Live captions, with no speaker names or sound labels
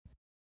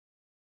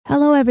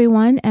Hello,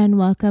 everyone, and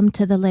welcome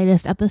to the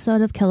latest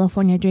episode of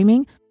California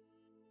Dreaming.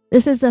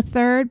 This is the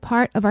third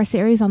part of our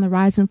series on the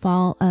rise and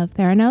fall of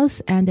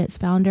Theranos and its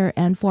founder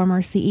and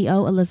former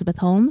CEO, Elizabeth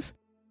Holmes.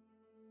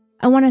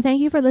 I want to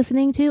thank you for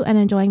listening to and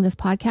enjoying this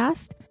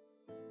podcast.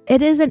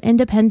 It is an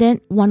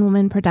independent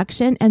one-woman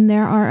production, and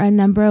there are a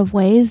number of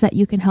ways that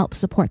you can help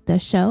support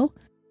this show.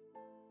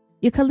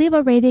 You can leave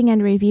a rating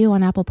and review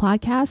on Apple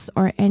Podcasts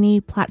or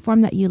any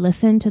platform that you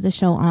listen to the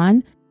show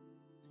on.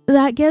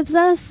 That gives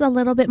us a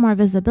little bit more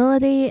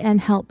visibility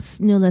and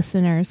helps new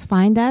listeners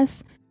find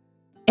us.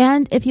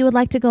 And if you would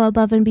like to go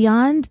above and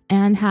beyond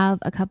and have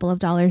a couple of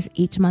dollars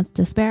each month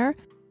to spare,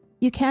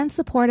 you can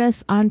support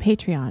us on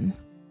Patreon.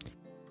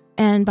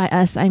 And by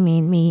us, I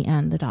mean me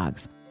and the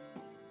dogs.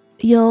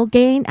 You'll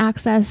gain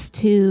access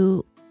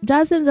to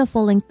dozens of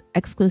full-length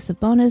exclusive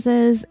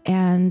bonuses,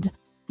 and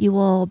you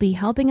will be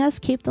helping us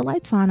keep the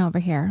lights on over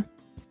here.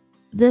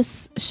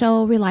 This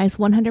show relies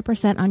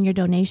 100% on your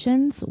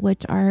donations,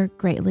 which are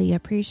greatly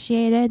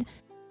appreciated.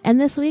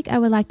 And this week, I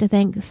would like to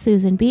thank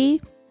Susan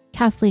B.,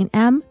 Kathleen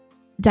M.,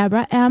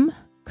 Deborah M.,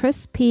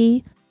 Chris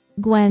P.,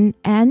 Gwen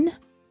N.,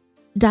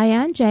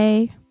 Diane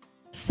J.,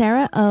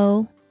 Sarah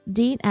O.,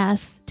 Dean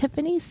S.,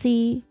 Tiffany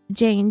C.,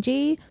 Jane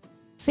G.,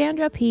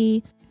 Sandra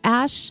P.,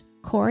 Ash,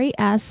 Corey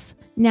S.,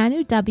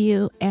 Nanu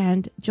W.,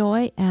 and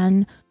Joy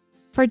N.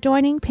 for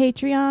joining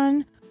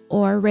Patreon,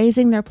 or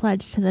raising their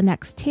pledge to the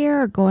next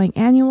tier, or going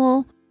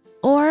annual,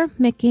 or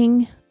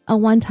making a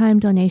one-time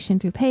donation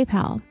through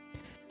PayPal.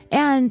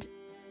 And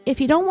if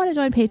you don't want to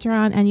join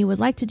Patreon and you would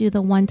like to do the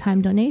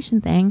one-time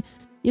donation thing,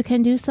 you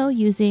can do so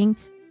using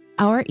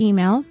our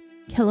email,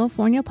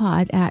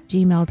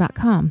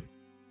 californiapod@gmail.com.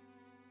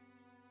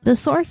 The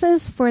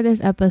sources for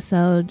this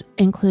episode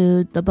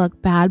include the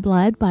book Bad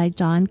Blood by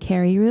John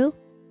Carreyrou,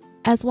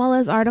 as well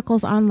as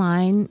articles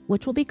online,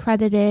 which will be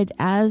credited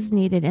as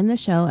needed in the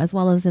show, as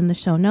well as in the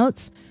show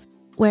notes,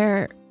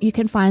 where you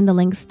can find the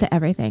links to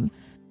everything.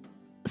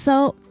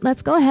 So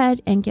let's go ahead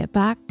and get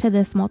back to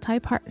this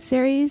multi-part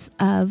series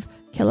of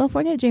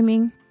California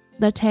Dreaming,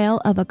 the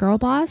tale of a girl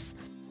boss,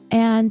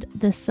 and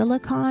the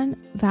Silicon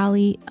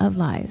Valley of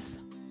Lies.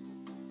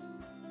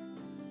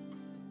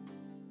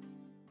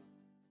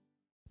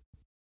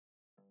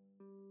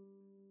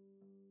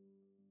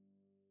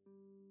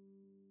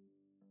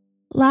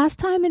 Last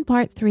time in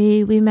part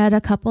 3, we met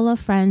a couple of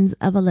friends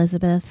of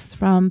Elizabeth's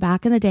from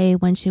back in the day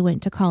when she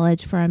went to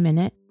college for a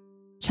minute,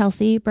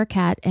 Chelsea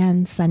Burkett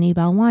and Sunny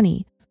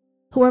Balwani,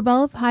 who were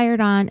both hired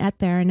on at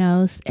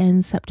Theranos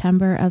in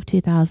September of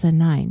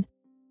 2009.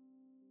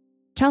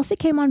 Chelsea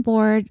came on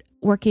board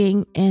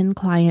working in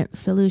client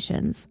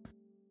solutions,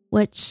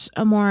 which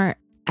a more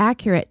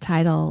accurate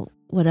title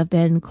would have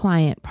been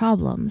client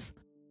problems.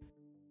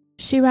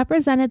 She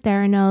represented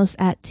Theranos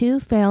at 2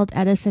 failed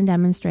Edison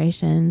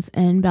demonstrations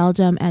in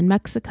Belgium and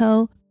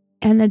Mexico,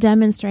 and the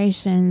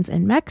demonstrations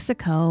in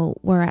Mexico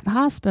were at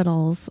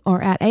hospitals,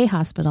 or at a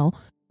hospital,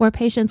 where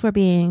patients were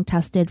being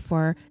tested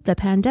for the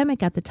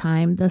pandemic at the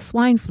time, the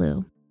swine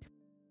flu.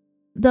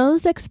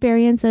 Those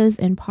experiences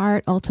in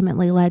part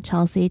ultimately led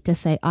Chelsea to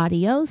say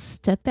adios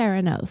to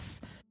Theranos.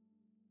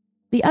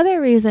 The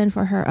other reason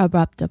for her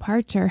abrupt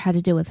departure had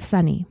to do with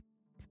Sunny.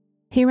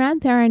 He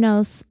ran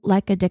Theranos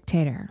like a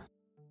dictator,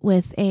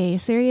 with a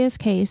serious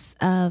case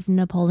of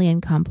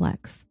Napoleon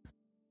complex.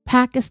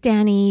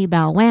 Pakistani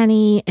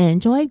Balwani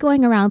enjoyed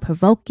going around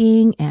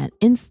provoking and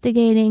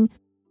instigating,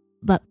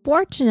 but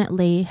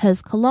fortunately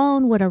his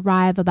cologne would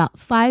arrive about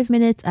 5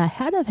 minutes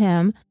ahead of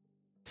him,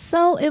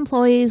 so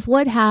employees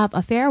would have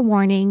a fair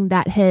warning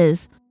that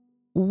his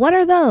 "what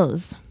are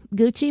those"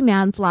 Gucci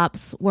man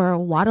flops were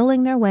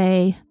waddling their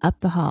way up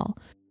the hall.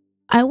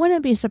 I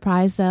wouldn't be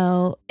surprised,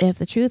 though, if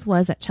the truth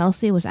was that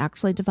Chelsea was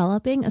actually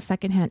developing a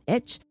secondhand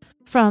itch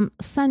from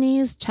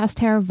Sunny's chest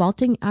hair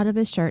vaulting out of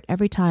his shirt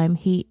every time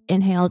he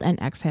inhaled and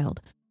exhaled.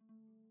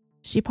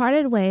 She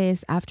parted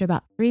ways after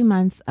about 3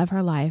 months of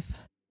her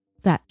life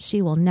that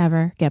she will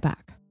never get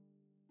back.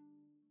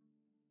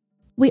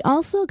 We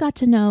also got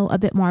to know a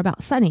bit more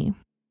about Sunny,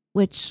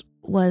 which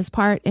was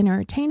part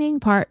entertaining,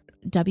 part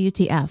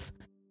WTF,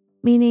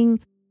 meaning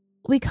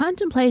we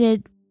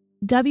contemplated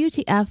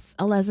WTF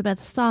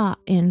Elizabeth saw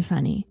in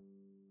Sunny.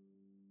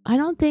 I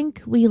don't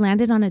think we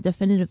landed on a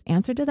definitive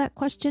answer to that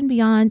question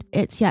beyond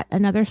it's yet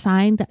another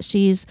sign that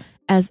she's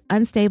as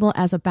unstable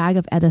as a bag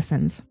of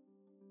Edisons.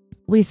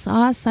 We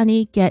saw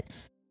Sunny get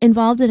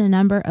involved in a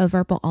number of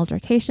verbal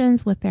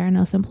altercations with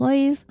Theranos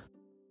employees,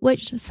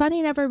 which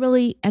Sunny never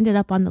really ended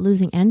up on the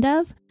losing end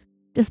of,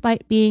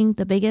 despite being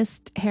the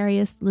biggest,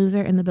 hairiest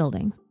loser in the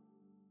building.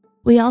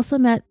 We also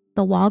met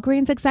the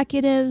Walgreens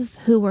executives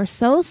who were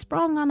so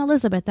sprung on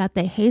Elizabeth that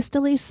they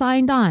hastily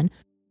signed on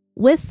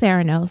with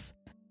Theranos,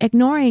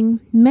 ignoring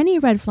many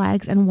red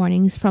flags and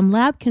warnings from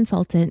lab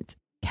consultant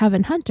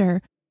Kevin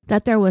Hunter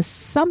that there was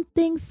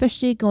something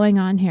fishy going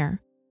on here.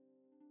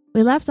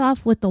 We left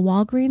off with the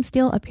Walgreens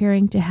deal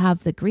appearing to have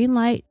the green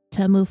light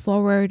to move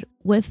forward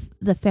with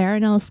the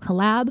Theranos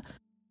collab,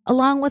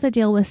 along with a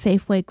deal with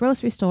Safeway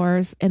grocery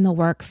stores in the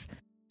works,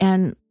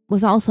 and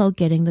was also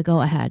getting the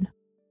go-ahead.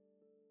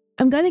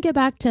 I'm going to get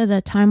back to the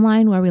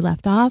timeline where we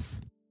left off,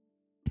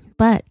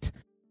 but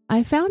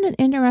I found an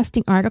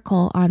interesting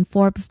article on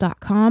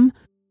Forbes.com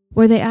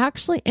where they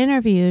actually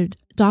interviewed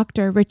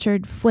Dr.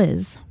 Richard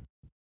Fwiz.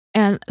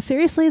 And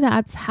seriously,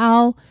 that's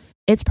how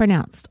it's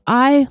pronounced.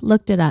 I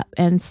looked it up.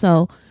 And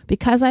so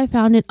because I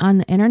found it on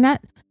the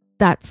internet,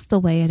 that's the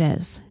way it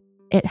is.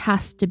 It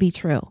has to be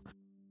true.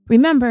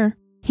 Remember,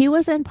 he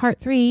was in part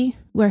 3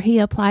 where he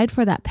applied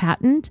for that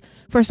patent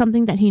for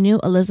something that he knew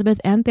Elizabeth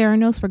and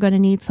Theranos were going to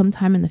need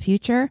sometime in the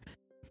future.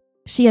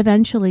 She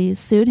eventually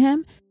sued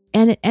him,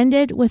 and it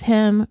ended with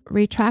him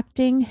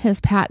retracting his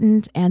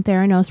patent and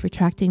Theranos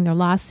retracting their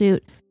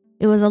lawsuit.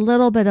 It was a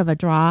little bit of a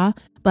draw,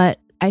 but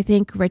I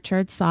think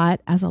Richard saw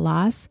it as a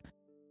loss.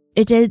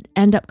 It did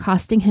end up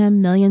costing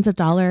him millions of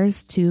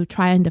dollars to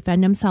try and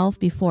defend himself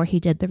before he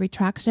did the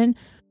retraction.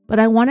 But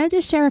I wanted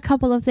to share a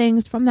couple of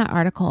things from that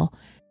article,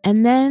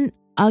 and then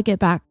I'll get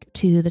back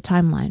to the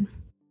timeline.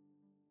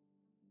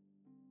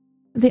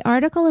 The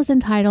article is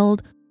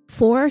entitled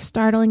 4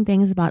 Startling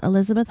Things About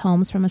Elizabeth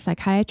Holmes from a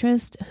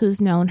Psychiatrist Who's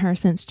Known Her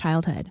Since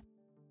Childhood.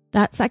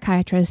 That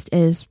psychiatrist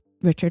is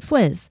Richard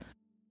Fwiz.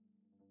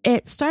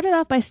 It started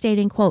off by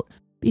stating, quote,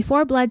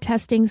 before blood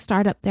testing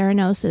startup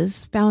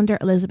Theranos' founder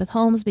Elizabeth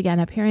Holmes began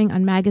appearing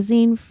on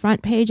magazine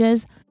front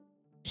pages,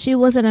 she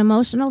was an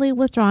emotionally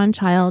withdrawn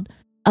child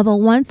of a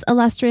once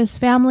illustrious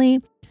family,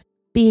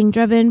 being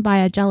driven by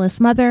a jealous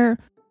mother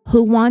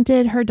who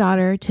wanted her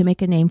daughter to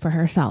make a name for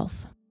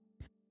herself.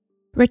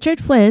 Richard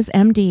Fwiz,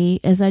 MD,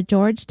 is a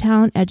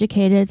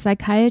Georgetown-educated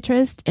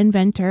psychiatrist,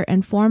 inventor,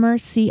 and former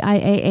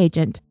CIA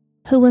agent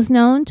who was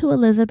known to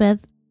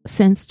Elizabeth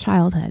since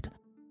childhood.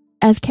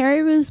 As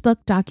Carrie Rue's book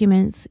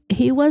documents,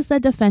 he was the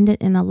defendant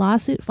in a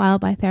lawsuit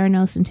filed by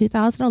Theranos in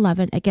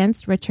 2011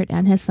 against Richard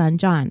and his son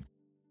John.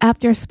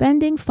 After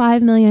spending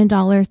 $5 million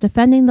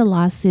defending the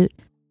lawsuit,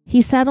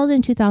 he settled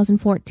in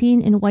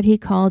 2014 in what he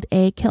called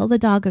a kill the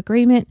dog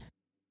agreement,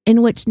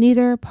 in which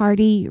neither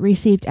party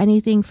received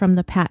anything from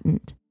the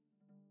patent.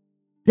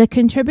 The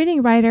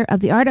contributing writer of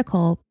the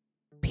article,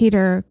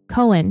 Peter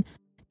Cohen,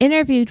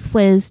 interviewed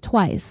Fwiz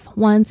twice,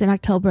 once in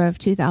October of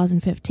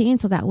 2015,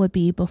 so that would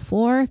be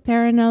before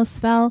Theranos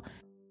fell,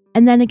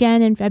 and then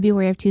again in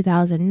February of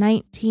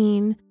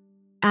 2019,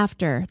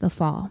 after the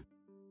fall.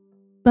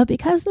 But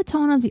because the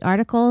tone of the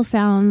article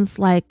sounds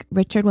like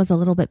Richard was a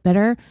little bit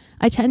bitter,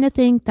 I tend to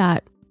think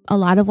that a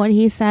lot of what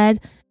he said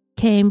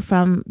came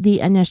from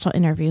the initial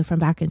interview from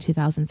back in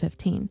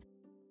 2015.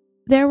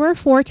 There were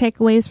 4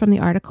 takeaways from the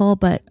article,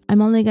 but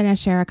I'm only going to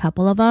share a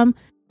couple of them.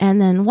 And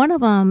then one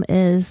of them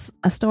is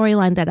a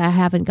storyline that I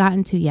haven't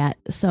gotten to yet,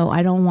 so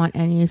I don't want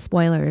any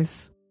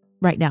spoilers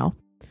right now.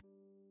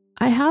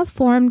 I have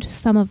formed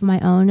some of my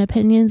own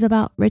opinions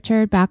about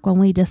Richard back when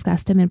we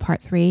discussed him in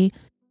part 3,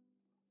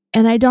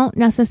 and I don't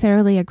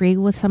necessarily agree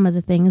with some of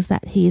the things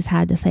that he's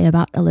had to say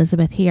about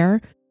Elizabeth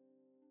here.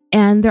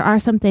 And there are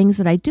some things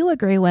that I do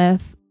agree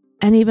with,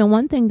 and even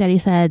one thing that he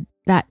said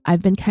that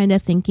I've been kind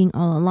of thinking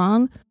all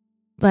along,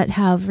 but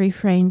have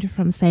refrained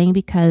from saying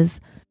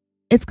because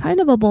it's kind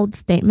of a bold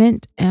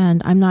statement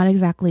and I'm not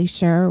exactly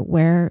sure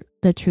where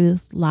the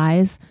truth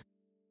lies.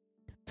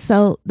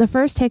 So the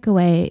first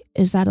takeaway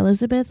is that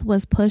Elizabeth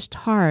was pushed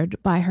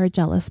hard by her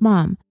jealous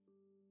mom.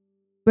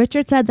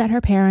 Richard said that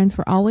her parents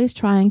were always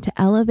trying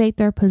to elevate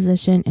their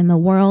position in the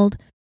world,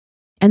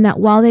 and that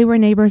while they were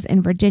neighbors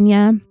in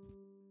Virginia,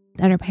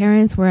 that her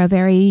parents were a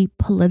very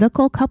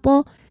political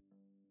couple,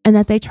 and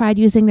that they tried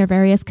using their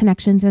various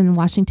connections in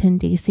Washington,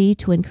 D.C.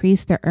 to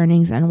increase their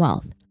earnings and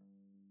wealth.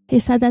 He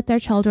said that their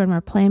children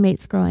were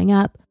playmates growing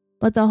up,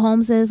 but the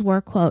Holmeses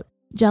were, quote,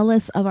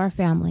 jealous of our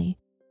family.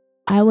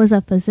 I was a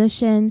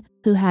physician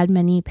who had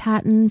many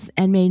patents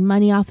and made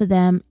money off of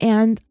them,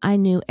 and I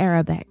knew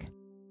Arabic.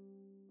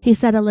 He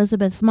said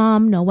Elizabeth's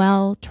mom,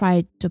 Noelle,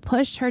 tried to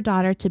push her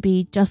daughter to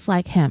be just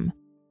like him,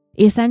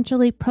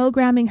 essentially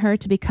programming her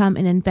to become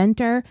an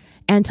inventor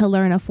and to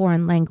learn a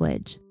foreign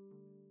language.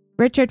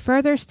 Richard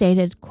further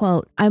stated,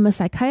 quote, I'm a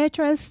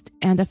psychiatrist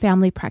and a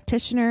family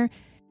practitioner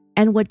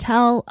and would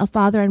tell a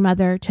father and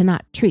mother to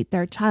not treat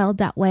their child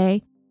that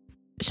way.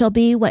 She'll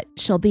be what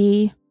she'll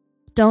be.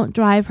 Don't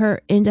drive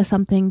her into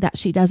something that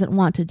she doesn't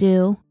want to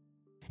do.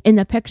 In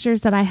the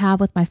pictures that I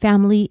have with my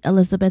family,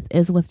 Elizabeth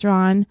is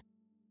withdrawn.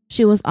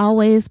 She was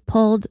always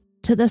pulled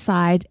to the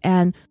side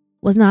and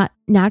was not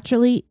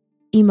naturally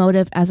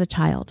emotive as a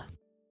child.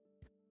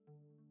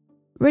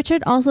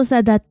 Richard also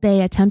said that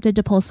they attempted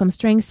to pull some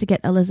strings to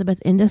get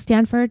Elizabeth into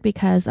Stanford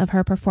because of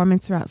her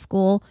performance throughout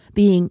school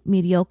being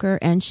mediocre,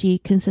 and she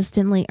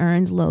consistently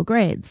earned low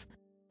grades.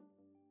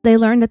 They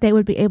learned that they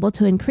would be able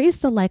to increase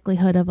the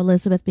likelihood of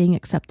Elizabeth being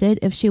accepted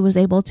if she was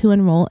able to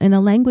enroll in a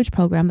language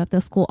program that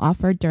the school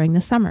offered during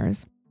the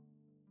summers.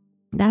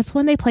 That's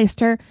when they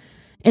placed her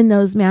in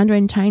those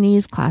Mandarin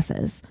Chinese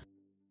classes,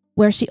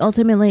 where she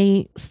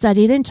ultimately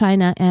studied in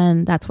China,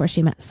 and that's where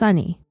she met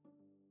Sonny.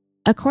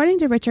 According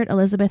to Richard,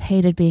 Elizabeth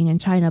hated being in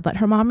China, but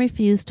her mom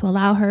refused to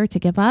allow her to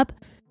give up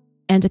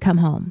and to come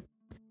home.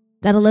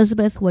 that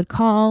Elizabeth would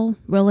call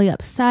really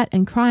upset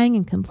and crying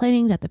and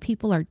complaining that the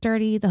people are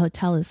dirty, the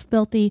hotel is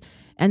filthy,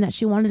 and that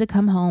she wanted to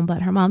come home,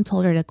 but her mom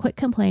told her to quit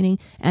complaining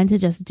and to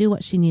just do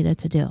what she needed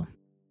to do.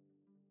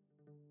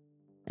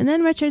 And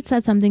then Richard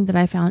said something that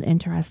I found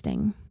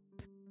interesting,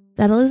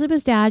 that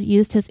Elizabeth's dad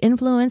used his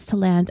influence to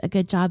land a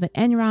good job at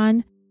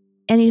Enron,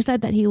 and he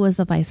said that he was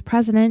the vice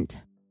president.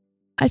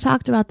 I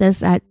talked about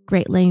this at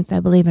great length, I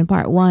believe, in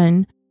part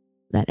 1,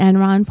 that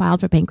Enron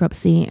filed for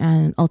bankruptcy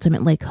and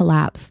ultimately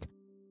collapsed.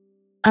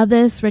 Of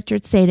this,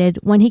 Richard stated,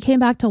 when he came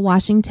back to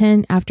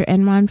Washington after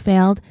Enron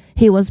failed,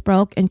 he was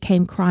broke and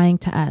came crying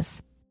to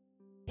us.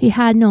 He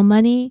had no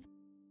money.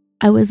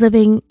 I was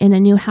living in a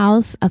new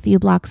house a few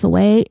blocks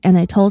away, and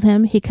I told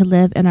him he could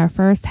live in our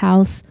first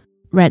house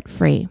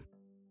rent-free.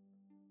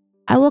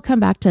 I will come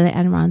back to the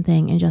Enron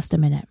thing in just a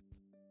minute.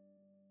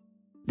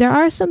 There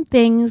are some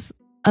things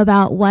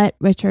about what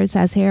Richard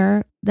says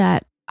here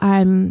that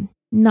I'm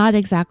not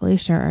exactly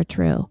sure are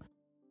true.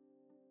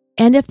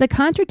 And if the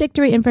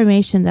contradictory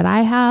information that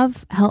I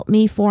have helped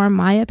me form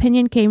my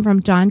opinion came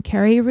from John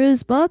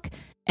Carreyrou's book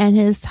and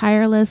his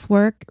tireless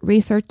work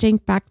researching,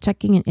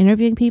 fact-checking, and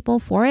interviewing people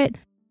for it,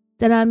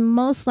 then I'm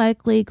most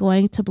likely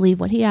going to believe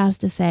what he has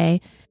to say,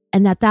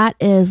 and that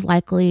is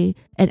likely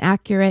an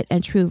accurate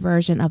and true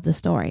version of the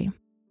story.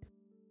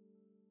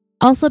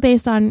 Also,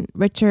 based on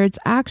Richard's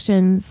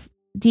actions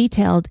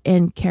detailed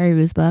in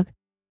Carreyrou's book,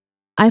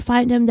 I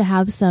find him to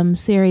have some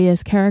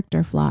serious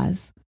character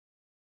flaws.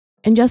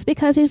 And just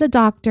because he's a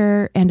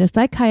doctor and a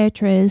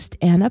psychiatrist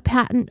and a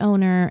patent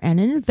owner and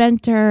an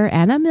inventor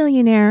and a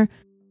millionaire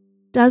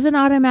doesn't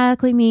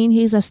automatically mean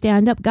he's a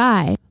stand-up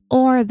guy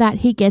or that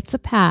he gets a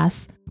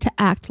pass to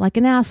act like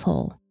an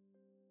asshole.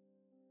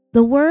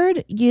 The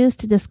word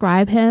used to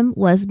describe him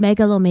was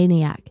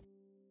megalomaniac,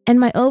 and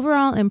my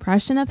overall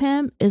impression of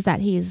him is that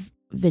he's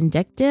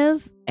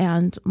vindictive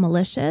and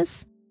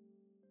malicious.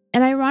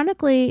 And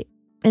ironically,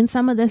 in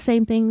some of the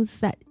same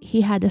things that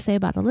he had to say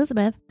about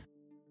Elizabeth,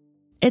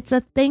 it's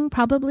a thing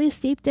probably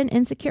steeped in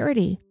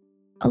insecurity,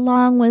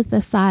 along with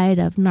the side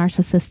of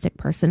narcissistic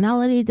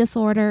personality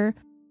disorder,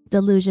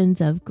 delusions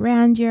of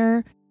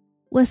grandeur,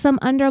 with some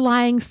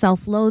underlying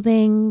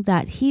self-loathing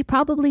that he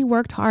probably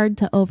worked hard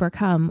to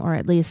overcome, or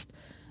at least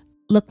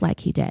look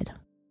like he did.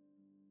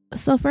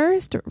 So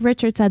first,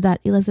 Richard said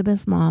that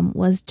Elizabeth's mom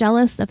was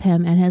jealous of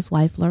him and his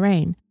wife,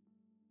 Lorraine.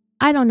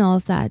 I don't know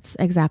if that's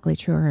exactly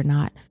true or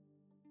not.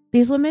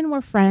 These women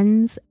were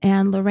friends,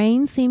 and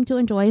Lorraine seemed to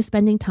enjoy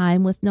spending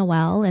time with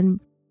Noelle and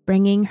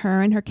bringing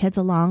her and her kids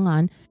along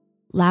on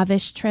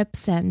lavish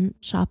trips and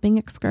shopping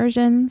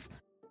excursions.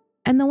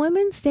 And the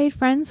women stayed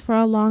friends for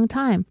a long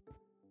time,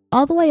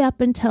 all the way up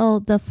until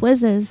the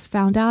Fwizzes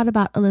found out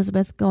about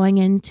Elizabeth going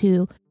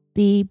into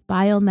the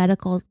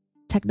biomedical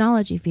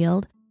technology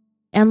field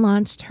and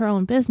launched her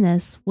own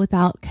business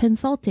without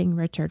consulting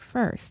Richard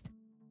first.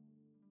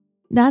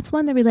 That's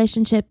when the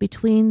relationship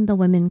between the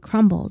women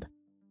crumbled.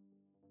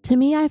 To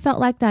me, I felt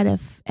like that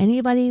if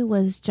anybody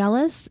was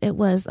jealous, it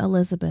was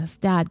Elizabeth's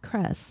dad,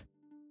 Chris.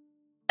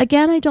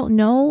 Again, I don't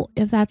know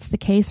if that's the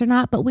case or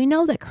not, but we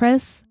know that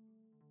Chris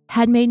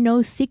had made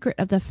no secret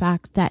of the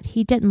fact that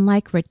he didn't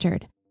like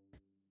Richard,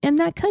 and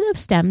that could have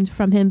stemmed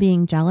from him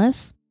being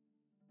jealous.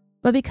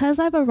 But because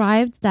I've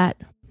arrived that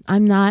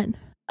I'm not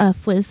a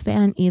Fwizz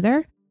fan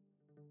either,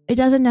 it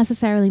doesn't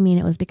necessarily mean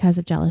it was because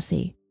of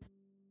jealousy.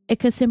 It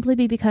could simply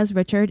be because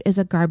Richard is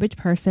a garbage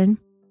person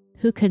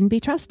who couldn't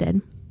be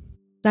trusted.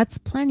 That's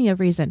plenty of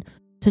reason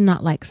to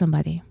not like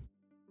somebody.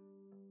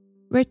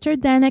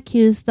 Richard then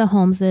accused the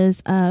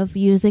Holmeses of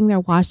using their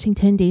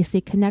Washington,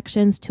 D.C.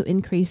 connections to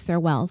increase their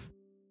wealth.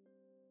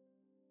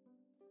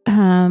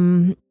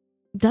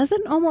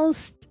 Doesn't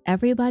almost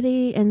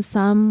everybody in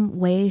some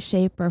way,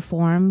 shape, or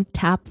form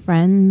tap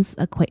friends,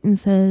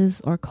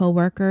 acquaintances, or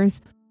coworkers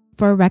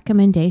for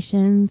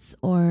recommendations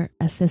or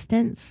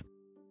assistance?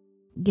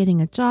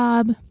 Getting a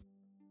job,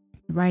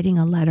 writing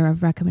a letter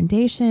of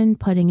recommendation,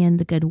 putting in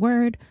the good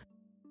word.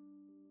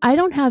 I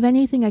don't have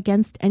anything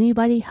against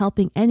anybody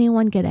helping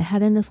anyone get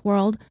ahead in this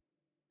world,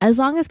 as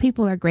long as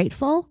people are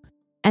grateful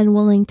and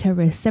willing to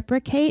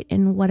reciprocate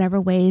in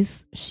whatever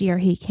ways she or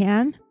he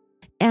can,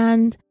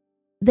 and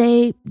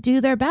they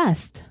do their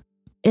best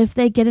if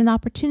they get an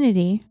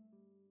opportunity.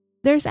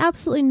 There's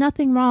absolutely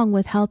nothing wrong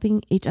with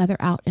helping each other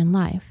out in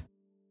life.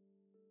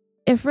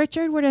 If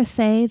Richard were to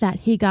say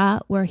that he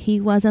got where he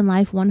was in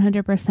life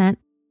 100%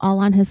 all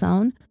on his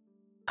own,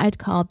 I'd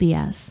call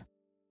BS.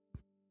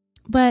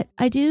 But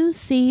I do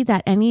see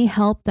that any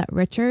help that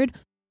Richard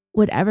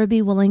would ever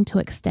be willing to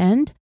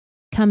extend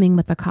coming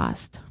with a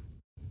cost.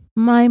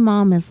 My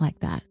mom is like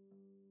that.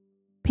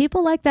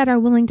 People like that are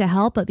willing to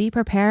help, but be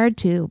prepared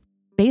to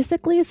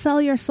basically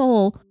sell your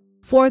soul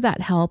for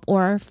that help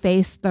or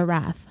face the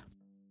wrath.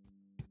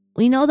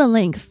 We know the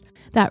lengths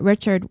that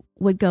Richard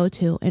would go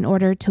to in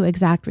order to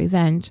exact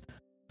revenge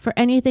for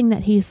anything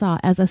that he saw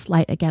as a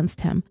slight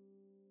against him.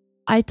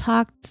 I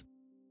talked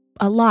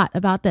a lot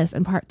about this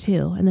in part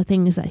 2 and the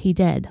things that he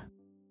did.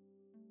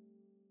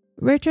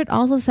 Richard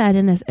also said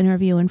in this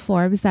interview in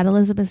Forbes that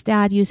Elizabeth's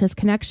dad used his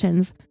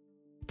connections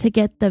to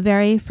get the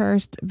very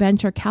first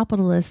venture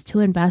capitalist to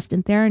invest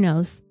in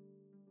Theranos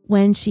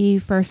when she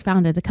first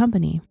founded the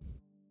company.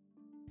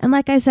 And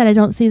like I said, I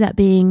don't see that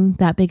being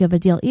that big of a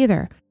deal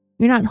either.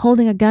 You're not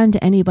holding a gun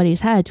to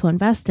anybody's head to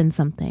invest in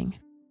something.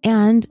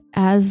 And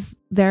as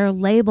their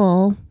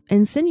label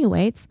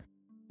insinuates,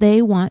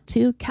 they want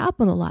to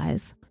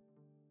capitalize.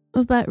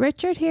 But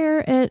Richard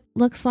here, it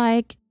looks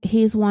like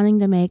he's wanting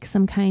to make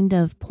some kind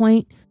of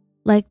point,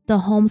 like the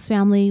Holmes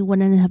family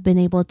wouldn't have been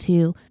able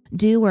to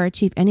do or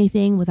achieve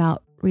anything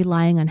without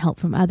relying on help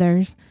from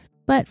others.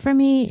 But for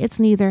me, it's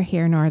neither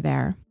here nor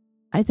there.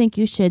 I think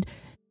you should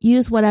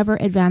use whatever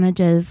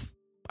advantages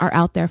are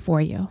out there for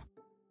you.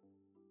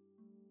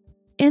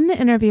 In the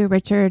interview,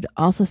 Richard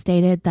also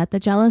stated that the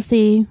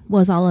jealousy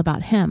was all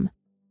about him,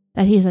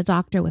 that he's a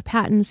doctor with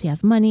patents, he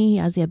has money, he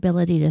has the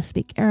ability to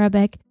speak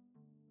Arabic,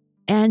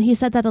 and he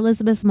said that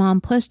Elizabeth's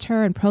mom pushed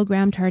her and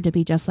programmed her to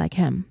be just like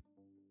him.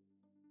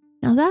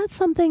 Now that's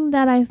something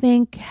that I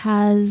think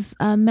has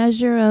a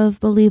measure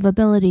of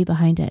believability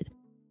behind it.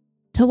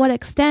 To what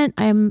extent,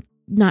 I'm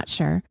not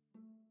sure,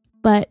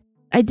 but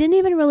I didn't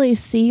even really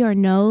see or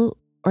know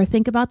or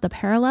think about the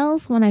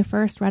parallels when I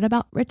first read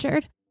about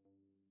Richard.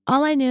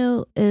 All I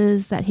knew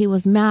is that he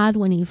was mad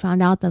when he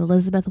found out that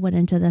Elizabeth went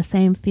into the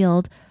same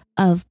field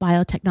of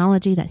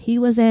biotechnology that he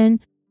was in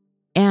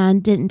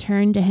and didn't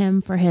turn to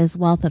him for his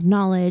wealth of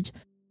knowledge,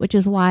 which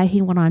is why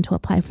he went on to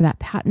apply for that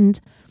patent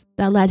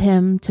that led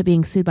him to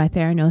being sued by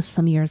Theranos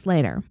some years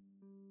later.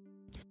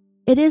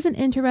 It is an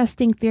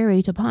interesting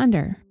theory to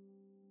ponder.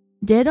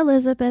 Did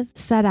Elizabeth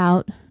set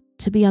out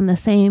to be on the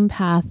same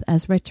path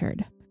as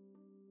Richard?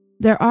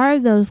 There are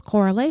those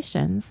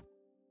correlations.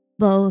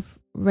 Both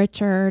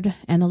Richard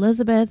and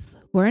Elizabeth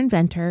were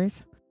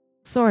inventors,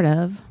 sort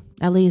of.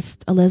 At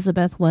least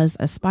Elizabeth was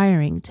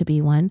aspiring to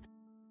be one.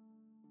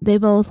 They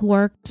both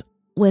worked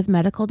with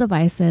medical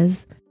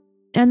devices,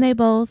 and they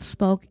both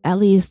spoke at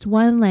least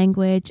one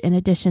language in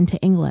addition to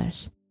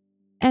English.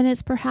 And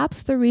it's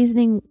perhaps the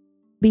reasoning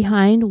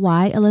behind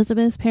why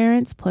Elizabeth's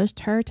parents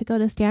pushed her to go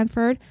to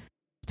Stanford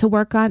to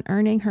work on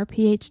earning her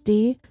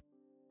PhD.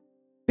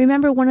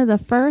 Remember, one of the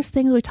first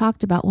things we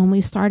talked about when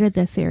we started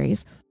this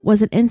series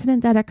was an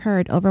incident that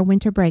occurred over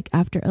winter break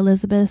after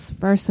Elizabeth's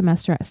first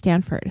semester at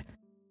Stanford.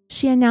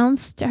 She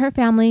announced to her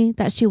family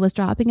that she was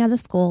dropping out of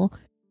school,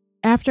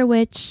 after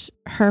which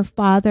her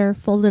father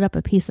folded up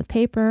a piece of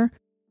paper.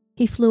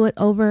 He flew it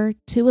over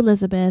to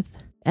Elizabeth,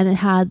 and it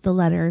had the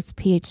letters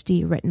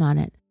PhD written on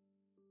it.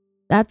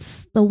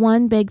 That's the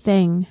one big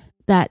thing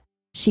that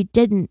she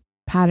didn't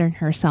pattern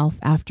herself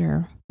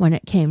after when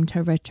it came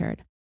to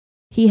Richard.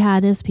 He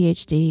had his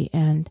PhD,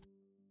 and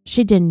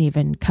she didn't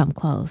even come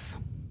close.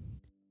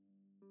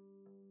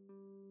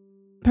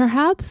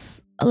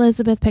 Perhaps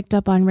Elizabeth picked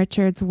up on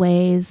Richard's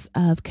ways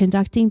of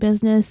conducting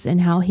business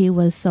and how he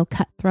was so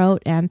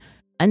cutthroat and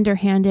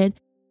underhanded,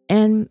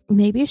 and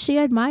maybe she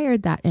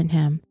admired that in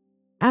him.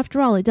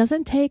 After all, it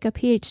doesn't take a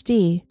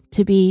PhD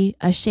to be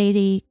a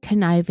shady,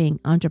 conniving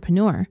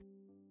entrepreneur.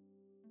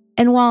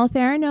 And while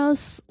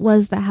Theranos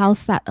was the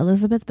house that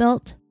Elizabeth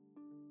built,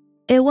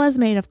 it was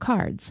made of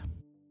cards.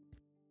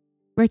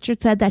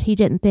 Richard said that he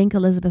didn't think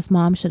Elizabeth's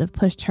mom should have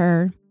pushed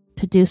her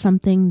to do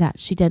something that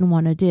she didn't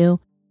want to do,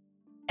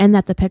 and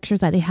that the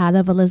pictures that he had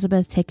of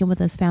Elizabeth taken with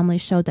his family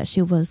showed that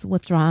she was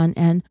withdrawn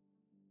and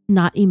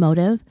not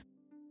emotive.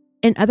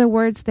 In other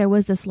words, there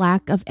was this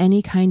lack of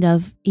any kind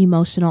of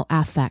emotional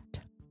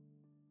affect.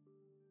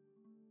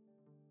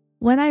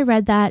 When I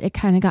read that, it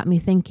kind of got me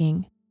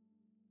thinking.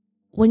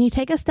 When you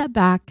take a step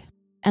back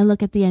and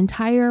look at the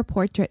entire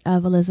portrait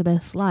of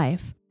Elizabeth's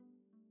life,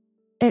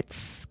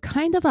 it's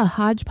kind of a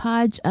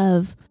hodgepodge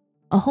of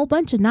a whole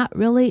bunch of not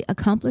really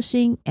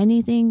accomplishing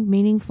anything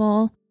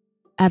meaningful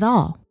at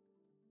all.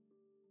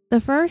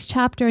 The first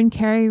chapter in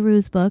Carrie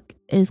Rue's book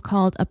is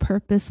called A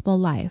Purposeful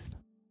Life.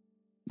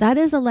 That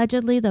is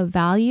allegedly the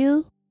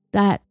value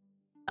that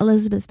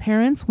Elizabeth's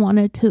parents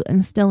wanted to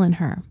instill in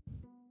her.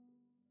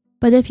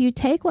 But if you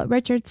take what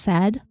Richard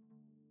said,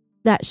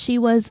 that she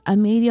was a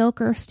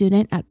mediocre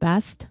student at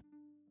best,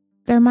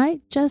 there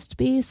might just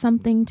be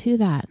something to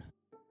that.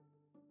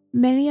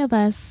 Many of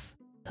us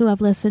who have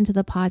listened to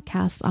the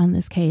podcasts on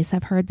this case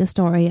have heard the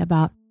story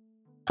about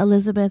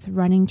Elizabeth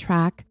running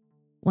track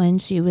when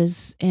she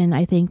was in,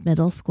 I think,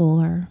 middle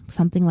school or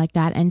something like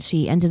that, and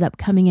she ended up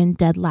coming in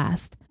dead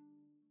last.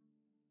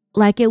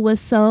 Like, it was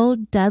so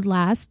dead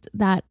last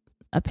that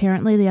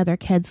apparently the other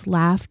kids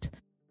laughed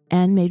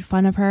and made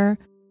fun of her,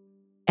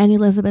 and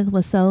Elizabeth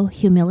was so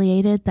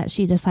humiliated that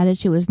she decided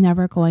she was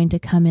never going to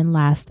come in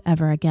last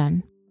ever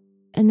again.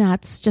 And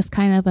that's just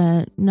kind of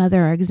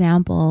another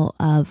example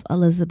of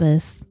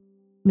Elizabeth's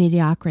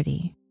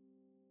mediocrity.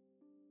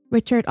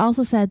 Richard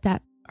also said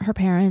that her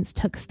parents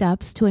took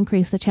steps to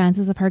increase the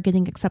chances of her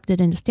getting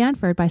accepted into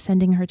Stanford by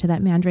sending her to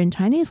that Mandarin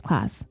Chinese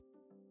class.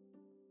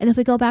 And if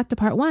we go back to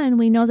part 1,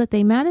 we know that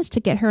they managed to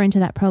get her into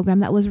that program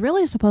that was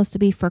really supposed to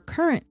be for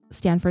current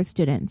Stanford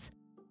students.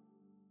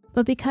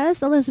 But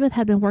because Elizabeth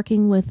had been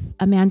working with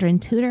a Mandarin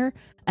tutor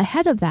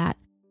ahead of that,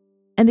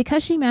 and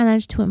because she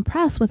managed to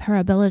impress with her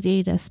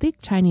ability to speak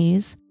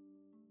Chinese,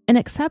 an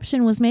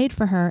exception was made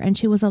for her and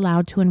she was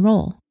allowed to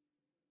enroll.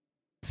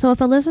 So if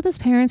Elizabeth's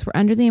parents were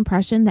under the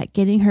impression that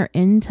getting her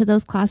into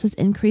those classes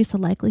increased the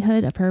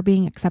likelihood of her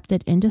being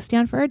accepted into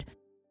Stanford,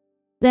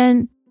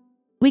 then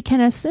we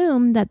can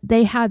assume that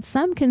they had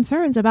some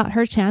concerns about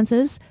her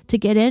chances to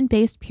get in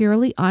based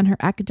purely on her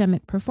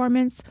academic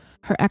performance,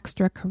 her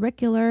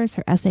extracurriculars,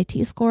 her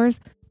SAT scores,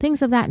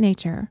 things of that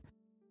nature.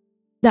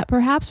 That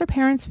perhaps her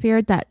parents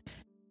feared that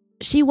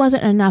she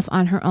wasn't enough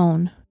on her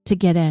own to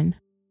get in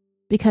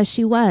because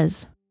she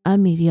was a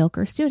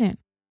mediocre student.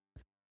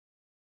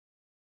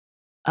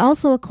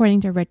 Also, according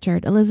to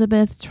Richard,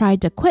 Elizabeth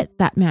tried to quit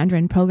that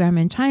Mandarin program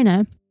in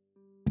China,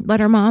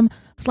 but her mom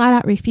flat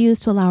out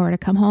refused to allow her to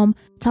come home,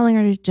 telling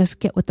her to just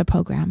get with the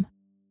program.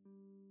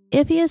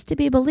 If he is to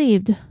be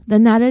believed,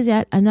 then that is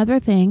yet another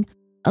thing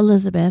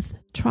Elizabeth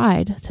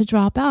tried to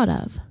drop out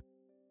of.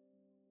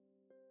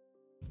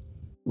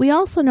 We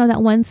also know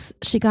that once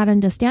she got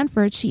into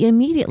Stanford, she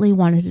immediately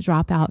wanted to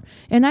drop out.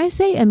 And I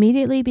say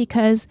immediately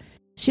because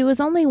she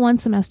was only one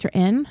semester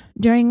in,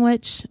 during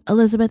which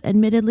Elizabeth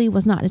admittedly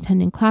was not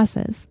attending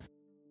classes.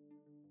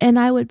 And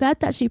I would bet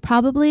that she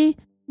probably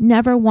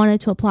never wanted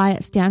to apply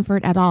at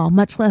Stanford at all,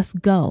 much less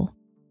go,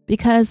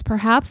 because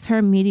perhaps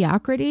her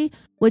mediocrity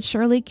would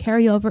surely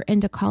carry over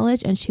into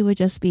college and she would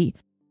just be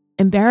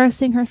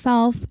embarrassing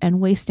herself and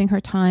wasting her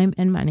time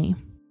and money.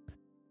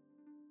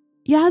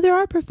 Yeah, there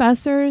are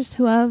professors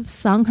who have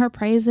sung her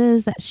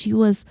praises that she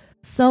was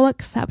so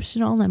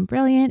exceptional and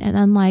brilliant and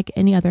unlike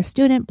any other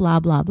student,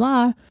 blah, blah,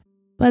 blah.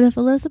 But if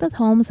Elizabeth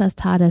Holmes has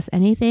taught us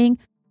anything,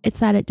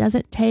 it's that it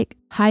doesn't take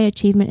high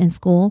achievement in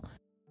school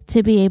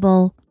to be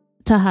able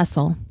to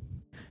hustle.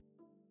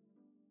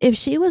 If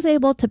she was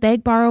able to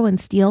beg, borrow, and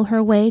steal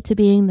her way to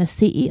being the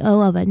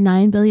CEO of a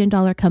 $9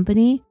 billion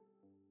company,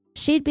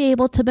 she'd be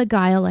able to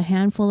beguile a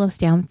handful of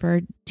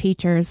Stanford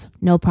teachers,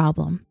 no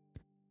problem.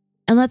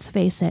 And let's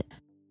face it,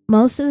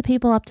 most of the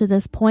people up to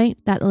this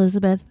point that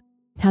Elizabeth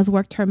has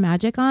worked her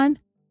magic on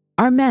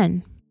are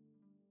men.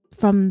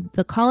 From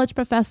the college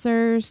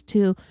professors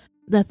to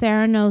the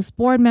Theranos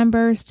board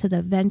members to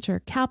the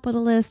venture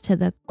capitalists to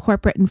the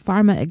corporate and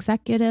pharma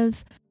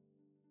executives.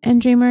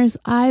 And dreamers,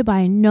 I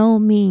by no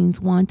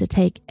means want to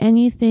take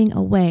anything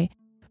away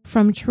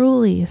from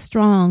truly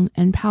strong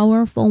and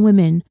powerful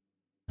women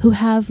who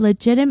have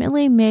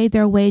legitimately made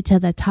their way to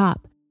the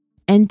top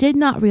and did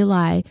not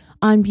rely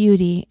on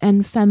beauty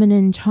and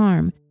feminine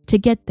charm to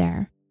get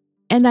there.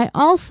 And I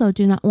also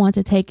do not want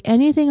to take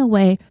anything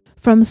away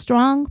from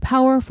strong,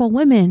 powerful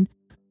women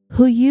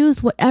who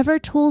use whatever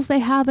tools they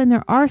have in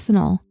their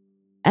arsenal,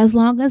 as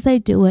long as they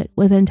do it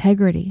with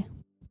integrity.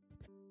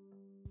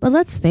 But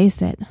let's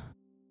face it,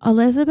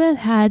 Elizabeth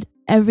had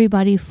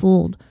everybody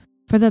fooled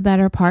for the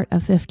better part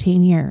of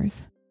 15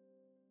 years.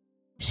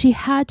 She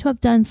had to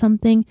have done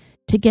something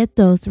to get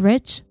those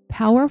rich,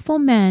 powerful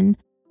men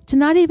to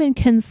not even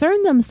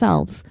concern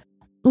themselves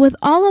with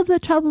all of the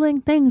troubling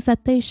things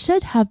that they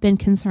should have been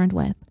concerned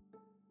with.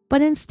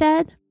 But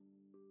instead,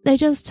 they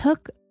just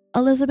took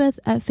Elizabeth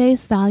at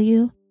face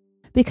value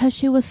because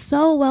she was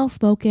so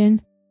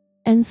well-spoken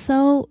and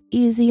so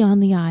easy on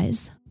the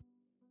eyes.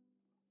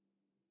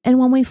 And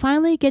when we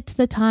finally get to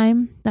the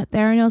time that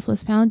Theranos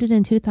was founded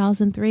in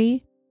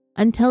 2003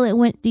 until it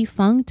went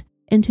defunct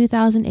in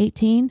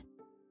 2018,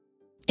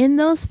 in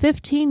those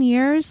 15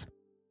 years,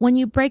 when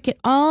you break it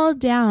all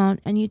down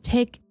and you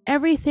take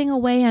everything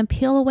away and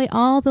peel away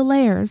all the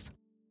layers,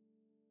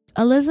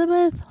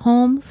 Elizabeth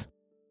Holmes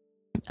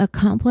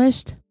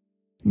accomplished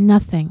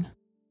nothing.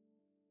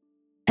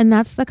 And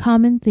that's the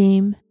common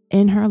theme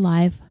in her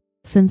life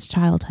since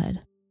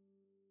childhood.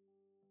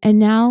 And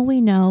now we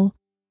know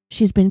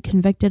she's been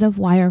convicted of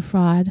wire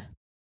fraud,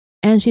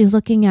 and she's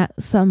looking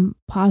at some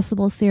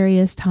possible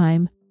serious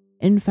time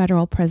in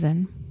federal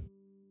prison.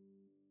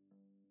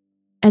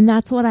 And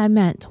that's what I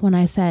meant when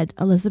I said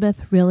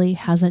Elizabeth really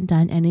hasn't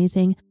done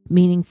anything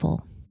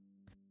meaningful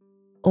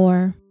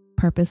or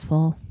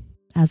purposeful,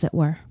 as it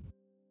were.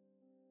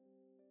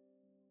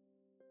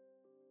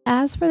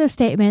 As for the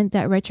statement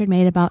that Richard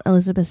made about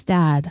Elizabeth's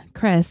dad,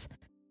 Chris,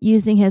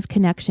 using his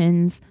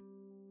connections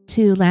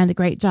to land a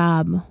great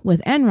job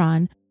with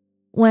Enron,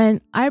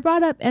 when I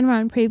brought up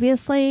Enron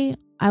previously,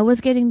 I was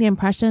getting the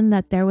impression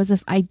that there was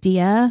this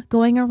idea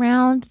going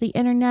around the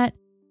internet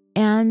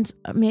and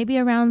maybe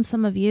around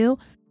some of you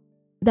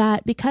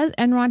that because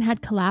Enron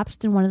had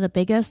collapsed in one of the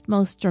biggest,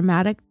 most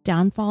dramatic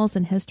downfalls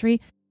in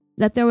history,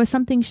 that there was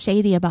something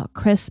shady about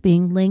Chris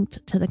being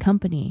linked to the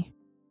company.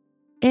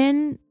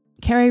 In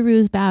Carrie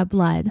Rue's Bad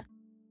Blood,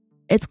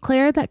 it's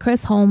clear that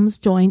Chris Holmes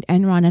joined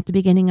Enron at the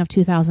beginning of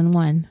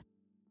 2001.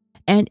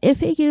 And if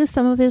he used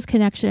some of his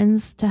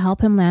connections to help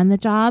him land the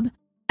job,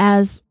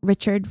 as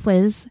Richard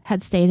Fwiz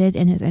had stated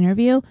in his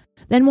interview,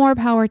 then more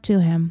power to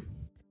him.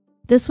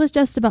 This was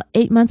just about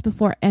 8 months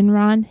before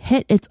Enron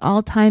hit its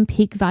all-time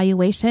peak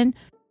valuation,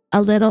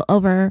 a little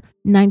over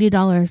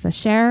 $90 a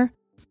share,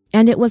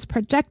 and it was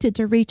projected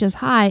to reach as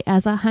high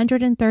as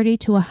 $130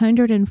 to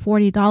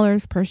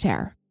 $140 per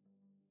share.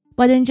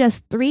 But in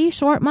just 3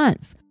 short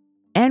months,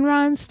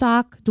 Enron's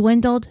stock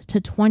dwindled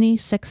to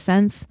 26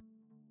 cents,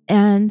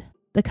 and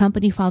the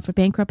company filed for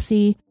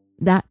bankruptcy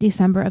that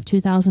December of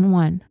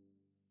 2001.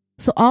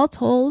 So all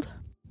told,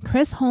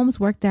 Chris Holmes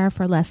worked there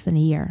for less than a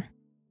year.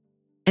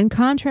 And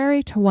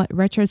contrary to what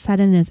Richard said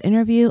in his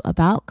interview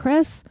about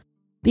Chris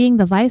being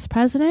the vice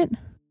president,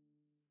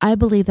 I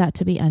believe that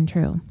to be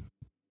untrue.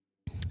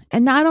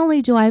 And not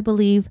only do I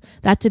believe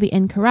that to be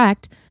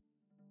incorrect,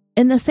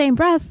 in the same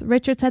breath,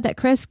 Richard said that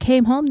Chris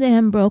came home to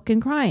him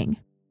broken crying.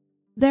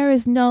 There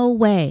is no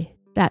way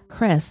that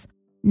Chris,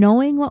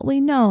 knowing what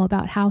we know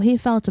about how he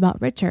felt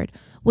about Richard,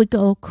 would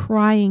go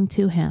crying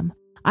to him.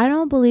 I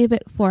don't believe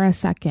it for a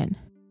second.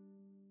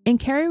 In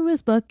Carrie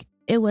Rue's book,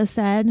 it was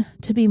said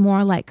to be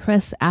more like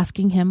Chris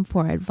asking him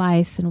for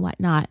advice and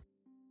whatnot.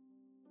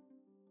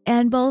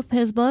 And both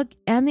his book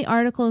and the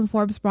article in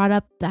Forbes brought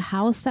up the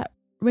house that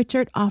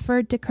Richard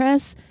offered to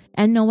Chris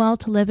and Noelle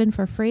to live in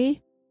for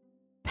free.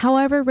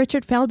 However,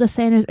 Richard failed to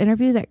say in his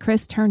interview that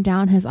Chris turned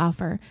down his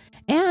offer.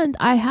 And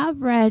I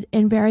have read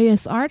in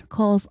various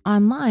articles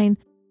online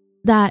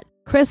that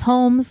Chris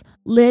Holmes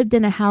lived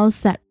in a house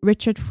that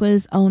Richard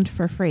Fwiz owned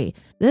for free.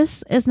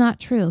 This is not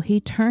true. He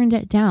turned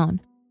it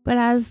down. But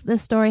as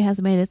this story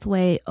has made its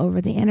way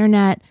over the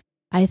internet,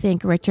 I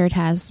think Richard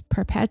has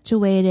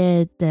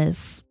perpetuated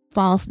this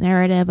false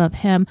narrative of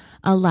him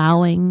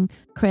allowing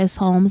Chris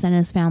Holmes and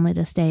his family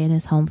to stay in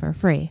his home for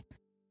free.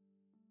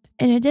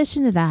 In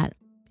addition to that,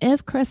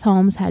 if Chris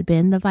Holmes had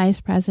been the vice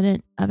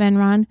president of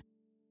Enron,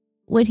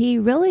 would he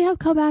really have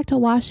come back to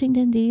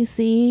Washington,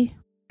 D.C.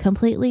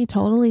 completely,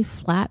 totally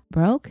flat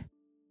broke?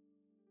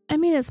 I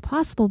mean, it's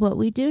possible, but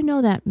we do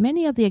know that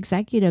many of the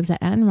executives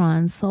at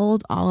Enron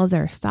sold all of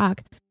their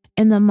stock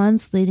in the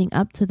months leading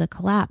up to the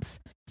collapse.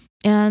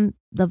 And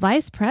the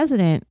vice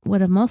president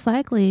would have most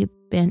likely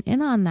been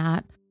in on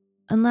that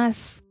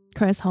unless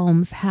Chris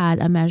Holmes had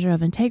a measure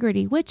of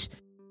integrity, which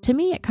to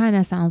me, it kind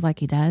of sounds like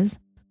he does.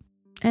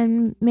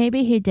 And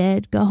maybe he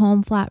did go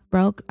home flat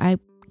broke. I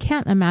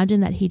can't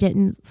imagine that he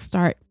didn't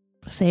start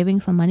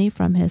saving some money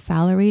from his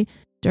salary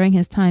during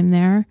his time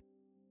there.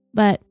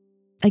 But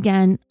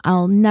again,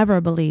 I'll never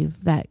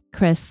believe that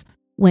Chris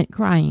went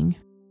crying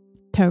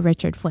to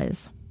Richard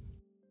Fwiz.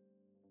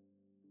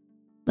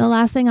 The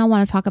last thing I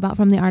want to talk about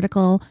from the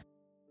article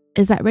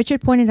is that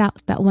Richard pointed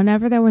out that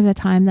whenever there was a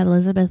time that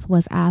Elizabeth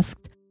was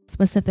asked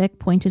specific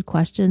pointed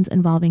questions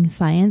involving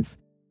science,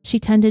 she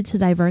tended to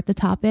divert the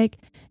topic,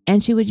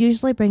 and she would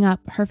usually bring up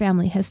her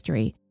family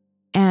history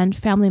and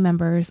family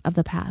members of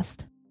the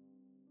past.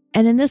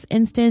 And in this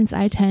instance,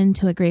 I tend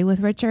to agree with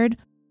Richard,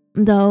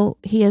 though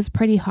he is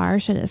pretty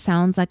harsh and it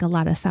sounds like a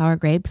lot of sour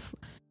grapes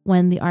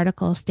when the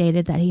article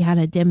stated that he had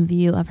a dim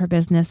view of her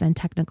business and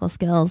technical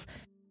skills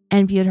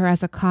and viewed her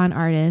as a con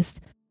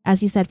artist.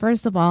 As he said,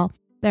 first of all,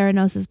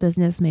 Theranos'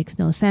 business makes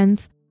no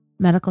sense.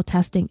 Medical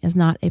testing is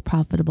not a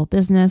profitable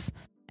business,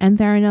 and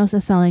Theranos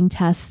is selling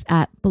tests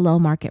at below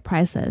market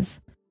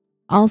prices.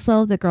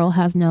 Also, the girl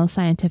has no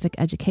scientific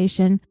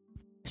education.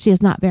 She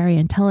is not very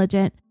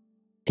intelligent.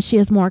 She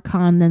is more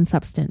con than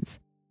substance.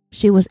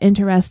 She was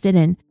interested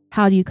in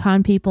how do you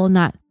con people,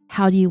 not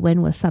how do you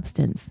win with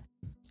substance.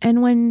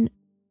 And when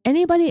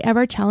anybody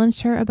ever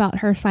challenged her about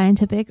her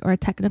scientific or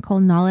technical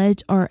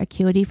knowledge or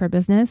acuity for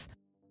business,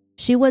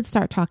 she would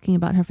start talking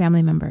about her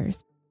family members.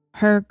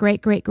 Her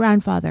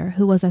great-great-grandfather,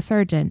 who was a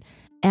surgeon,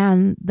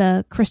 and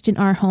the Christian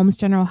R. Holmes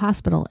General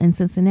Hospital in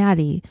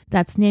Cincinnati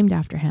that's named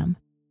after him,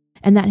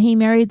 and that he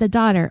married the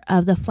daughter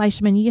of the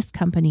Fleischmann Yeast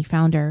Company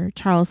founder,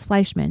 Charles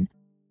Fleischmann.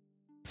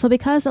 So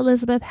because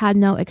Elizabeth had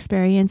no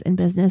experience in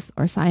business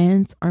or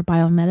science or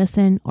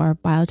biomedicine or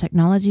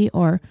biotechnology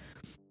or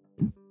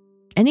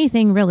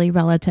anything really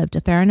relative to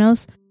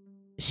Theranos,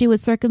 she would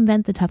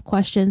circumvent the tough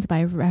questions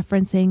by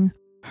referencing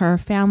her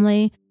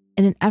family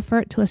in an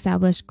effort to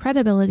establish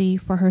credibility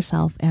for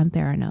herself and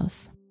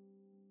Theranos.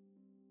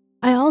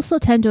 I also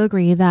tend to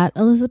agree that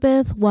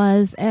Elizabeth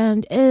was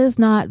and is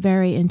not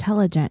very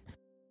intelligent,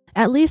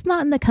 at least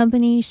not in the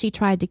company she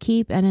tried to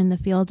keep and in the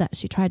field that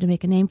she tried to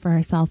make a name for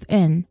herself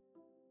in.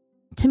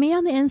 To me,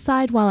 on the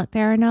inside, while at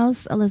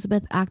Theranos,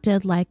 Elizabeth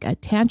acted like a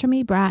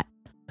tantrumy brat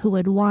who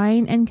would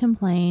whine and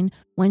complain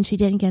when she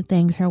didn't get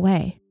things her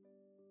way.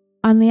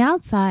 On the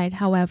outside,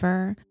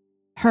 however,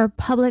 her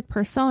public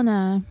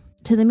persona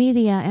to the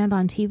media and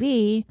on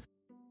TV,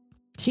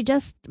 she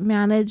just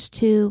managed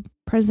to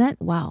present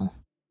well.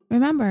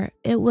 Remember,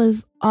 it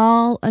was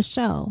all a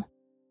show.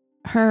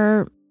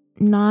 Her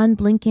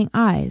non-blinking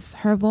eyes,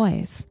 her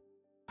voice,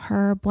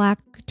 her black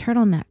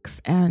turtlenecks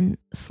and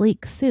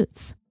sleek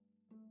suits.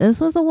 This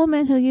was a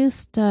woman who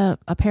used to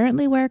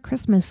apparently wear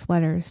Christmas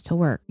sweaters to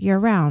work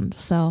year-round,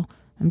 so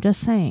I'm just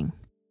saying.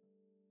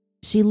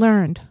 She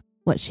learned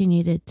what she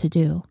needed to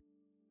do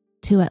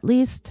to at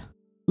least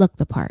look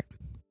the part.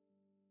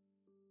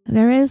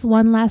 There is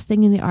one last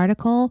thing in the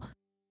article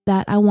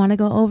that I want to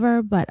go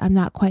over, but I'm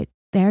not quite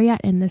there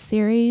yet in the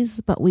series,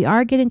 but we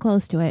are getting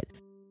close to it.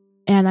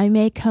 And I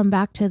may come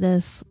back to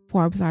this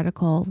Forbes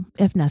article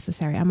if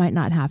necessary. I might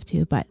not have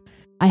to, but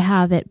I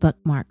have it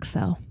bookmarked,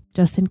 so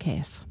just in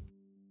case.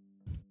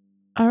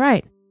 All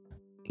right,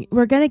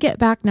 we're going to get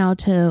back now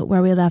to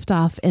where we left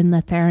off in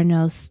the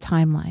Theranos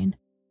timeline.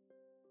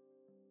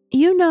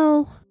 You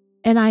know,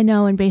 and I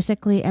know, and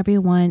basically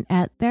everyone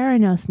at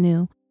Theranos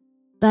knew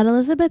that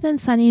Elizabeth and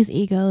Sonny's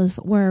egos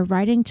were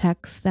writing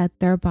checks that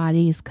their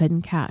bodies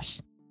couldn't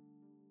cash.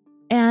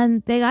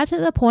 And they got to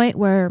the point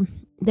where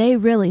they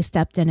really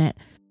stepped in it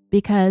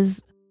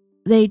because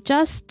they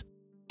just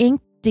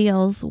inked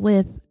deals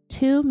with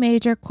 2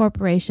 major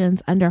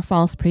corporations under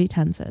false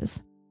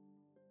pretenses.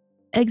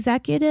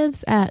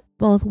 Executives at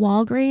both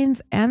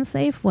Walgreens and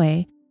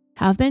Safeway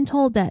have been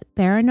told that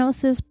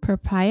Theranos'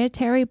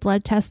 proprietary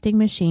blood testing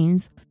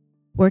machines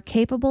were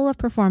capable of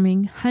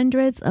performing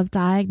hundreds of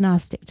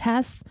diagnostic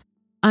tests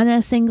on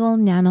a single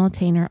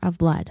nanotainer of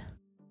blood.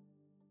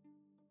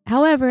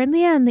 However, in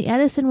the end, the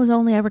Edison was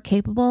only ever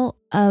capable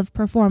of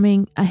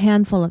performing a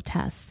handful of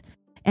tests,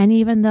 and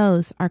even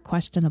those are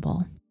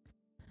questionable.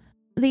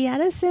 The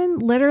Edison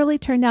literally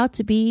turned out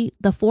to be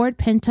the Ford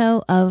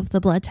Pinto of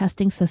the blood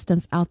testing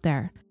systems out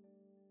there.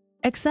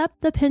 Except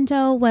the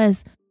Pinto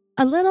was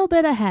a little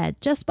bit ahead,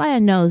 just by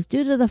a nose,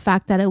 due to the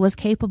fact that it was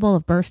capable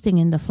of bursting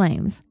into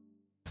flames.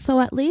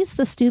 So at least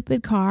the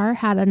stupid car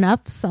had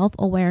enough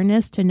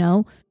self-awareness to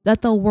know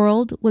that the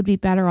world would be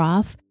better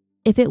off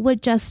if it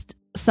would just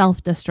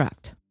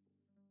self-destruct.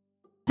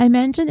 I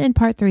mentioned in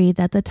part 3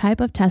 that the type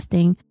of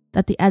testing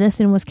that the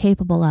Edison was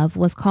capable of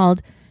was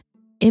called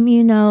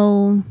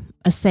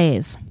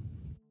immunoassays.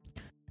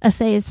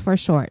 Assays for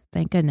short,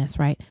 thank goodness,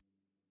 right?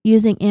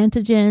 Using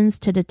antigens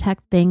to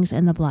detect things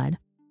in the blood.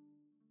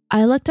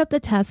 I looked up the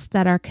tests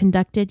that are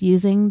conducted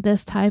using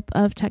this type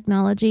of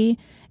technology,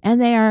 and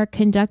they are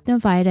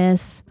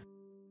conjunctivitis,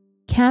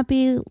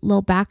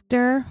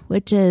 Campylobacter,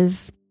 which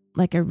is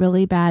like a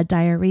really bad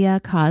diarrhea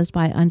caused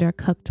by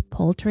undercooked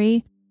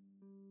poultry,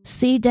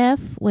 C.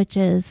 diff, which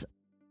is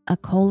a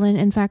colon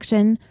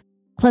infection,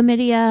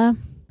 chlamydia,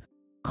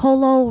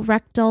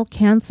 colorectal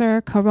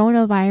cancer,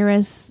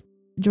 coronavirus,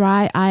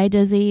 dry eye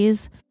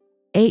disease,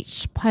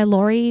 H.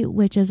 pylori,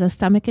 which is a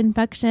stomach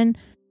infection,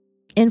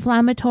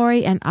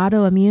 inflammatory and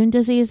autoimmune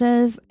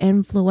diseases,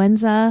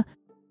 influenza,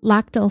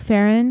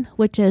 lactoferrin,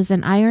 which is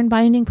an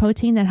iron-binding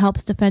protein that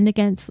helps defend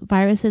against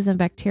viruses and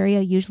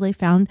bacteria usually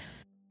found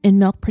in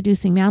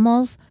milk-producing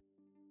mammals,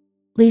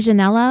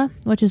 Legionella,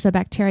 which is a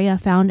bacteria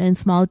found in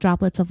small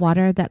droplets of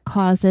water that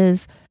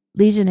causes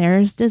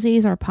Legionnaire's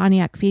disease or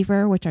Pontiac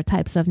fever, which are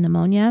types of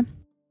pneumonia,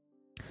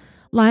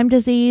 Lyme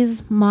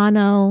disease,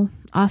 mono,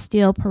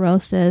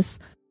 osteoporosis,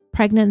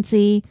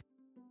 pregnancy,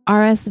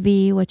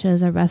 RSV, which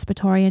is a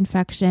respiratory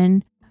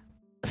infection,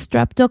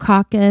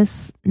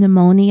 Streptococcus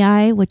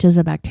pneumoniae, which is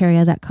a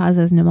bacteria that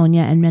causes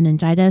pneumonia and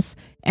meningitis,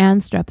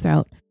 and strep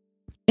throat.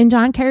 In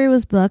John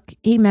Carreyrou's book,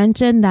 he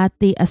mentioned that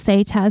the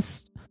assay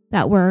tests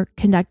that were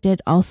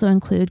conducted also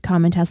include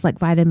common tests like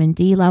vitamin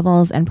D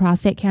levels and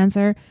prostate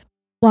cancer,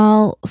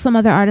 while some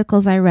other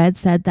articles I read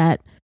said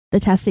that the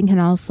testing can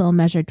also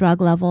measure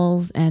drug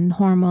levels and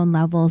hormone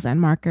levels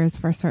and markers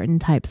for certain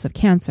types of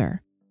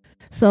cancer.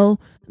 So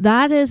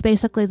that is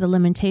basically the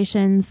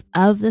limitations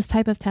of this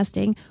type of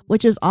testing,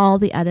 which is all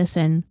the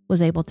Edison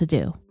was able to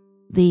do,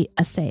 the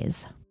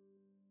assays.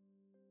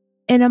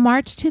 In a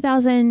March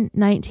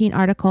 2019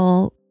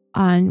 article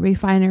on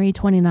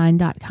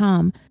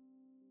refinery29.com,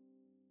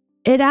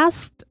 it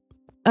asked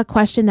a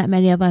question that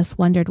many of us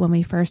wondered when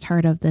we first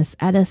heard of this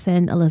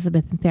Edison,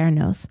 Elizabeth, and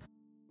Theranos.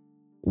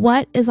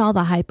 What is all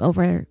the hype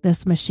over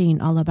this machine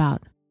all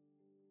about?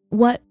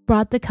 What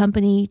brought the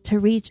company to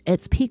reach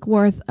its peak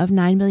worth of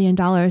 $9 million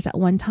at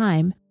one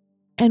time?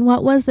 And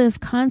what was this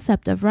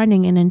concept of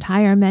running an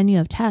entire menu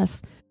of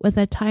tests with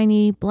a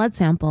tiny blood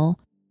sample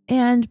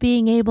and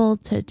being able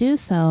to do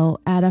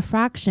so at a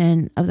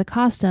fraction of the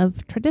cost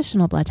of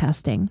traditional blood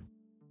testing?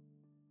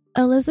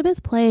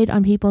 Elizabeth played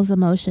on people's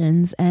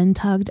emotions and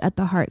tugged at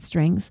the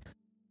heartstrings,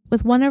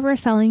 with one of her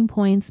selling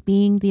points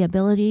being the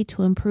ability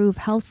to improve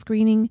health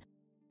screening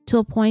to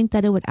a point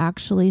that it would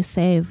actually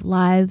save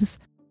lives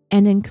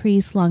and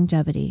increase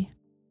longevity,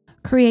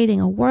 creating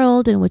a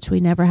world in which we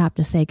never have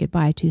to say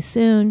goodbye too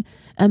soon.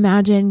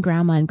 Imagine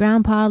grandma and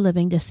grandpa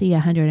living to see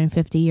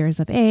 150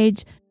 years of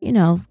age,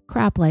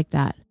 crap like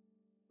that.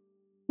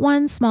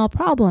 One small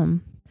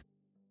problem.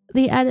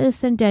 The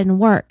Edison didn't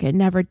work. It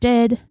never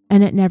did,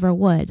 and it never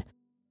would.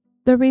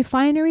 The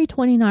Refinery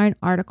 29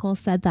 article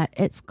said that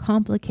it's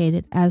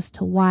complicated as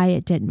to why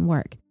it didn't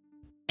work.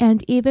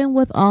 And even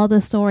with all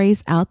the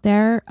stories out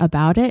there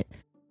about it,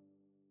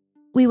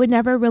 we would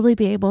never really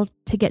be able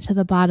to get to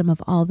the bottom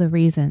of all the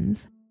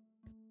reasons.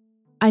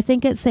 I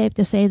think it's safe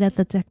to say that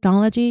the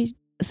technology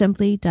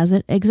simply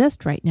doesn't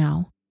exist right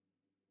now.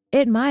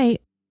 It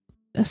might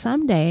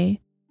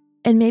someday,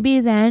 and maybe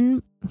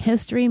then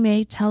history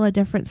may tell a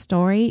different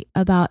story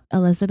about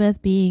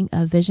Elizabeth being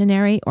a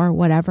visionary or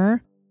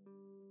whatever.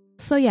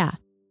 So yeah,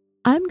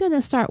 I'm going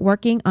to start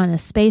working on a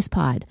space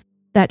pod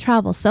that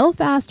travels so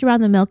fast around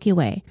the Milky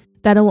Way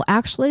that it will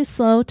actually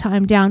slow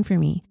time down for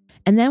me.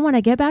 And then when I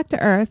get back to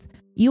Earth,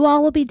 you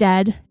all will be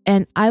dead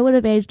and I would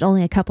have aged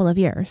only a couple of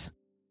years.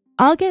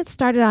 I'll get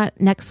started on it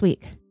next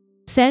week.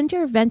 Send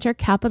your venture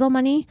capital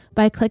money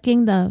by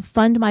clicking the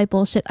Fund My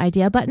Bullshit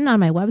Idea button on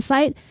my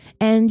website,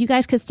 and you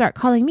guys could start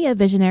calling me a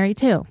visionary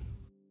too.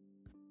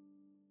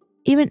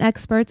 Even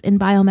experts in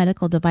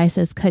biomedical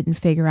devices couldn't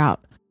figure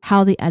out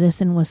how the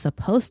Edison was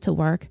supposed to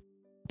work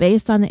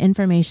based on the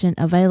information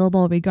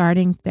available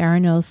regarding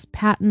Theranos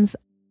patents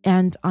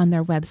and on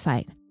their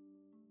website.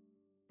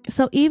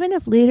 So even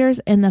if leaders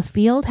in the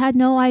field had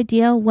no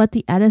idea what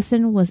the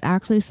Edison was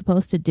actually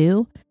supposed to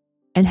do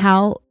and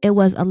how it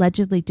was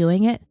allegedly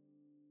doing it,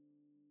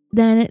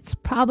 then it's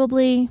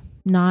probably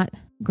not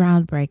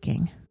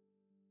groundbreaking.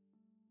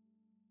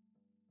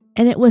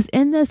 And it was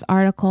in this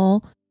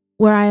article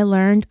where I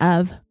learned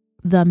of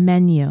the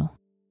menu.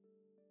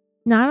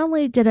 Not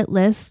only did it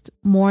list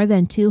more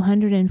than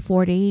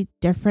 240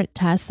 different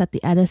tests that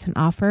the Edison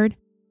offered,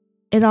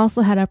 it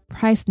also had a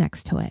price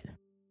next to it.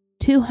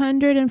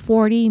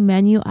 240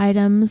 menu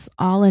items,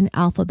 all in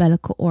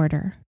alphabetical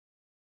order.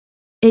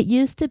 It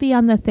used to be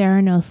on the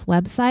Theranos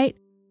website,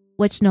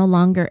 which no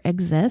longer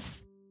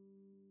exists,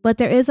 but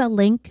there is a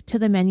link to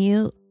the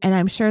menu, and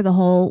I'm sure the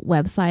whole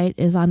website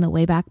is on the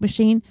Wayback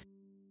Machine.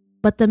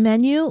 But the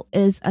menu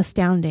is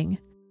astounding.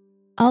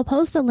 I'll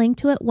post a link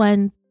to it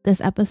when this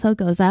episode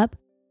goes up,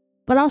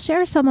 but I'll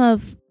share some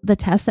of the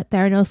tests that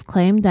Theranos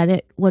claimed that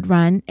it would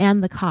run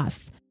and the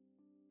costs.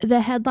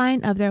 The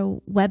headline of their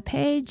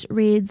webpage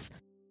reads,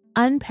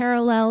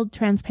 "Unparalleled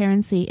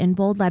transparency" in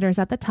bold letters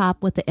at the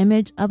top with the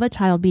image of a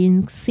child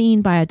being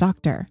seen by a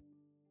doctor.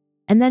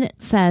 And then it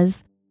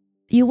says,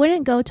 "You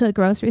wouldn't go to a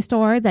grocery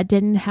store that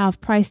didn't have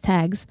price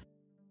tags.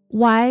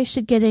 Why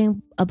should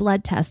getting a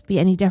blood test be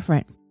any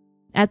different?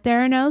 At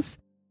Theranos,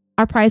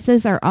 our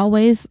prices are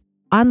always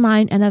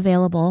online and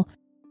available.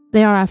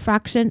 They are a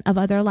fraction of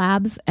other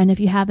labs, and if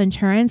you have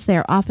insurance, they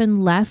are often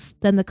less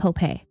than the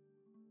copay.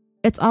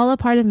 It's all a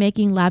part of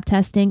making lab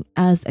testing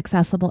as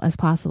accessible as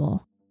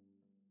possible."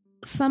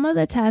 Some of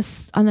the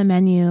tests on the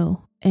menu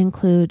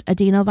include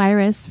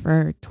adenovirus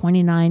for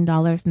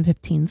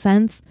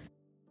 $29.15,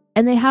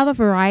 and they have a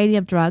variety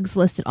of drugs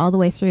listed all the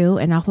way through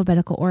in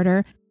alphabetical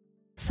order,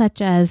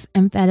 such as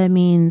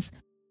amphetamines,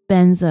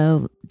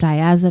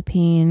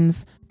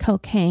 benzodiazepines,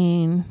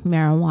 cocaine,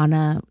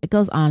 marijuana. It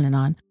goes on and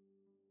on.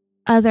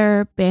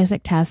 Other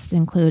basic tests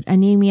include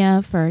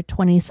anemia for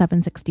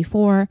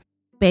 $27.64,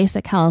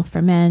 basic health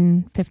for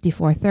men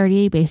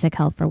 $54.30, basic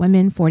health for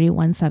women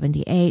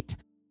 $41.78,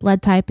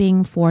 blood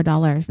typing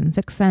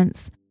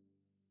 $4.06,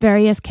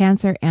 various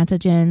cancer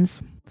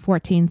antigens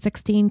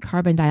 $14.16,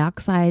 carbon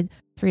dioxide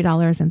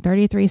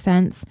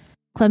 $3.33,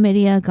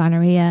 chlamydia,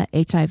 gonorrhea,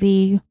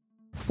 HIV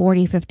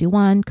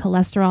 $40.51,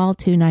 cholesterol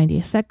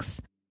 $2.96,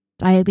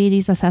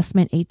 diabetes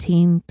assessment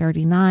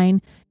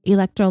 $18.39,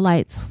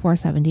 electrolytes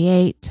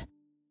 $4.78,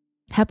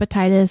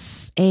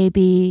 hepatitis A,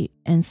 B,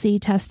 and C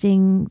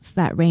testings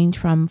that range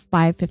from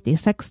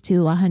 $5.56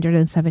 to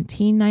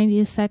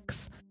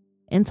 $117.96,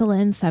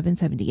 insulin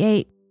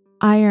 $7.78,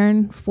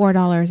 iron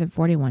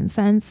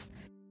 $4.41,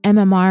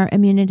 MMR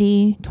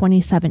immunity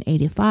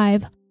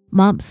 $27.85,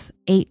 mumps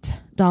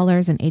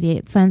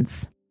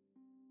 $8.88,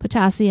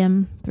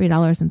 potassium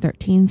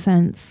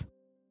 $3.13.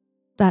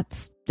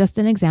 That's just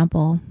an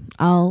example.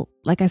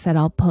 Like I said,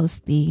 I'll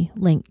post the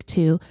link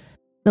to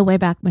the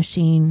Wayback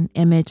Machine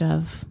image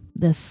of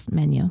this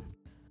menu.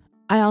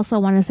 I also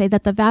want to say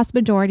that the vast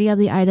majority of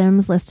the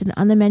items listed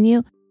on the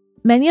menu,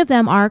 many of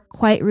them are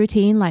quite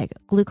routine, like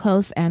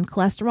glucose and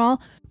cholesterol,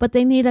 but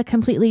they need a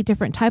completely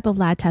different type of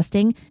lab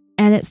testing,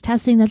 and it's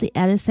testing that the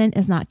Edison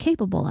is not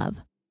capable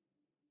of.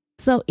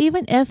 So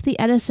even if the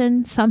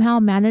Edison somehow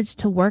managed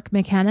to work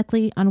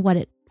mechanically on what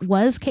it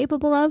was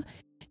capable of,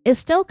 it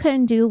still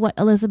couldn't do what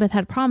Elizabeth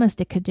had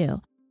promised it could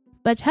do.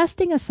 But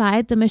testing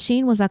aside, the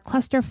machine was a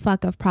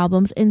clusterfuck of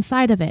problems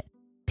inside of it.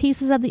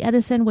 Pieces of the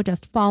Edison would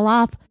just fall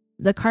off,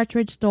 the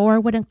cartridge door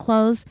wouldn't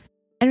close,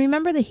 and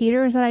remember the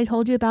heaters that I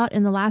told you about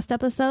in the last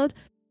episode?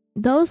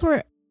 Those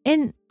were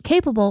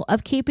incapable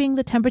of keeping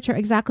the temperature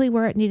exactly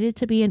where it needed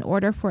to be in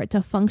order for it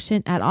to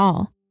function at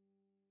all.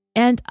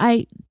 And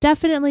I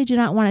definitely do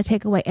not want to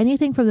take away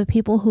anything from the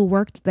people who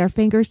worked their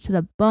fingers to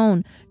the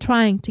bone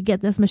trying to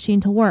get this machine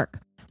to work.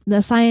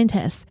 The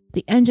scientists,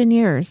 the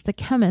engineers, the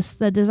chemists,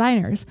 the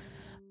designers.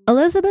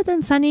 Elizabeth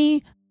and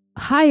Sunny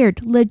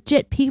hired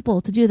legit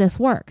people to do this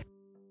work.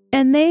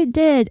 And they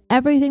did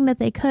everything that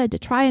they could to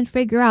try and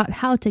figure out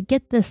how to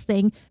get this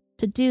thing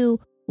to do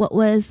what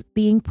was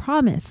being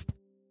promised.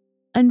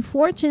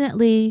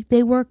 Unfortunately,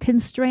 they were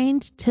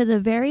constrained to the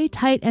very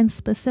tight and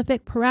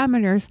specific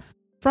parameters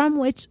from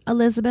which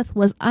Elizabeth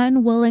was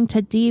unwilling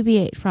to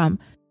deviate from,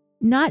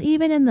 not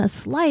even in the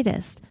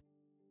slightest.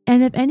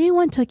 And if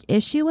anyone took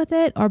issue with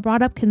it or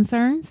brought up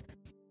concerns,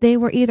 they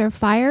were either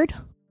fired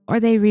or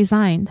they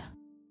resigned.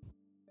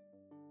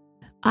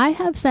 I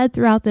have said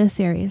throughout this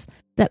series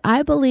that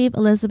I believe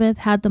Elizabeth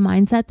had the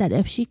mindset that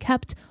if she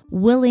kept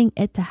willing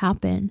it to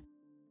happen,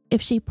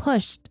 if she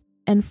pushed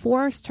and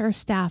forced her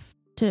staff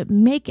to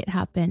make it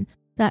happen,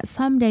 that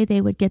someday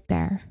they would get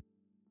there.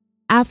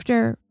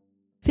 After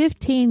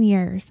 15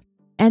 years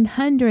and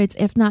hundreds,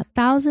 if not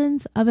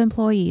thousands of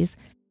employees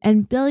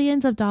and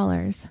billions of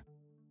dollars,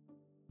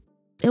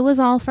 it was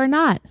all for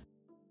naught.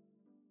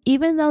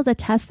 Even though the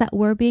tests that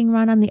were being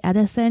run on the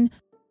Edison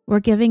were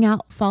giving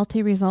out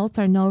faulty results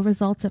or no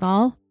results at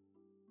all,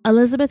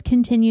 Elizabeth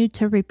continued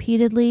to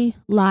repeatedly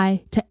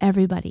lie to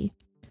everybody: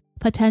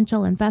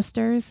 potential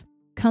investors,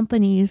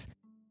 companies,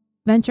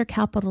 venture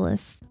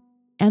capitalists,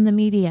 and the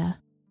media,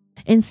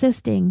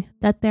 insisting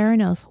that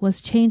Theranos was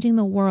changing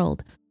the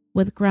world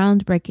with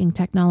groundbreaking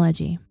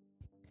technology.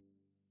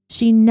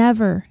 She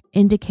never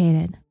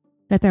indicated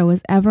that there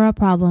was ever a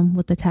problem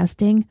with the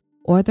testing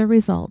or the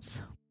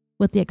results,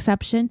 with the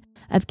exception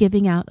of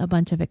giving out a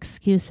bunch of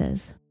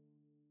excuses.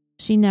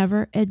 She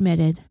never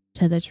admitted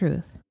to the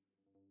truth.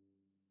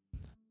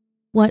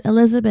 What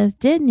Elizabeth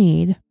did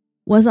need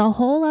was a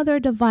whole other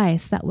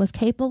device that was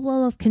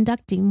capable of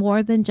conducting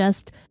more than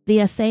just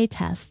the assay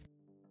test,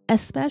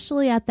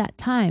 especially at that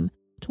time,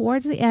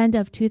 towards the end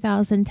of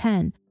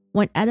 2010,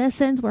 when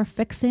Edisons were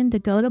fixing to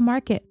go to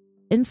market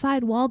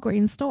inside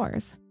Walgreens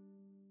stores.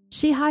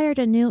 She hired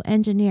a new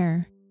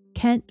engineer,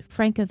 Kent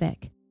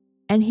Frankovic,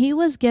 and he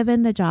was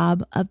given the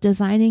job of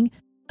designing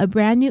a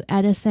brand new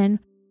Edison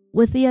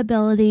with the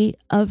ability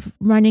of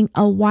running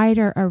a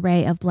wider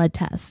array of blood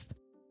tests.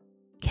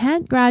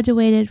 Kent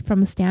graduated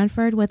from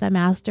Stanford with a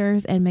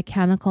master's in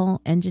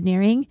mechanical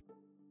engineering,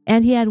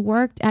 and he had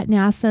worked at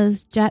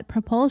NASA's Jet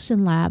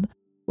Propulsion Lab,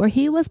 where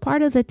he was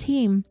part of the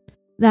team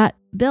that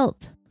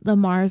built the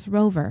Mars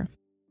rover.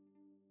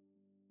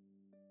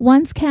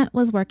 Once Kent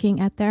was working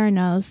at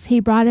Theranos, he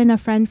brought in a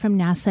friend from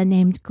NASA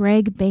named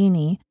Greg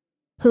Bainey,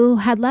 who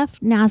had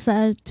left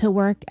NASA to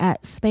work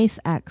at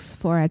SpaceX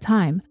for a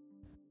time.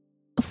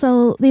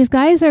 So these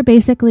guys are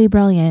basically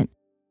brilliant,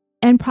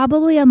 and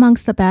probably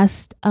amongst the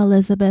best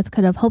Elizabeth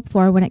could have hoped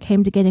for when it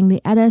came to getting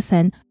the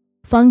Edison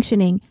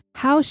functioning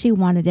how she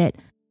wanted it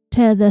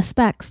to the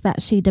specs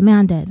that she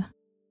demanded.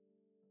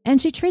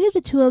 And she treated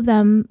the two of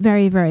them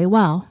very, very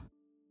well.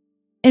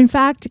 In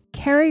fact,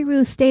 Carey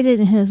Ruth stated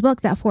in his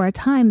book that for a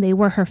time they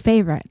were her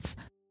favorites.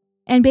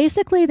 And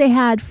basically they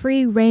had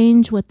free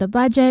range with the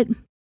budget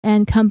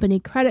and company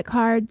credit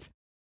cards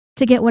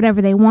to get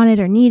whatever they wanted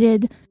or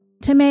needed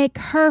to make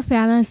her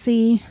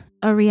fantasy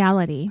a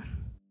reality.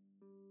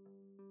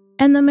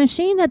 And the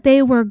machine that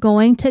they were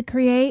going to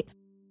create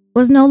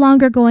was no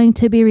longer going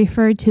to be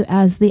referred to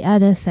as the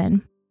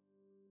Edison.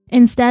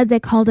 Instead,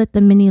 they called it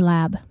the Mini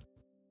Lab.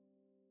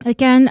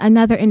 Again,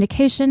 another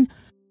indication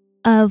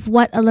of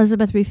what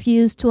Elizabeth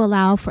refused to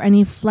allow for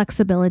any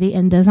flexibility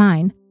in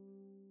design.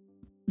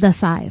 The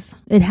size.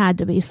 It had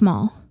to be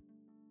small.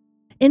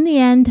 In the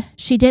end,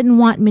 she didn't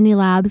want mini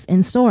labs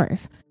in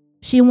stores.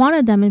 She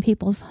wanted them in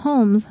people's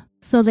homes,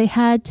 so they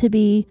had to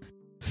be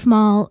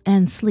small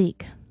and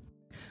sleek,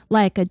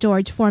 like a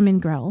George Foreman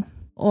grill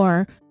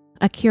or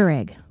a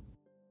Keurig.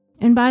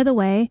 And by the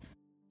way,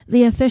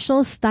 the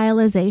official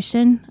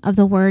stylization of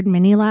the word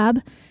mini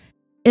lab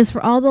is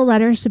for all the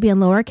letters to be in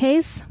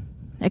lowercase,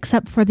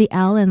 except for the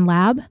L in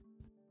lab.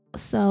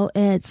 So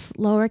it's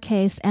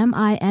lowercase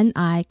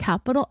MINI,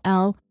 capital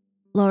L,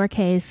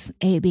 lowercase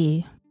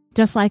AB,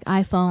 just like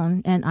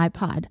iPhone and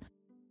iPod.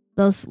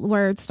 Those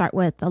words start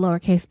with the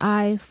lowercase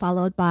I,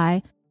 followed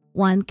by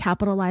one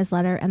capitalized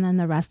letter, and then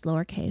the rest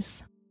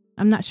lowercase.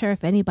 I'm not sure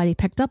if anybody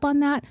picked up on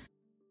that,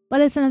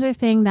 but it's another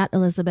thing that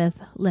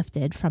Elizabeth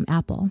lifted from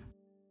Apple.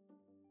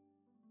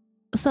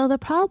 So the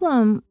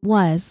problem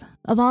was,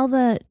 of all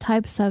the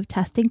types of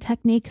testing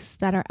techniques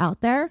that are out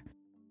there,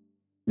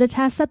 the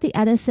tests that the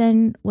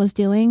Edison was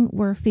doing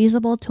were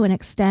feasible to an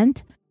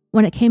extent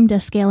when it came to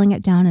scaling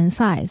it down in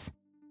size.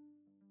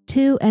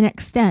 To an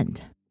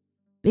extent,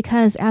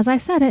 because as I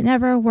said, it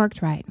never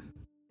worked right.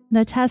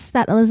 The tests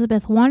that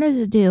Elizabeth wanted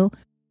to do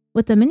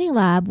with the mini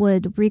lab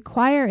would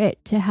require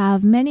it to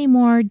have many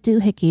more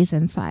doohickeys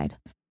inside.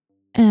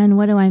 And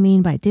what do I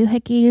mean by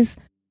doohickeys?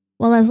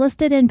 Well, as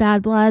listed in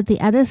Bad Blood, the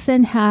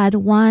Edison had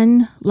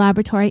one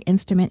laboratory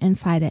instrument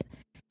inside it,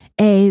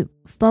 a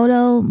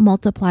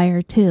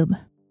photomultiplier tube.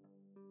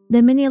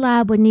 The mini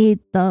lab would need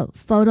the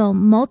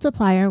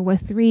photomultiplier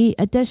with 3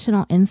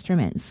 additional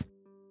instruments: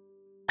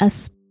 a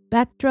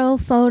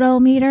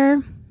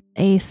spectrophotometer,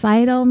 a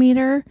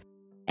cytometer,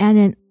 and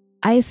an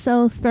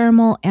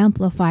isothermal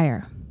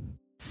amplifier.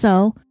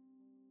 So,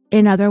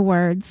 in other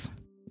words,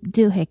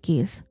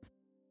 doohickeys.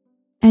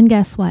 And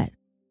guess what?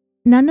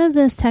 None of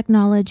this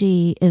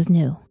technology is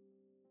new.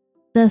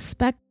 The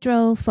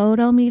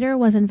spectrophotometer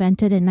was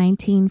invented in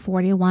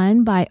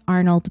 1941 by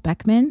Arnold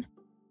Beckman.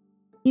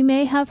 You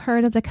may have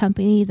heard of the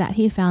company that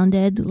he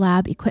founded,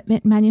 lab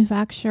equipment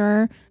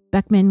manufacturer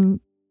Beckman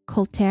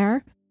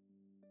Coulter.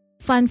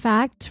 Fun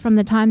fact, from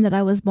the time that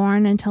I was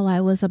born until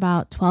I was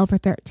about 12 or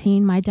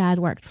 13, my dad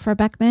worked for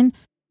Beckman.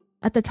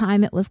 At the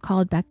time, it was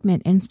called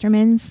Beckman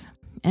Instruments.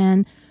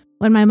 And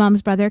when my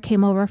mom's brother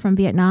came over from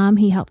Vietnam,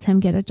 he helped him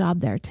get a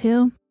job there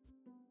too.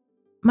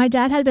 My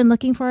dad had been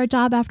looking for a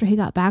job after he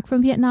got back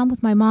from Vietnam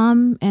with my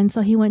mom, and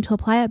so he went to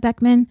apply at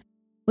Beckman,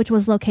 which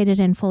was located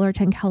in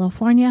Fullerton,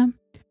 California.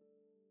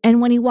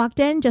 And when he walked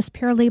in, just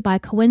purely by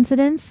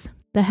coincidence,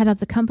 the head of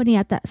the company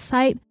at that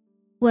site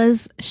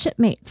was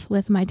shipmates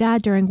with my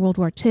dad during World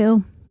War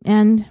II,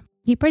 and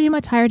he pretty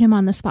much hired him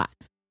on the spot.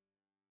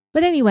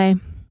 But anyway,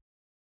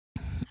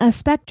 a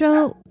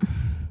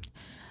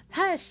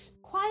Hush,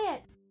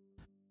 quiet.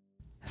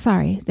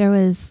 Sorry, there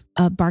was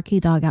a barky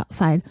dog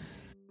outside.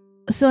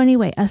 So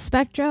anyway, a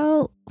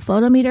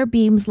spectrophotometer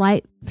beams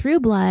light through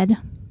blood,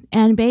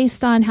 and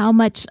based on how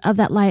much of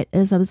that light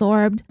is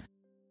absorbed,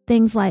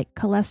 things like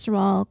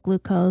cholesterol,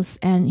 glucose,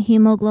 and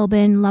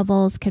hemoglobin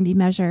levels can be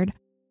measured.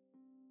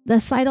 The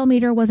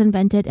cytometer was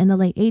invented in the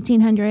late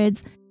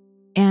 1800s,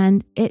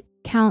 and it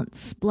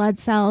counts blood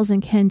cells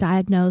and can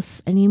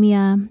diagnose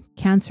anemia,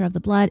 cancer of the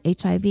blood,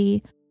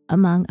 HIV,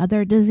 among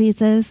other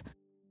diseases.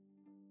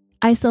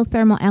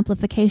 Isothermal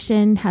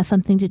amplification has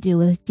something to do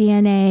with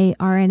DNA,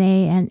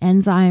 RNA, and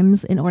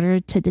enzymes in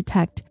order to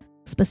detect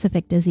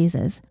specific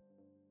diseases.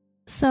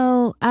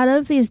 So out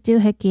of these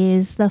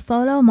doohickeys, the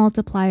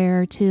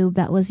photomultiplier tube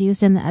that was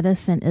used in the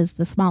Edison is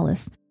the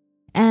smallest.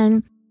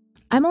 And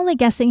I'm only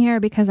guessing here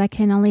because I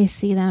can only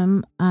see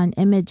them on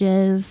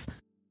images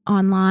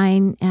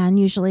online, and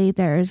usually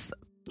there's,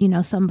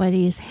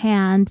 somebody's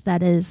hand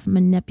that is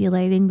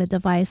manipulating the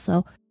device,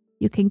 so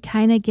you can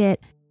kind of get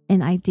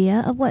an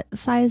idea of what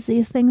size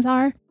these things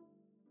are.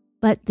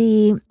 But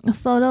the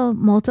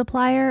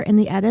photomultiplier in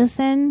the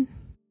Edison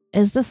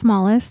is the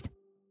smallest,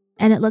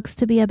 and it looks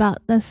to be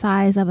about the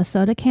size of a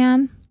soda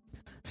can.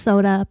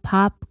 Soda,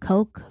 pop,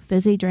 Coke,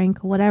 fizzy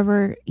drink,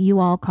 whatever you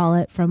all call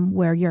it from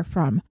where you're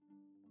from.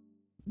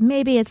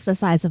 Maybe it's the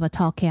size of a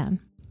tall can.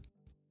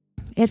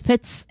 It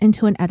fits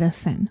into an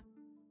Edison.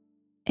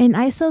 An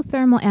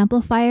isothermal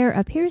amplifier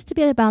appears to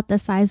be about the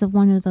size of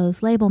one of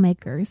those label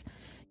makers.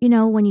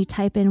 When you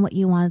type in what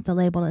you want the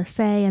label to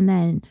say, and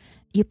then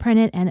you print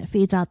it and it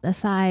feeds out the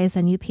size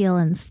and you peel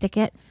and stick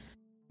it.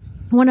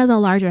 One of the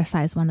larger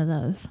size one of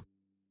those.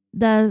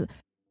 The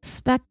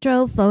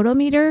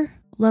spectrophotometer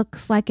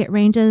looks like it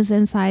ranges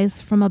in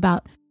size from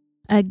about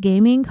a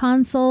gaming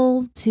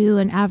console to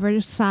an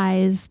average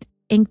sized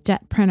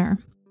inkjet printer.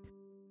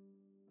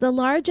 The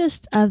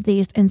largest of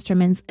these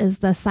instruments is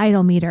the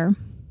cytometer,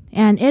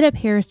 and it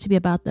appears to be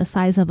about the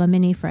size of a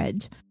mini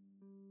fridge.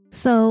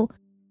 So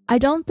I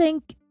don't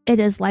think it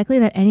is likely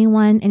that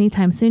anyone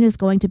anytime soon is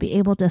going to be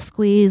able to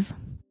squeeze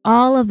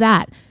all of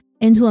that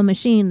into a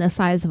machine the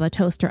size of a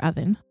toaster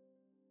oven.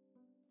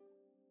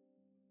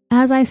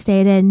 As I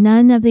stated,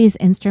 none of these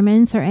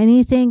instruments are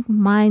anything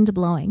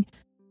mind-blowing.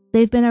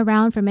 They've been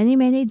around for many,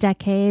 many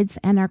decades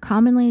and are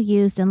commonly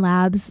used in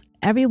labs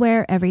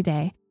everywhere, every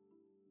day.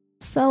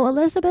 So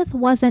Elizabeth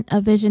wasn't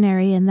a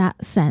visionary in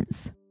that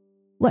sense.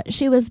 What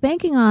she was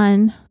banking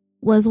on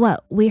was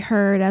what we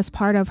heard as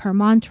part of her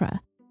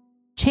mantra: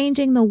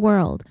 changing the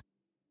world,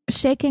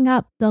 shaking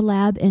up the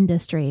lab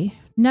industry,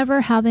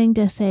 never having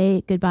to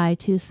say goodbye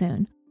too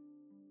soon.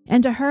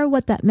 And to her,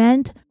 what that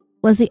meant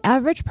was the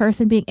average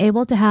person being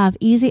able to have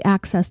easy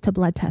access to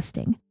blood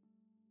testing,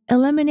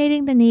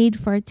 eliminating the need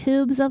for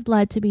tubes of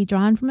blood to be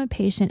drawn from a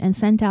patient and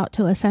sent out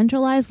to a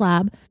centralized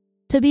lab,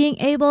 to being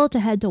able to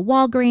head to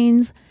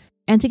Walgreens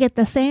and to get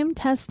the same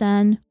test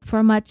done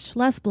for much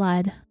less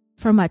blood,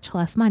 for much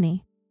less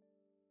money.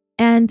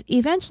 And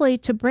eventually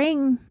to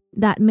bring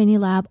that mini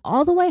lab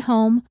all the way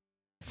home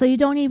so you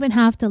don't even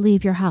have to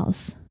leave your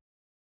house.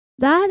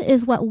 That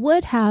is what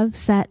would have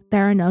set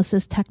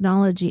Theranos'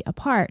 technology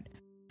apart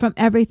from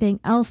everything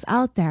else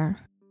out there,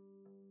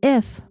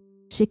 if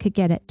she could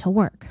get it to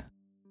work.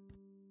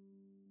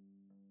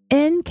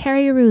 In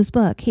Carey Rue's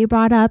book, he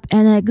brought up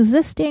an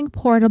existing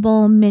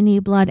portable mini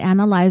blood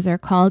analyzer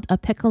called a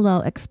Piccolo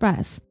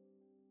Express.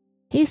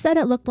 He said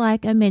it looked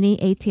like a mini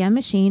ATM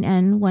machine,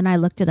 and when I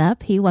looked it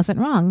up, he wasn't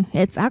wrong.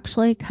 It's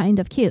actually kind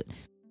of cute.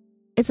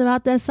 It's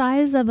about the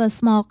size of a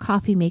small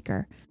coffee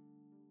maker.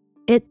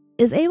 It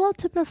is able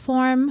to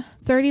perform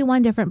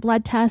 31 different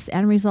blood tests,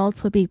 and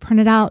results would be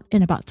printed out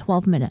in about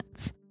 12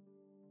 minutes.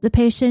 The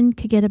patient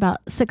could get about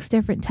 6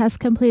 different tests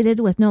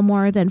completed with no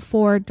more than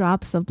 4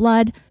 drops of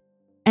blood,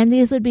 and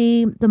these would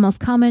be the most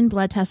common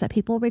blood tests that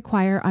people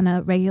require on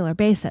a regular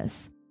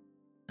basis.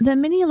 The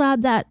mini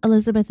lab that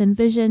Elizabeth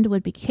envisioned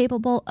would be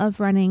capable of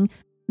running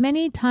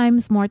many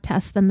times more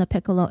tests than the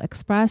Piccolo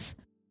Express.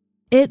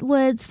 It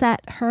would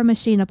set her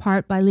machine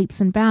apart by leaps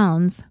and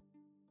bounds,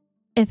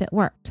 if it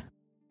worked.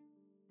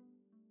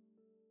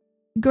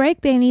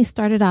 Greg Bainey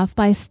started off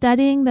by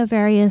studying the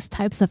various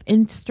types of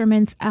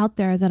instruments out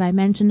there that I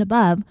mentioned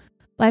above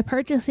by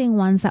purchasing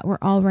ones that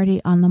were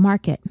already on the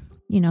market,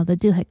 the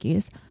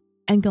doohickeys,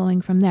 and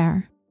going from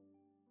there.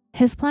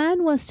 His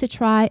plan was to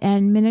try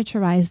and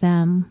miniaturize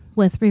them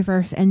with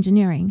reverse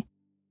engineering.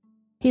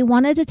 He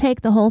wanted to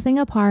take the whole thing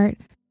apart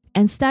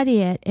and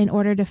study it in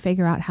order to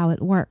figure out how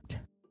it worked.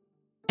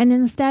 And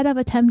instead of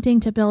attempting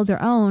to build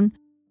their own,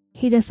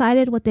 he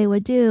decided what they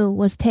would do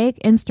was take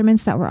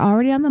instruments that were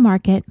already on the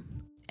market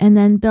and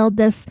then build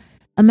this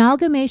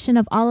amalgamation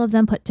of all of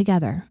them put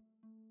together.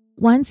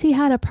 Once he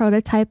had a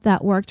prototype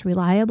that worked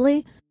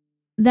reliably,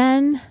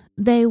 then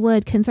they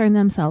would concern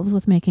themselves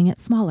with making it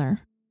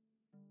smaller.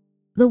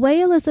 The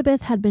way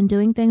Elizabeth had been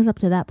doing things up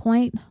to that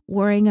point,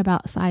 worrying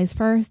about size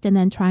first and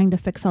then trying to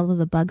fix all of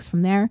the bugs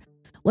from there,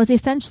 was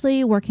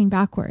essentially working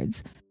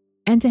backwards.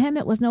 And to him,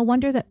 it was no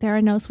wonder that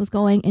Theranos was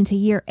going into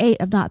year 8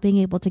 of not being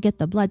able to get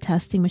the blood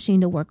testing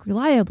machine to work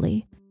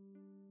reliably.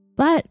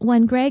 But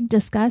when Greg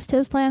discussed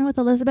his plan with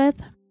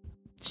Elizabeth,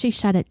 she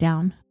shut it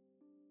down.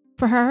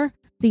 For her,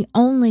 the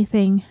only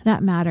thing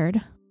that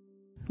mattered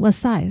was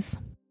size.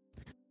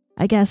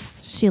 I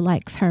guess she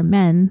likes her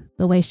men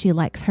the way she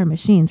likes her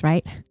machines,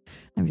 right?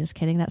 I'm just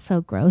kidding. That's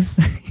so gross.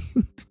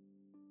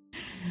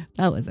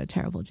 That was a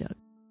terrible joke.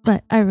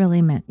 But I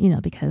really meant,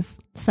 because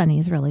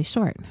Sonny's really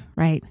short,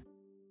 right?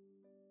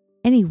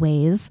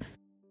 Anyways,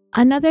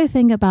 another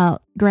thing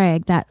about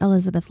Greg that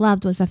Elizabeth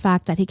loved was the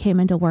fact that he came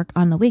into work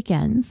on the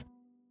weekends.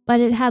 But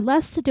it had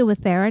less to do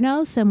with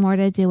Theranos and more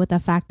to do with the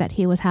fact that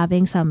he was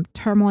having some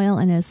turmoil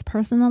in his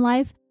personal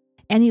life,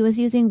 and he was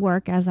using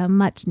work as a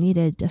much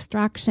needed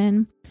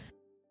distraction.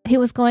 He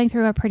was going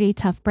through a pretty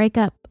tough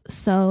breakup,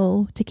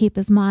 so to keep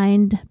his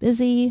mind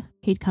busy,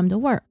 he'd come to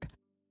work.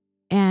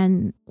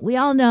 And we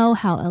all know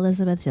how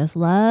Elizabeth just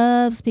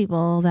loves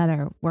people that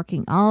are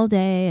working all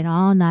day and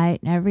all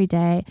night and every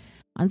day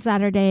on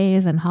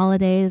Saturdays and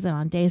holidays and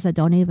on days that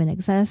don't even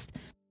exist.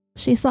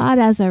 She saw it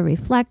as a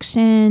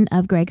reflection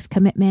of Greg's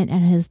commitment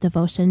and his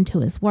devotion to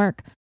his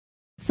work.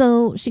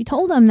 So she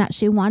told him that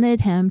she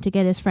wanted him to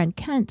get his friend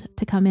Kent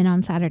to come in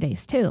on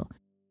Saturdays too.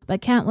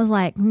 But Kent was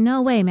like,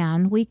 no way,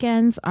 man.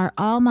 Weekends are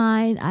all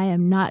mine. I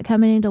am not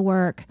coming into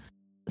work.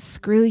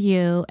 Screw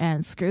you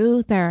and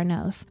screw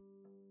Theranos.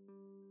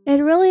 It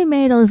really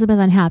made Elizabeth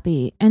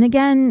unhappy. And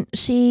again,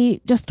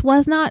 she just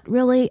was not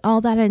really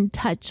all that in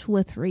touch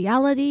with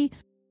reality.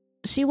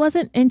 She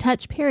wasn't in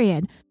touch,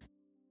 period.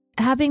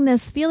 Having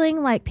this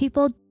feeling like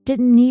people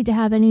didn't need to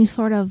have any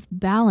sort of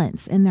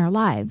balance in their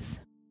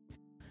lives.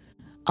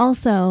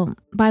 Also,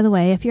 by the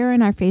way, if you're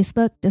in our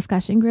Facebook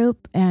discussion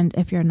group, and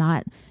if you're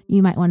not,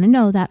 you might want to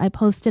know that I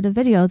posted a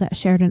video that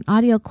shared an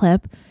audio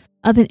clip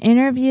of an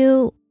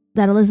interview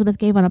that Elizabeth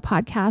gave on a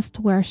podcast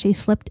where she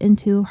slipped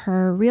into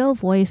her real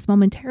voice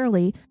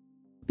momentarily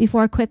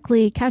before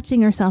quickly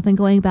catching herself and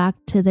going back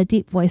to the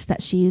deep voice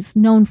that she's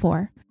known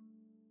for.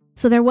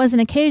 So there was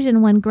an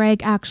occasion when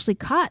Greg actually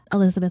caught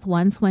Elizabeth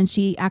once when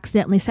she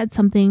accidentally said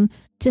something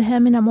to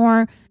him in a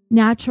more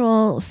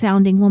natural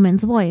sounding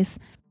woman's voice.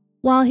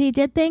 While he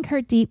did think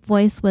her deep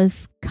voice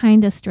was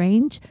kind of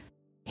strange,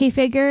 he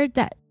figured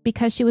that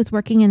because she was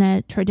working in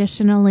a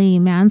traditionally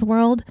man's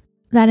world,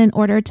 that in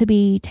order to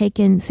be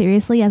taken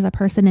seriously as a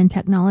person in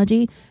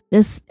technology,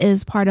 this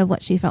is part of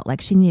what she felt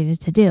like she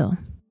needed to do.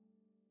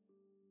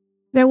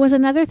 There was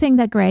another thing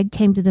that Greg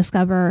came to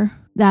discover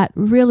that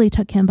really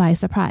took him by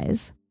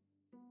surprise.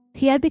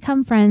 He had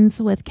become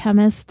friends with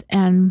chemist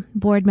and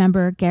board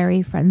member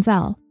Gary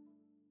Frenzel.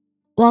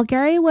 While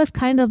Gary was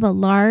kind of a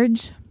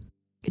large,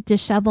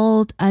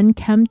 disheveled,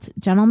 unkempt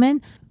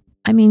gentleman,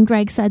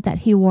 Greg said that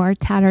he wore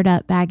tattered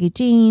up baggy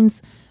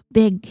jeans,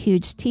 big,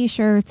 huge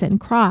t-shirts, and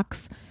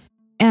Crocs.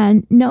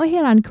 And no hate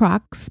on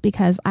Crocs,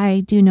 because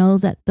I do know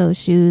that those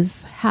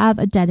shoes have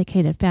a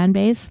dedicated fan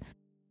base.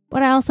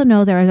 But I also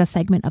know there is a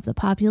segment of the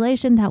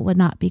population that would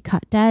not be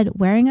cut dead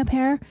wearing a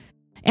pair.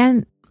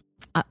 And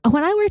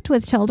when I worked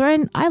with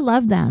children, I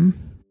loved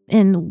them.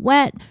 In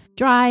wet,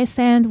 dry,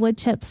 sand, wood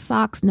chips,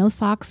 socks, no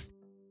socks.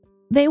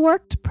 They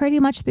worked pretty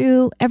much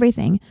through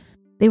everything.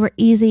 They were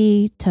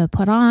easy to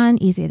put on,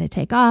 easy to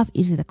take off,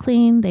 easy to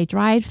clean. They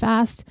dried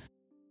fast.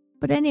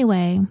 But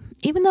anyway,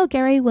 even though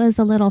Gary was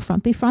a little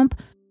frumpy frump,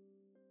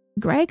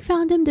 Greg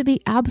found him to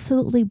be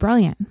absolutely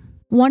brilliant.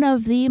 One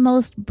of the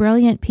most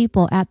brilliant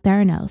people at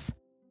Theranos.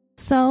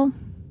 So,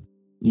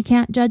 you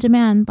can't judge a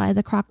man by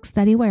the Crocs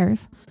that he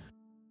wears.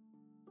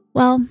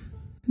 Well,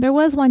 there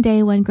was one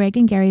day when Greg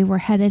and Gary were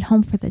headed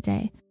home for the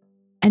day.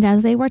 And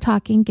as they were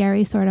talking,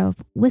 Gary sort of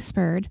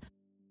whispered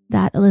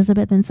that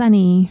Elizabeth and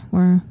Sonny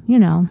were,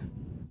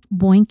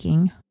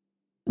 boinking.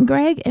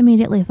 Greg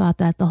immediately thought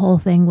that the whole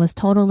thing was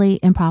totally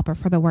improper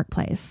for the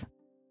workplace.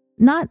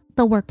 Not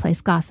the workplace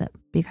gossip,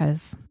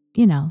 because,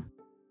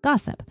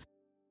 gossip.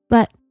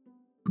 But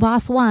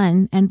boss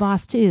 1 and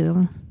boss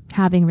 2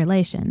 having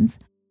relations.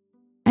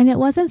 And it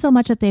wasn't so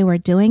much that they were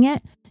doing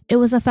it, it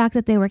was the fact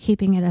that they were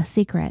keeping it a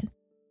secret.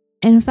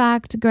 In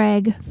fact,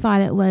 Greg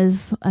thought it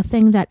was a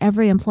thing that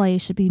every employee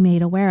should be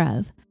made aware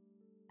of.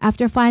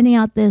 After finding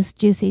out this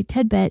juicy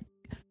tidbit,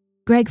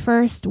 Greg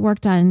first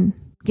worked on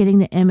getting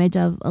the image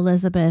of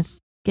Elizabeth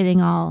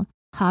getting all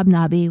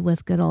hobnobby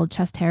with good old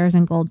chest hairs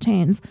and gold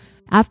chains.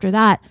 After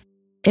that,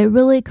 it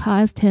really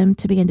caused him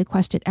to begin to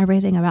question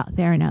everything about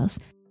Theranos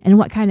and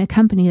what kind of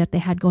company that they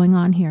had going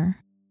on here.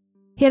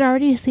 He had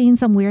already seen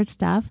some weird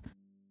stuff,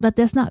 but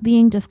this not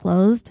being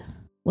disclosed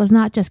was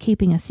not just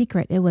keeping a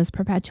secret, it was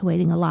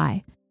perpetuating a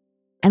lie.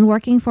 And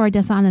working for a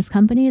dishonest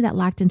company that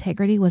lacked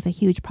integrity was a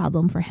huge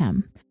problem for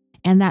him.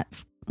 And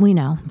that's, we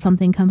know,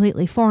 something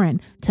completely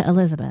foreign to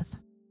Elizabeth.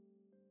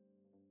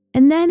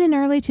 And then in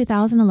early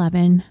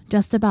 2011,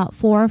 just about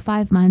 4 or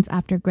 5 months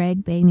after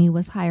Greg Bainey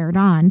was hired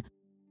on,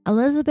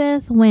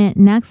 Elizabeth went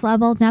next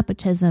level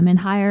nepotism and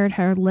hired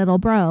her little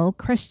bro,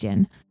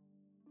 Christian.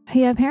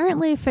 He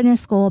apparently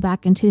finished school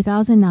back in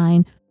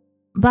 2009,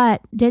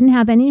 but didn't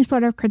have any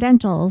sort of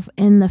credentials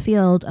in the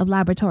field of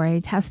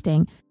laboratory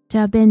testing to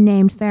have been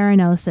named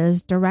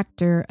Theranos'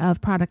 director of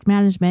product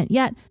management,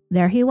 yet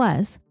there he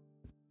was.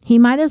 He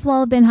might as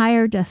well have been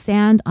hired to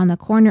stand on the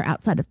corner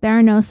outside of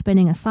Theranos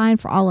spinning a sign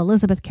for all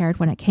Elizabeth cared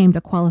when it came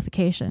to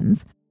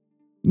qualifications.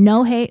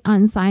 No hate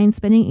on sign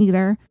spinning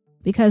either,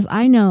 because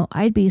I know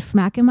I'd be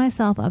smacking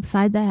myself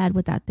upside the head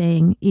with that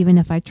thing even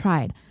if I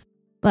tried.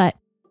 But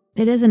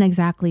it isn't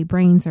exactly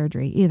brain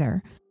surgery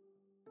either.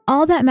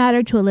 All that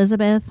mattered to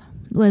Elizabeth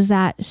was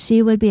that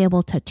she would be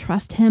able to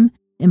trust him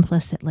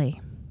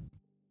implicitly.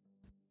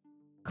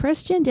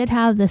 Christian did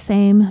have the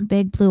same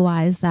big blue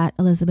eyes that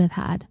Elizabeth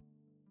had,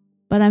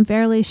 but I'm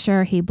fairly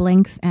sure he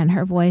blinks and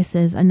her voice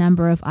is a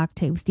number of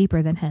octaves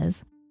deeper than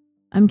his.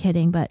 I'm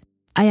kidding, but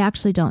I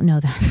actually don't know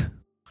that.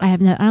 I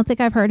don't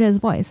think I've heard his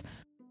voice,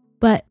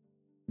 but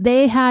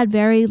they had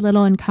very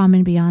little in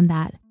common beyond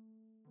that.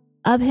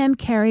 Of him,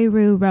 Carrie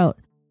Rue wrote,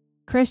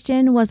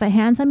 Christian was a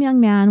handsome young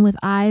man with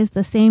eyes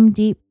the same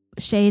deep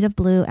shade of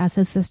blue as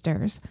his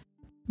sister's,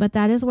 but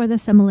that is where the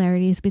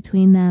similarities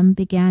between them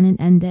began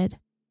and ended.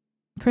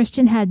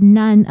 Christian had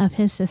none of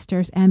his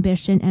sister's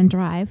ambition and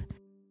drive.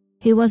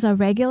 He was a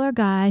regular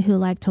guy who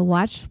liked to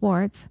watch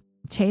sports,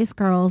 chase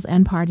girls,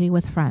 and party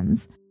with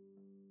friends.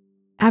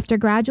 After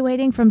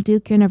graduating from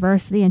Duke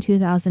University in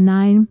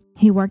 2009,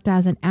 he worked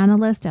as an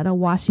analyst at a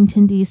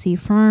Washington, D.C.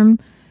 firm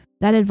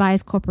that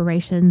advised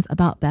corporations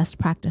about best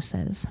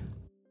practices.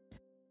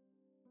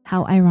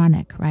 How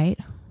ironic, right?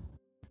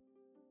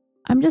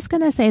 I'm just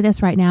going to say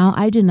this right now.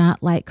 I do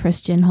not like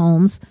Christian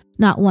Holmes,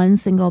 not one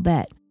single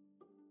bit.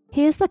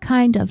 He is the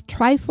kind of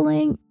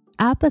trifling,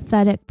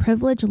 apathetic,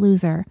 privileged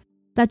loser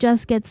that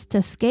just gets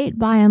to skate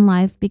by in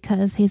life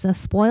because he's a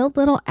spoiled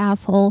little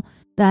asshole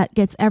that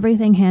gets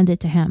everything handed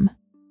to him.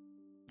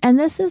 And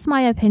this is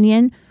my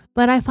opinion,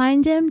 but I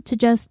find him to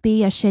just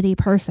be a shitty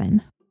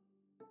person.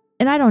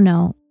 And I don't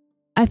know.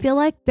 I feel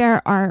like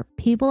there are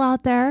people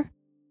out there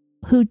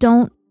who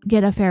don't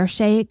get a fair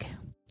shake.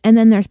 And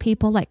then there's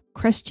people like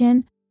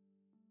Christian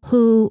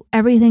who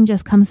everything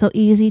just comes so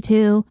easy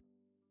to.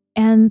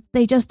 And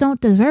they just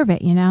don't deserve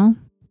it, you know?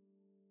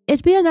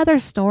 It'd be another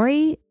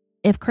story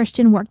if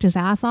Christian worked his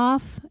ass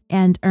off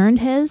and earned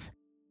his.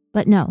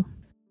 But no,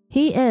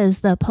 he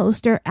is the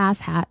poster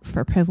asshat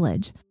for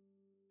privilege.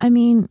 I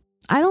mean,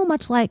 I don't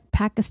much like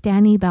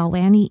Pakistani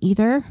Balwani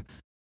either,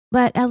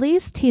 but at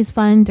least he's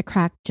fun to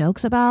crack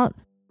jokes about.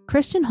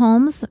 Christian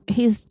Holmes,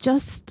 he's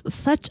just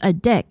such a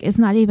dick. It's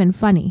not even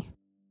funny.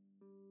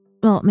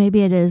 Well,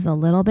 maybe it is a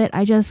little bit.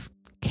 I just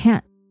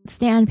can't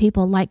stand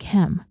people like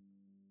him.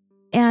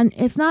 And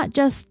it's not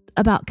just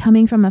about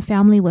coming from a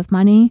family with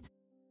money.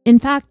 In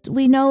fact,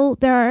 we know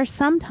there are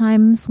some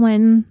times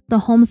when the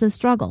Holmeses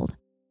struggled.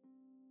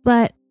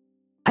 But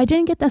I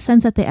didn't get the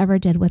sense that they ever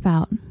did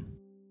without.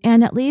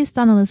 And at least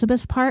on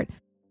Elizabeth's part,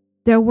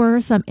 there were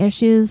some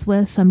issues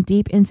with some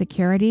deep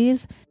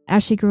insecurities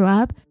as she grew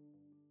up.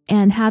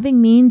 And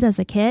having means as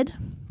a kid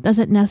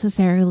doesn't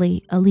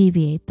necessarily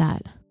alleviate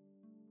that.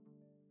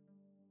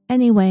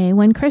 Anyway,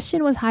 when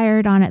Christian was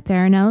hired on at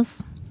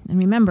Theranos, and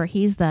remember,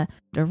 he's the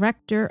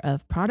director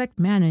of product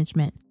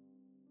management.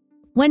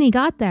 When he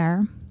got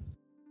there,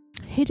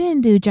 he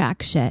didn't do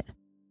jack shit.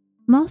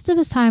 Most of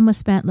his time was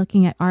spent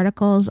looking at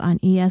articles on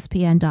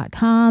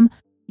ESPN.com,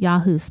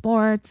 Yahoo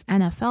Sports,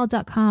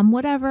 NFL.com,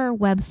 whatever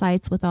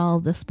websites with all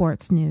the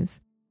sports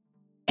news.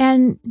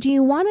 And do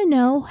you want to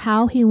know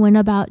how he went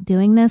about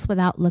doing this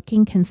without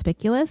looking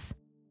conspicuous?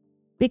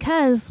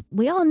 Because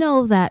we all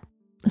know that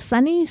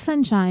Sonny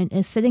Sunshine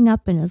is sitting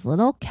up in his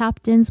little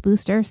captain's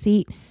booster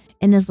seat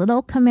in his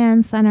little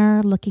command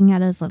center, looking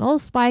at his little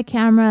spy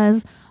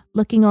cameras,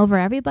 looking over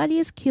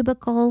everybody's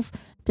cubicles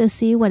to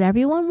see what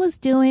everyone was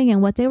doing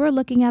and what they were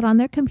looking at on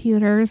their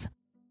computers.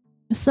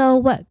 So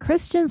what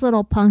Christian's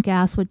little punk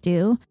ass would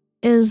do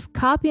is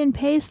copy and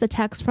paste the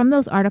text from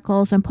those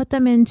articles and put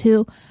them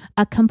into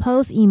a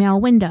composed email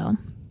window.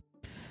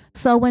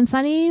 So when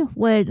Sonny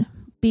would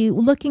be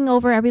looking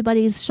over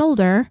everybody's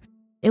shoulder,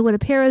 it would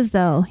appear as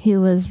though he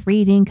was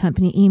reading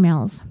company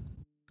emails.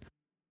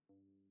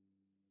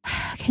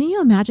 Can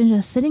you imagine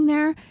just sitting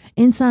there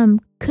in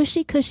some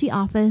cushy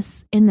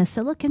office in the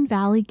Silicon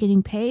Valley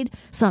getting paid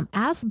some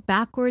ass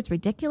backwards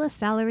ridiculous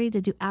salary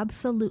to do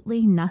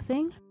absolutely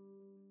nothing?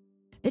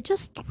 It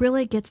just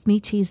really gets me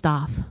cheesed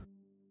off.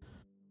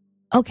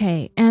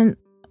 Okay, and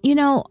you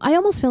know, I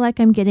almost feel like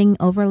I'm getting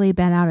overly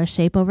bent out of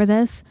shape over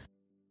this.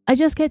 I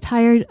just get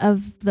tired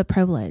of the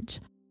privilege.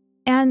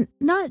 And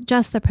not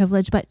just the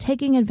privilege, but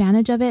taking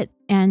advantage of it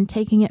and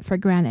taking it for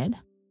granted.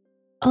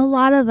 A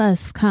lot of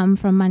us come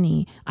from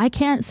money. I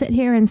can't sit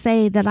here and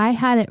say that I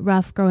had it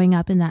rough growing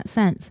up in that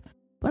sense,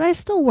 but I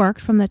still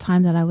worked from the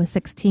time that I was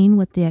 16,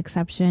 with the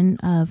exception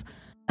of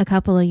a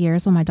couple of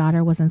years when my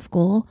daughter was in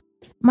school.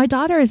 My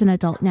daughter is an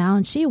adult now,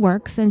 and she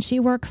works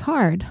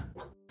hard.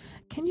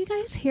 Can you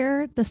guys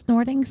hear the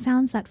snorting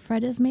sounds that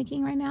Fred is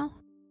making right now?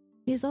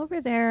 He's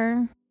over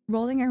there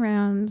rolling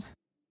around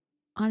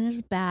on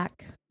his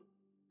back,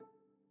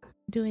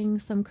 doing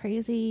some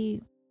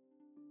crazy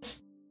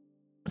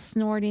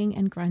snorting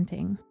and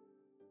grunting.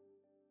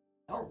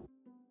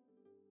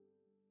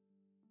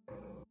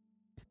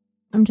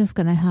 I'm just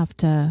gonna have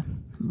to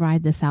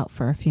ride this out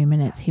for a few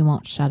minutes. He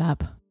won't shut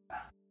up.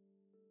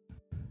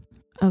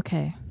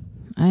 Okay.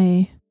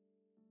 I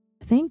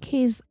think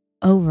he's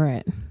over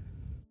it.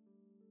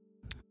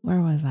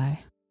 Where was I?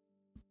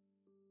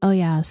 Oh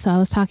yeah, so I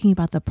was talking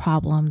about the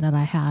problem that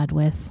I had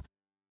with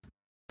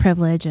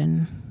privilege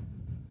and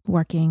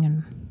working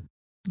and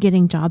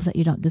getting jobs that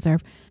you don't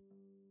deserve.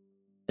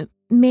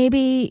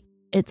 Maybe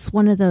it's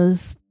one of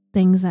those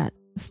things that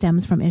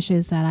stems from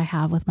issues that I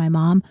have with my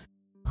mom,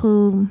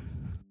 who,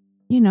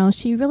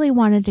 she really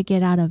wanted to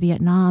get out of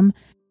Vietnam,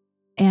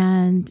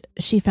 and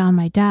she found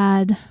my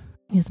dad.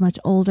 He's much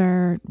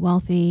older,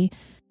 wealthy,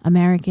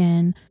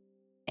 American,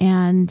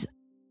 and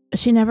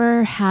she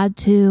never had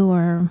to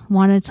or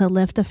wanted to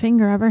lift a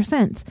finger ever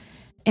since.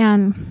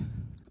 And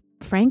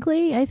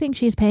frankly, I think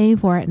she's paying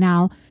for it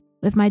now,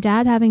 with my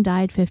dad having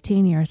died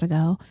 15 years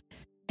ago,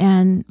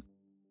 and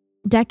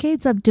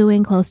decades of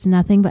doing close to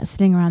nothing but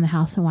sitting around the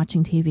house and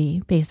watching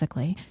TV,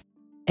 basically.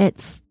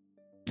 It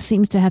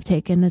seems to have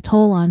taken a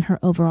toll on her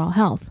overall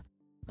health.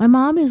 My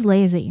mom is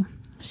lazy.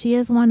 She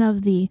is one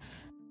of the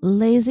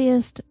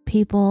laziest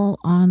people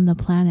on the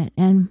planet,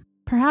 and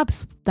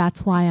perhaps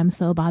that's why I'm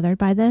so bothered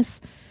by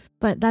this,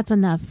 but that's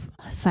enough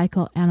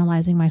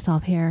psychoanalyzing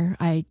myself here.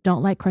 I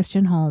don't like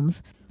Christian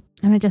Holmes,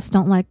 and I just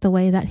don't like the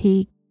way that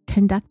he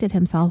conducted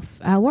himself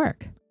at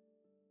work.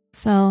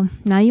 So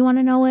now you want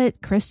to know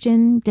what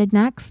Christian did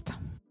next?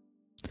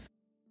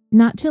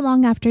 Not too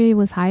long after he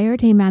was hired,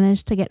 he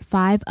managed to get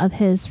 5 of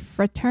his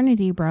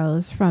fraternity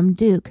bros from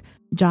Duke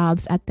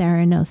jobs at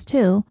Theranos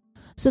too,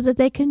 so that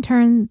they can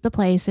turn the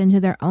place into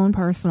their own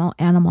personal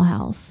animal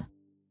house.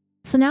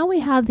 So now we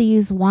have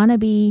these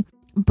wannabe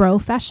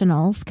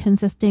brofessionals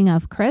consisting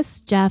of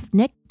Chris, Jeff,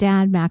 Nick,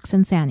 Dan, Max,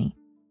 and Sandy.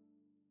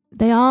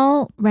 They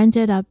all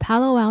rented a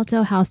Palo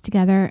Alto house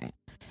together,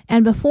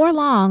 and before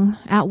long,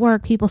 at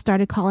work, people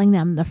started calling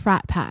them the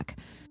Frat Pack.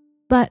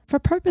 But for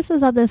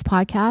purposes of this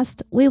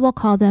podcast, we will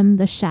call them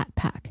the Shat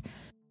Pack.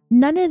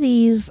 None of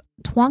these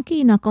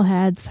twonky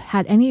knuckleheads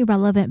had any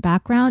relevant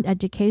background,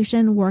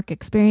 education, work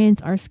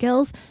experience, or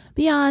skills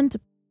beyond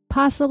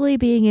possibly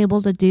being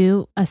able to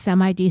do a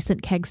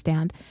semi-decent keg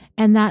stand,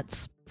 and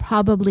that's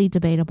probably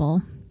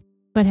debatable.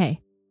 But hey,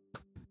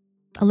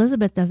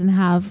 Elizabeth doesn't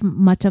have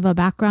much of a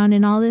background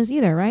in all this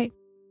either, right?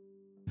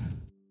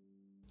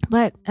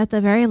 But at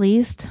the very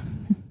least,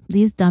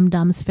 these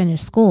dum-dums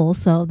finished school,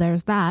 so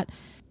there's that.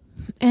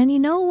 And you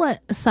know what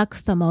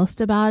sucks the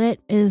most about it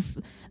is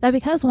that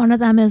because one of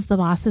them is the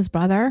boss's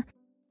brother,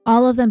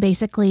 all of them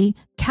basically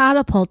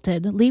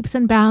catapulted leaps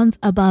and bounds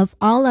above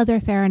all other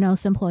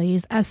Theranos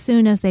employees as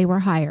soon as they were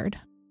hired.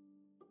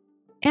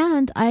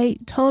 And I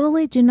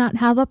totally do not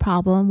have a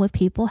problem with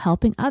people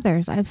helping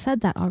others. I've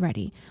said that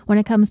already. When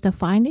it comes to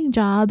finding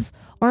jobs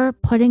or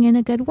putting in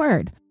a good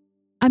word,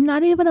 I'm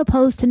not even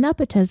opposed to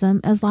nepotism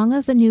as long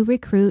as a new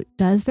recruit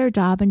does their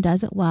job and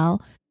does it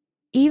well,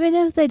 even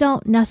if they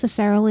don't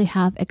necessarily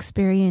have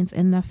experience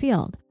in the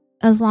field,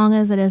 as long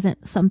as it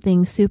isn't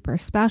something super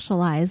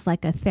specialized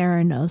like a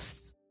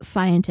Theranos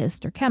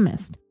scientist or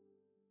chemist.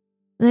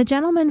 The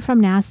gentleman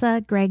from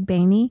NASA, Greg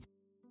Bainey,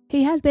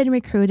 he had been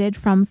recruited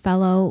from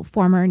fellow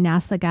former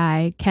NASA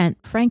guy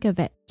Kent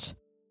Frankovich.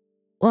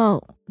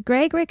 Well,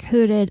 Greg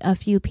recruited a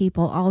few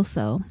people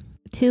also.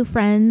 2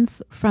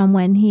 friends from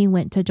when he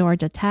went to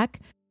Georgia Tech,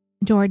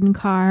 Jordan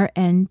Carr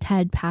and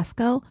Ted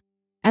Pascoe,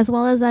 as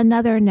well as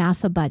another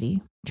NASA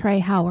buddy, Trey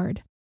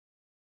Howard.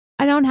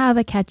 I don't have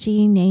a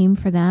catchy name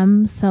for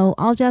them, so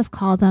I'll just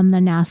call them the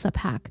NASA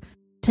Pack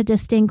to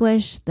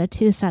distinguish the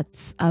 2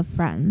 sets of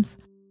friends.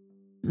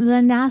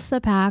 The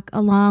NASA Pack,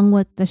 along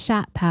with the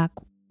Shat Pack,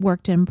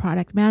 worked in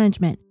product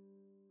management,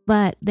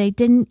 but they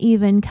didn't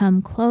even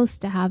come close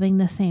to having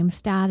the same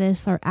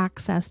status or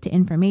access to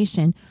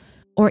information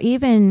or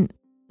even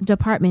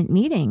department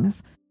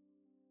meetings,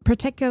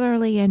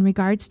 particularly in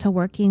regards to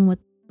working with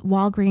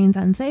Walgreens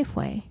and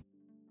Safeway.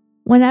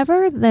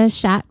 Whenever the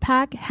Shat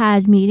Pack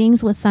had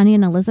meetings with Sunny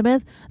and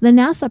Elizabeth, the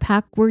NASA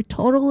Pack were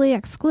totally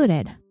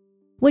excluded,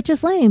 which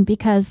is lame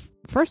because,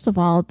 first of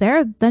all,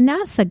 they're the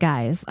NASA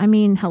guys. I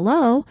mean,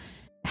 hello,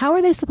 how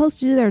are they supposed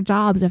to do their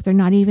jobs if they're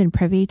not even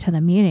privy to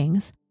the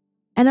meetings?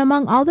 And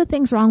among all the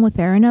things wrong with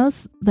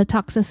Theranos, the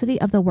toxicity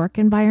of the work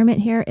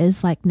environment here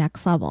is like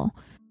next level.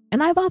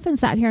 And I've often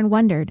sat here and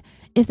wondered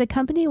if the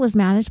company was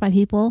managed by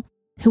people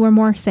who were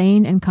more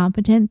sane and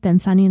competent than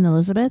Sunny and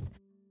Elizabeth,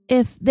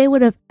 if they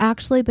would have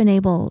actually been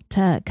able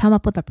to come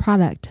up with a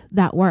product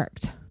that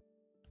worked.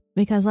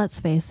 Because let's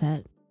face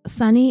it,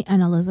 Sunny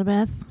and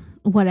Elizabeth,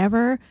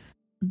 whatever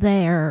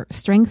their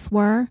strengths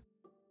were,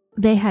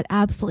 they had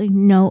absolutely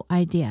no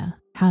idea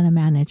how to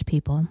manage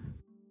people.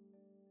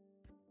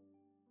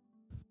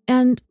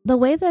 And the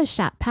way the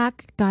Shat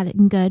Pack got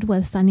in good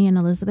with Sunny and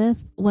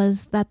Elizabeth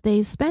was that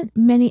they spent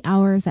many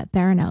hours at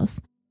Theranos.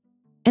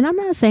 And I'm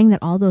not saying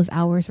that all those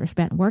hours were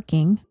spent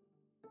working.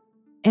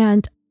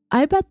 And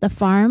I bet the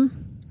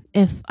farm,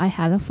 if I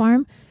had a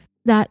farm,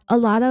 that a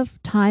lot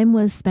of time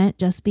was spent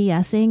just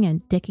BSing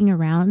and dicking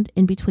around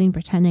in between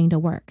pretending to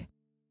work.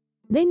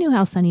 They knew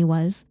how Sunny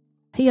was.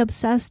 He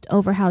obsessed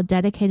over how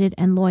dedicated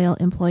and loyal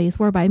employees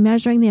were by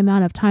measuring the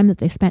amount of time that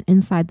they spent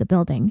inside the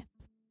building.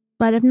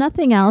 But if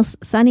nothing else,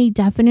 Sonny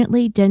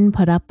definitely didn't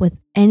put up with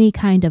any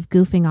kind of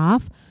goofing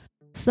off.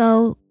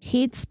 So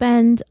he'd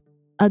spend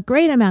a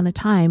great amount of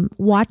time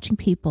watching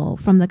people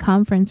from the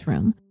conference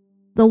room,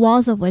 the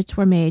walls of which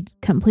were made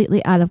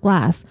completely out of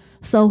glass.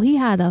 So he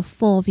had a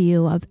full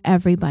view of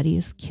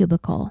everybody's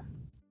cubicle.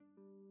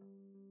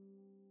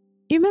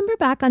 You remember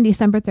back on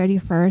December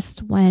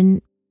 31st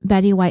when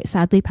Betty White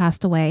sadly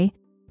passed away,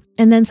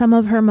 and then some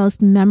of her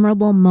most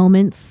memorable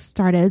moments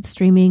started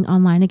streaming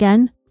online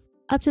again?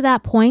 Up to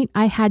that point,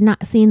 I had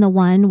not seen the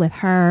one with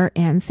her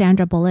and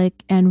Sandra Bullock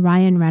and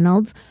Ryan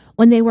Reynolds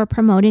when they were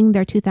promoting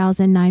their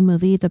 2009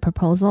 movie, The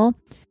Proposal.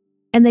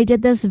 And they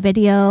did this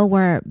video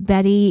where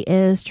Betty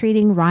is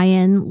treating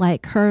Ryan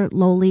like her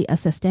lowly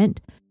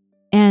assistant.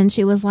 And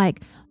she was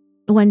like,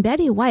 when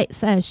Betty White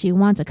says she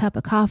wants a cup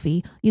of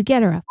coffee, you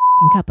get her a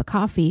cup of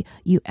coffee,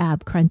 you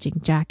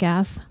ab-crunching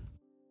jackass.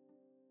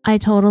 I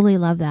totally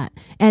love that.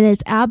 And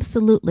it's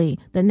absolutely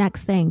the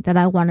next thing that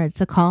I wanted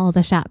to call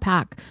the Shat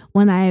Pack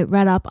when I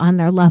read up on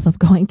their love of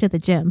going to the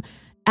gym.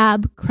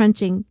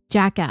 Ab-crunching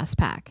jackass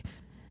pack.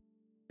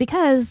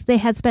 Because they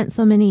had spent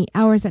so many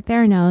hours at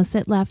Theranos,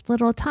 it left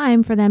little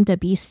time for them to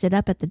beast it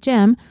up at the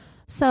gym.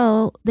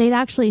 So they'd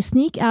actually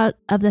sneak out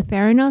of the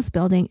Theranos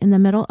building in the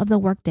middle of the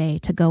workday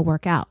to go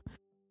work out.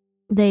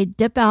 They'd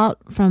dip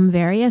out from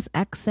various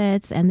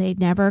exits and they'd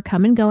never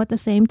come and go at the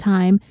same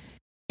time.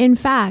 In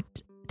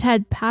fact,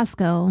 Ted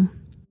Pasco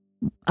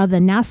of the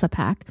NASA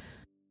Pack,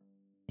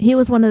 he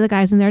was one of the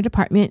guys in their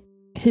department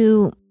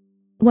who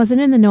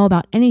wasn't in the know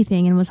about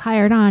anything and was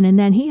hired on, and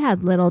then he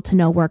had little to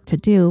no work to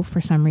do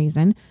for some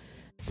reason.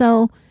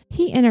 So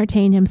he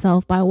entertained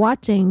himself by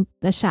watching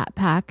the Shat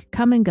Pack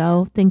come and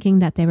go, thinking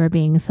that they were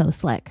being so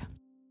slick,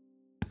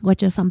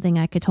 which is something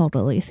I could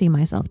totally see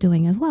myself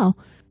doing as well.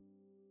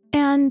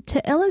 And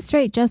to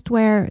illustrate just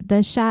where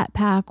the Shat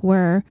Pack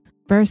were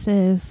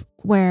versus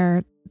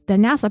where the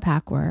NASA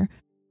Pack were,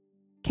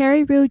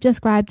 Carreyrou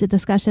described the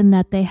discussion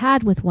that they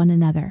had with one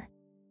another.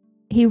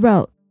 He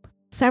wrote,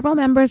 several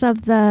members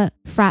of the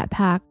frat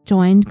pack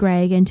joined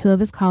Greg and two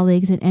of his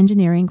colleagues in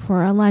engineering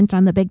for a lunch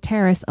on the big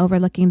terrace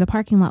overlooking the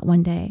parking lot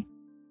one day.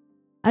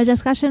 A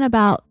discussion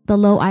about the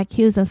low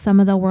IQs of some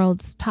of the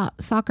world's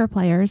top soccer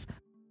players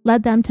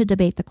led them to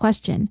debate the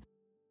question,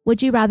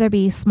 would you rather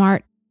be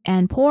smart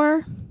and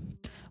poor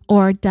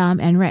or dumb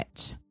and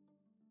rich?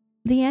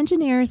 The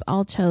engineers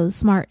all chose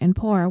smart and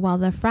poor, while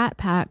the frat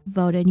pack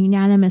voted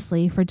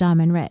unanimously for dumb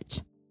and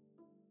rich.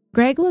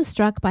 Greg was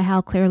struck by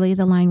how clearly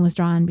the line was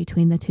drawn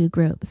between the two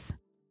groups.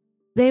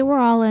 They were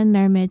all in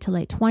their mid to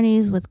late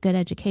 20s with good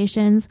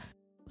educations,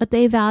 but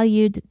they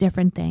valued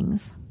different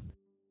things.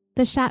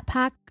 The Shat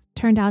Pack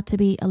turned out to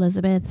be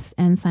Elizabeth's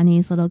and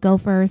Sonny's little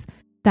gophers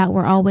that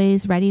were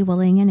always ready,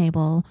 willing, and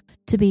able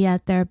to be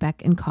at their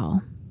beck and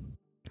call.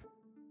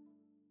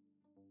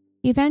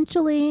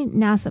 Eventually,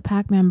 NASA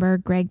Pack member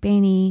Greg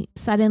Bainey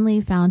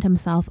suddenly found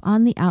himself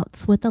on the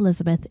outs with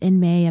Elizabeth in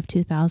May of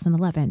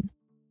 2011.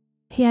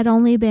 He had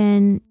only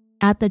been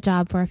at the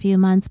job for a few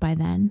months by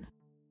then.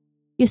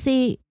 You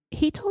see,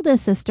 he told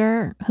his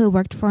sister, who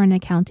worked for an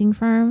accounting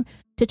firm,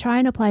 to try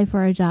and apply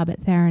for a job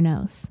at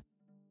Theranos.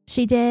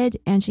 She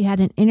did, and she had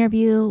an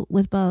interview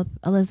with both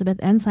Elizabeth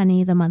and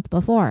Sonny the month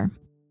before.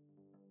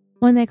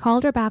 When they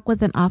called her back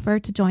with an offer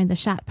to join the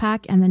Shat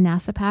Pack and the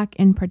NASA Pack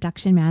in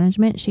production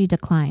management, she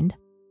declined.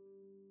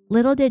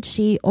 Little did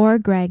she or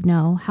Greg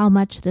know how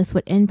much this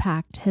would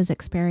impact his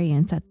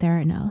experience at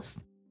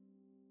Theranos.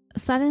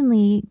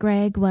 Suddenly,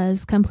 Greg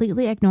was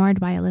completely ignored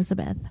by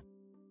Elizabeth,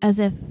 as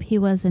if he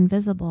was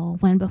invisible,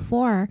 when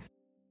before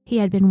he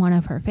had been one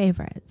of her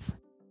favorites.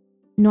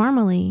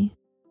 Normally,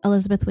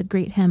 Elizabeth would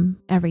greet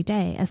him every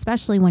day,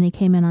 especially when he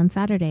came in on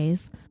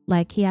Saturdays,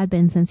 like he had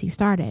been since he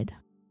started.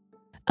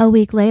 A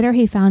week later,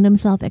 he found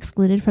himself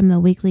excluded from the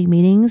weekly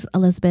meetings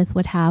Elizabeth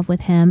would have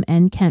with him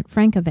and Kent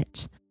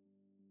Frankovich.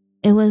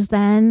 It was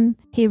then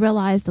he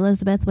realized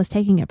Elizabeth was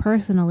taking it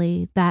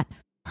personally that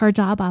her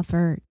job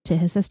offer to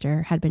his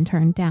sister had been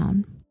turned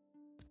down.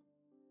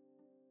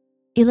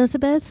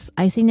 Elizabeth's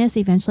iciness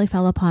eventually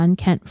fell upon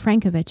Kent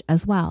Frankovich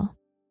as well.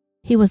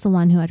 He was the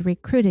one who had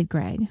recruited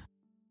Greg.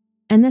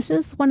 And this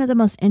is one of the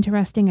most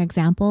interesting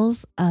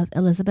examples of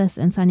Elizabeth's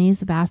and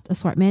Sonny's vast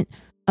assortment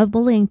of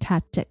bullying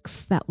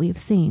tactics that we've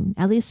seen,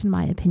 at least in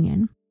my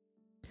opinion.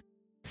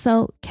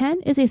 So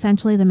Kent is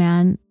essentially the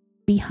man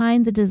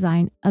behind the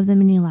design of the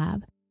mini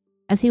lab,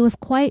 as he was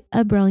quite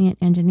a brilliant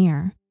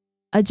engineer,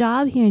 a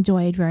job he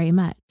enjoyed very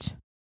much.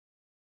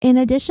 In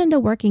addition to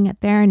working at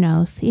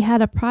Theranos, he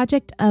had a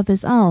project of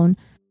his own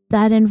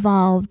that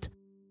involved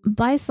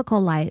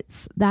bicycle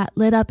lights that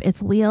lit up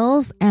its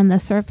wheels and the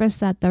surface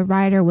that the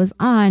rider was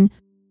on,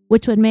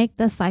 which would make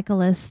the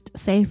cyclist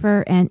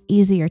safer and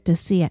easier to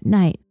see at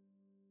night.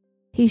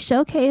 He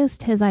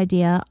showcased his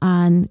idea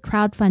on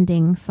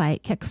crowdfunding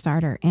site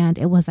Kickstarter, and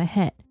it was a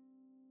hit.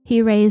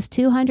 He raised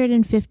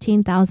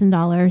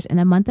 $215,000 in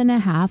a month and a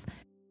half,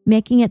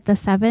 making it the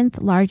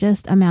 7th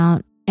largest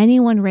amount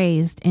anyone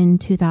raised in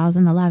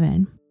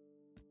 2011.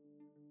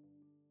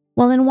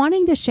 While in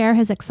wanting to share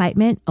his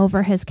excitement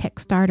over his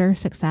Kickstarter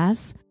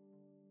success,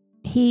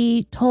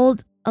 he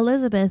told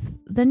Elizabeth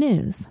the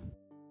news.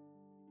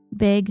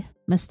 Big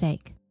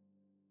mistake.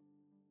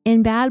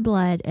 In Bad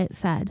Blood, it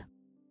said,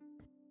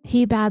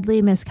 "He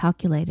badly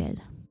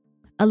miscalculated."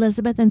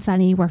 Elizabeth and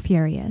Sonny were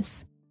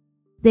furious.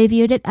 They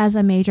viewed it as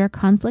a major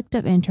conflict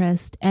of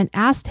interest and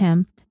asked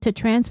him to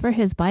transfer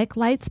his bike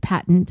lights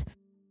patent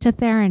to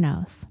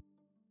Theranos.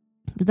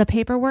 The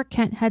paperwork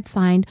Kent had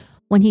signed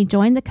when he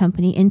joined the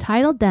company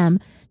entitled them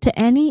to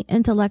any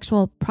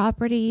intellectual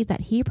property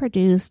that he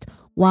produced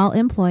while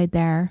employed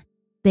there,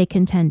 they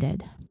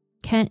contended.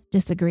 Kent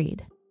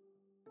disagreed.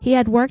 He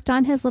had worked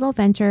on his little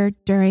venture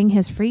during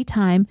his free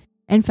time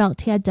and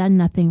felt he had done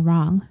nothing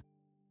wrong.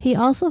 He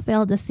also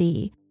failed to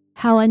see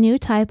how a new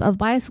type of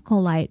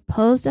bicycle light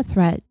posed a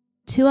threat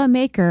to a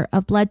maker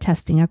of blood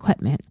testing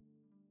equipment.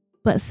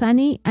 But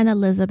Sonny and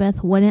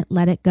Elizabeth wouldn't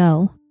let it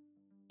go.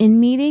 In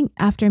meeting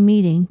after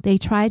meeting, they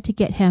tried to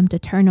get him to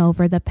turn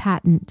over the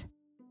patent.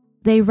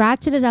 They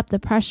ratcheted up the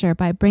pressure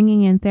by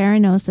bringing in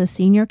Theranos'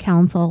 senior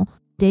counsel,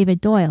 David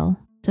Doyle,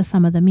 to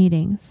some of the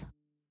meetings.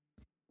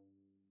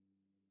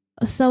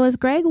 So as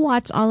Greg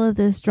watched all of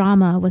this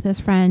drama with his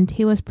friend,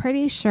 he was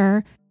pretty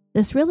sure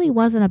this really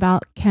wasn't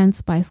about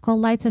Kent's bicycle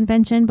lights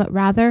invention, but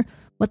rather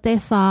what they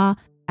saw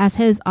as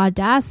his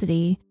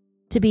audacity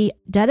to be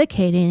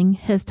dedicating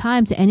his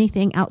time to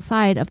anything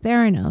outside of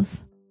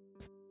Theranos.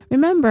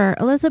 Remember,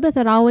 Elizabeth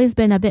had always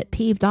been a bit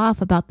peeved off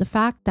about the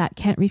fact that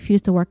Kent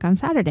refused to work on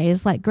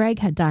Saturdays like Greg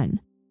had done.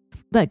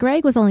 But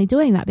Greg was only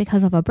doing that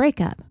because of a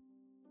breakup.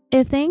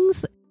 If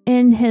things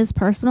in his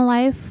personal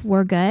life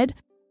were good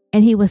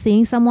and he was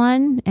seeing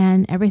someone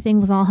and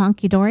everything was all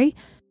hunky-dory,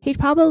 he'd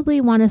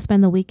probably want to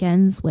spend the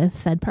weekends with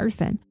said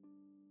person.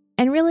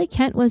 And really,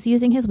 Kent was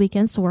using his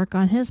weekends to work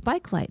on his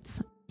bike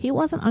lights. He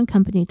wasn't on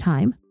company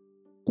time.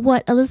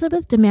 What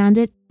Elizabeth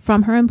demanded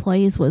from her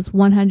employees was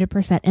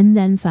 100% and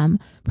then some,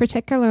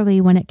 particularly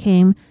when it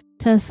came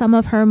to some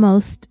of her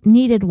most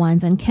needed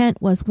ones, and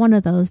Kent was one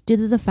of those due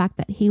to the fact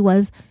that he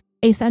was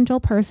a central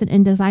person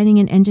in designing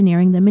and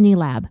engineering the mini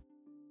lab.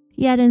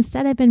 Yet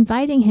instead of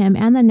inviting him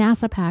and the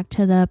NASA pack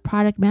to the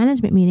product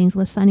management meetings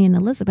with Sonny and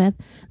Elizabeth,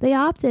 they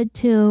opted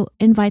to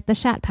invite the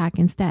Shat pack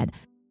instead.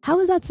 How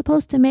is that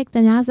supposed to make the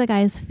NASA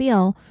guys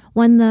feel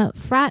when the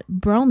frat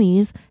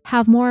bromies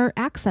have more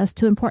access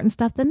to important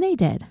stuff than they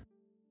did?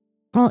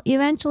 Well,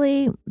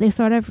 eventually they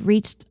sort of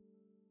reached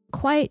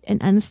quite an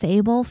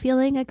unstable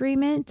feeling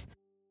agreement.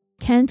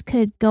 Kent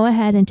could go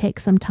ahead and take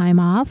some time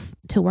off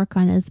to work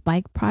on his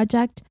bike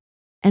project,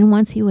 and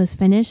once he was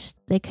finished,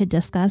 they could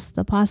discuss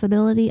the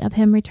possibility of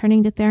him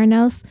returning to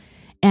Theranos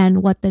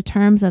and what the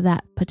terms of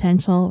that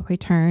potential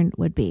return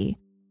would be.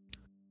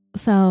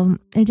 So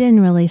it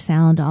didn't really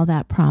sound all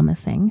that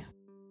promising.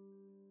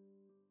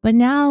 But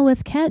now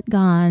with Kent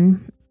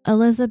gone,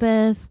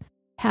 Elizabeth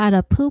had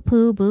a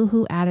poo-poo,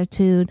 boo-hoo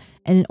attitude,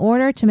 and in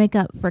order to make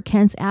up for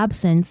Kent's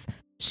absence,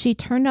 she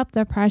turned up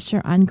the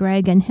pressure on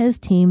Greg and his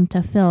team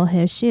to fill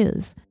his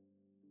shoes.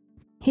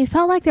 He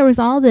felt like there was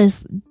all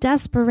this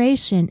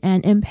desperation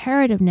and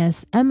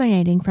imperativeness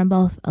emanating from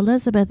both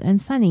Elizabeth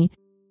and Sonny,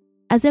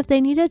 as if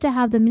they needed to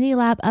have the mini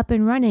lab up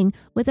and running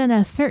within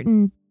a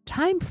certain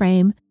time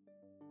frame,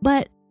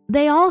 but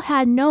they all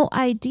had no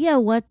idea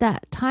what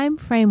that time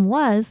frame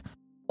was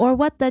or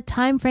what the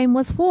time frame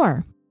was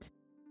for.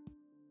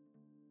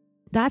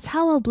 That's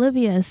how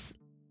oblivious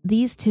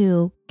these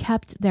two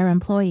kept their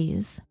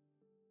employees.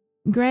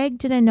 Greg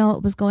didn't know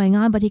what was going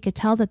on, but he could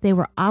tell that they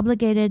were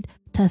obligated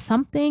to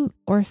something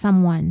or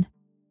someone.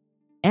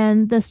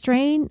 And the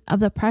strain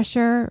of the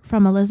pressure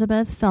from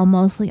Elizabeth fell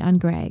mostly on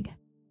Greg.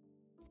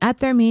 At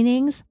their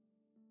meetings,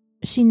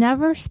 she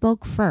never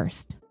spoke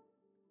first.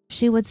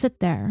 She would sit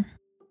there,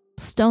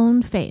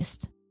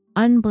 stone-faced,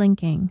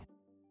 unblinking,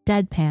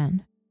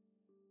 deadpan.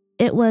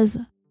 It was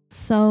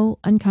so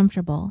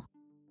uncomfortable.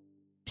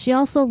 She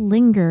also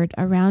lingered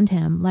around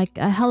him like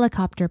a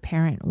helicopter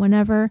parent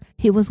whenever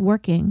he was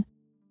working,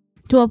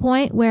 to a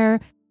point where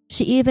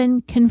she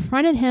even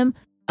confronted him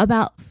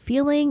about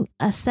feeling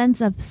a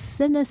sense of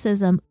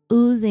cynicism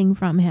oozing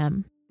from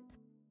him.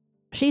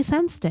 She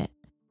sensed it.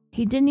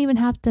 He didn't even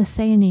have to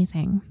say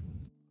anything.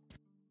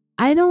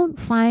 I don't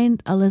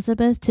find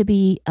Elizabeth to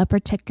be a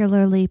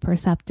particularly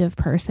perceptive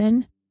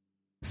person,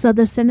 so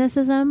the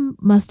cynicism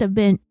must have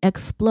been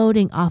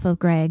exploding off of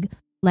Greg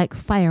like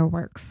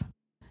fireworks.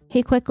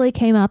 He quickly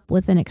came up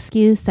with an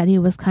excuse that he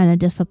was kind of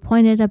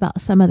disappointed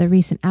about some of the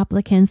recent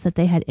applicants that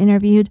they had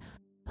interviewed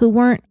who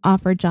weren't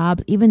offered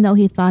jobs, even though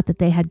he thought that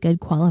they had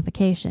good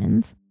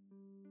qualifications.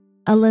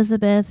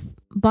 Elizabeth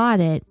bought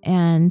it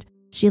and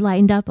she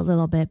lightened up a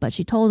little bit, but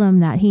she told him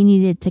that he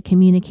needed to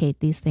communicate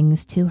these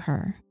things to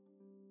her.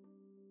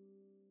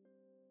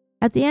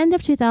 At the end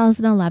of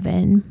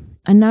 2011,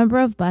 a number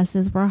of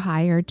buses were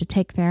hired to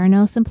take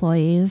Theranos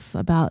employees,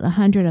 about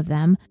 100 of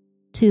them,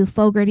 to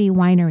Fogarty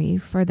Winery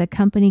for the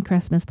company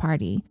Christmas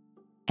party,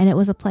 and it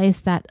was a place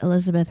that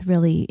Elizabeth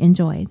really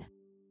enjoyed.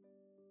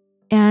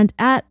 And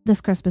at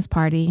this Christmas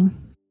party,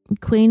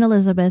 Queen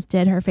Elizabeth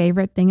did her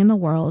favorite thing in the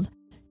world.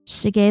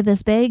 She gave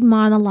this big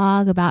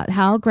monologue about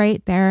how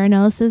great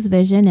Theranos'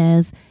 vision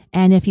is,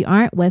 and if you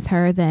aren't with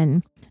her,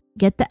 then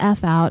get the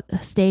F out,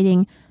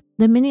 stating,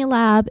 "The mini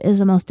lab is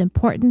the most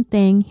important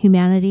thing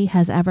humanity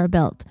has ever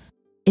built.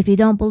 If you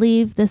don't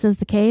believe this is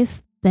the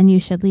case, then you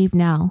should leave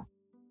now.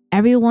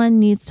 Everyone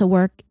needs to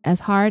work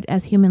as hard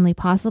as humanly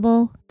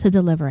possible to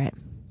deliver it."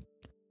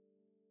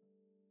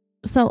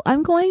 So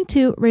I'm going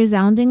to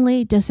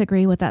resoundingly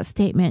disagree with that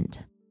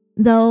statement,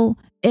 though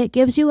it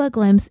gives you a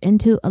glimpse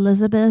into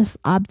Elizabeth's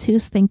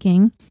obtuse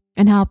thinking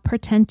and how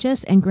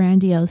pretentious and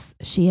grandiose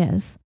she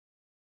is.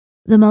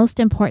 The most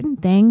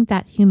important thing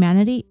that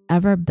humanity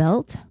ever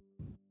built?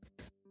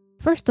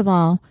 First of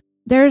all,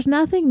 there's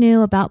nothing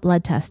new about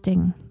blood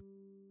testing.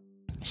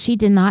 She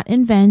did not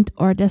invent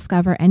or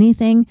discover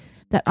anything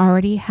that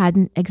already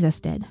hadn't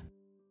existed.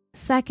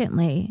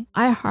 Secondly,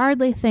 I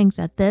hardly think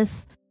that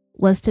this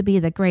was to be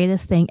the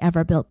greatest thing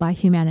ever built by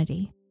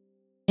humanity.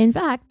 In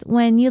fact,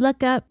 when you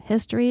look up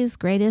history's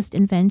greatest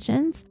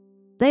inventions,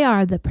 they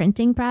are the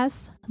printing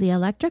press, the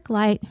electric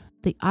light,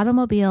 the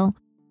automobile,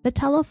 the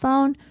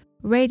telephone,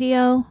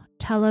 radio,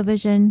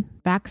 television,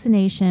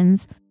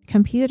 vaccinations,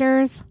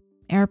 computers,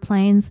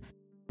 airplanes,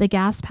 the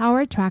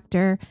gas-powered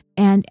tractor,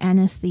 and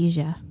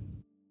anesthesia.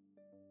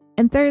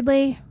 And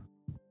thirdly,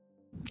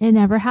 it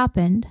never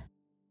happened.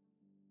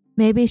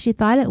 Maybe she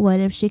thought it would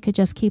if she could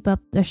just keep up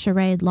the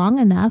charade long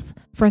enough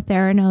for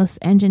Theranos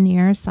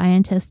engineers,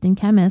 scientists, and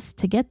chemists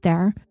to get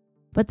there,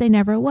 but they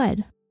never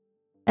would.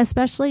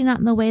 Especially not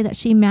in the way that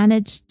she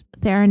managed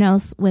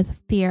Theranos with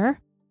fear,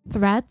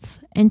 threats,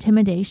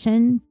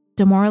 intimidation,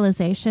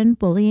 demoralization,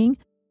 bullying,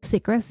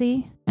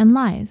 secrecy, and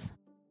lies.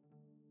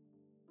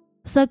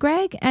 So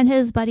Greg and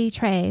his buddy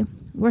Trey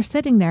were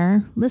sitting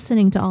there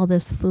listening to all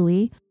this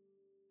phooey.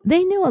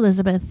 They knew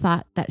Elizabeth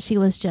thought that she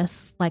was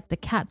just like the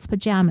cat's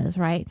pajamas,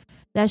 right?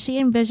 That she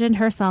envisioned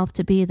herself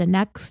to be the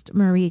next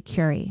Marie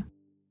Curie,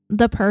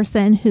 the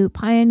person who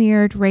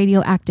pioneered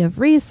radioactive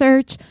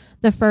research,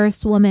 the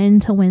first woman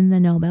to win the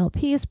Nobel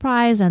Peace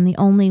Prize, and the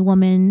only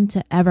woman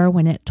to ever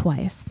win it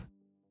twice.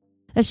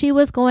 That she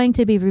was going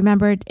to be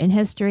remembered in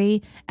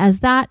history as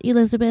that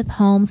Elizabeth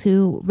Holmes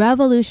who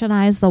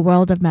revolutionized the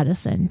world of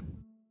medicine.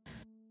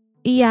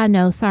 Yeah,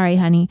 no, sorry,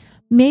 honey.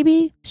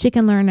 Maybe she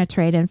can learn a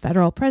trade in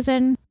federal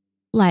prison,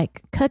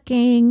 like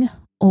cooking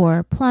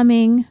or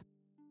plumbing.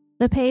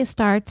 The pay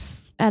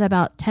starts at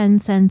about 10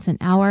 cents an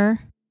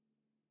hour,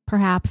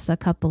 perhaps a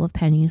couple of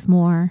pennies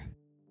more.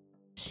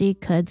 She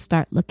could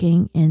start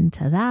looking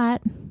into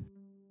that.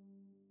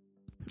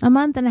 A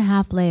month and a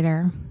half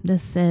later,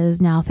 this is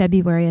now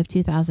February of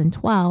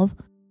 2012,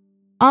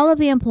 all of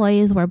the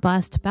employees were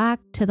bussed back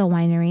to the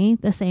winery,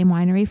 the same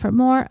winery, for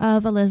more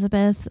of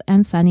Elizabeth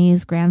and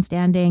Sonny's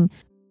grandstanding,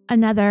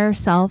 another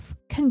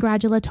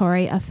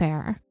self-congratulatory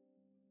affair.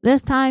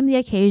 This time, the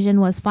occasion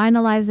was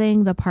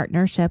finalizing the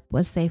partnership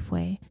with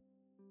Safeway,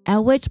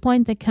 at which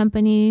point the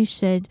company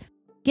should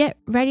get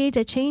ready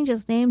to change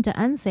its name to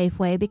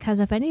Unsafeway, because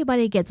if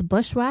anybody gets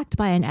bushwhacked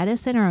by an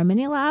Edison or a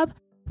mini lab,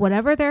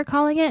 whatever they're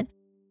calling it,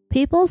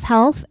 people's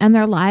health and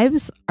their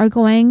lives are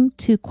going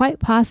to quite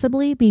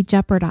possibly be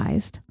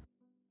jeopardized.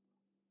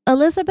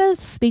 Elizabeth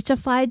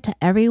speechified to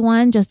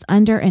everyone just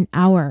under an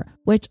hour,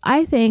 which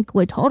I think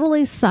would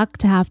totally suck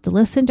to have to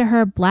listen to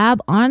her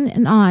blab on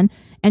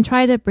and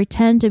try to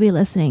pretend to be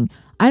listening.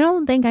 I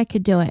don't think I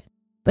could do it.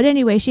 But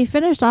anyway, she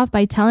finished off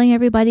by telling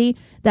everybody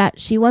that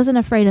she wasn't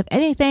afraid of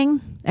anything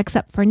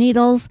except for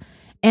needles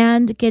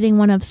and getting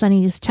one of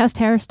Sonny's chest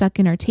hair stuck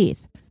in her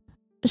teeth.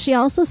 She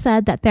also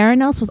said that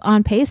Theranos was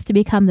on pace to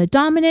become the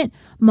dominant,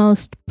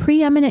 most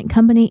preeminent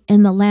company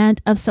in the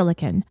land of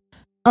silicon.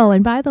 Oh,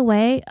 and by the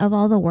way, of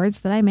all the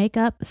words that I make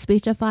up,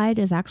 speechified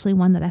is actually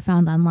one that I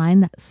found online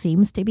that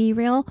seems to be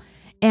real.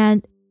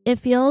 And it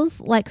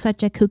feels like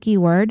such a kooky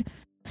word.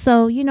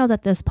 So you know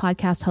that this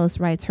podcast host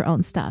writes her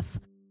own stuff.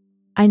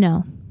 I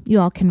know, you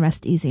all can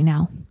rest easy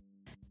now.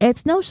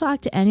 It's no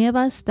shock to any of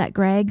us that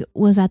Greg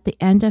was at the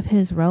end of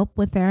his rope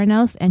with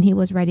Theranos and he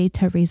was ready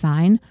to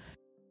resign.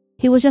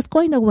 He was just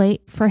going to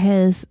wait for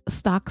his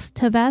stocks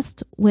to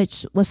vest,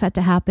 which was set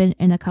to happen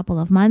in a couple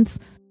of months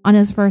on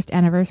his first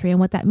anniversary. And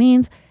what that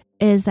means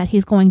is that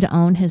he's going to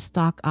own his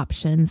stock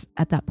options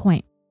at that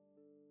point.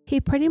 He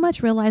pretty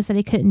much realized that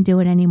he couldn't do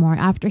it anymore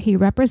after he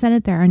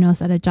represented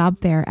Theranos at a job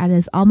fair at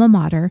his alma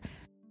mater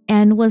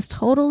and was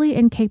totally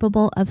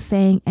incapable of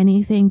saying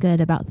anything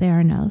good about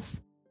Theranos.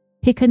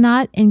 He could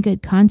not, in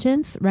good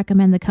conscience,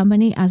 recommend the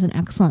company as an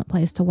excellent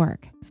place to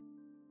work.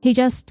 He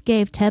just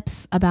gave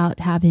tips about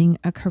having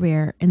a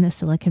career in the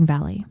Silicon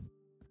Valley.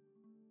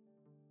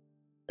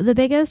 The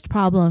biggest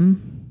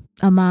problem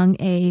among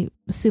a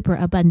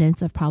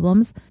superabundance of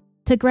problems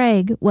to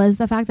Greg was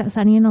the fact that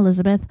Sonny and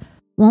Elizabeth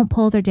won't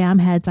pull their damn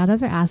heads out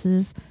of their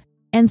asses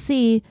and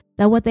see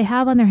that what they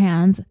have on their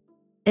hands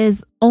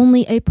is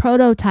only a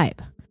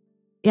prototype.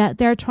 Yet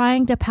they're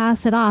trying to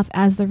pass it off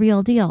as the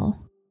real deal.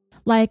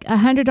 Like a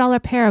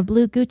 $100 pair of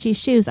blue Gucci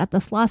shoes at the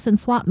Slauson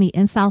Swap Meet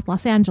in South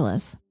Los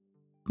Angeles.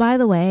 By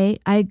the way,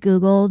 I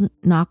Googled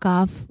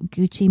knockoff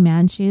Gucci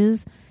man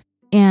shoes,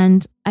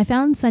 and I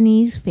found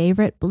Sonny's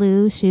favorite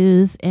blue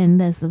shoes in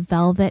this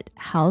velvet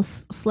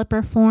house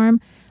slipper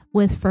form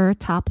with fur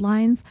top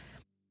lines.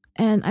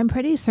 And I'm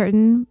pretty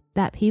certain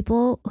that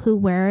people who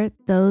wear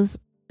those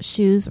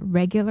shoes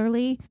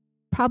regularly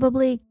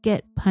probably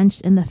get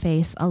punched in the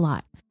face a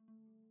lot.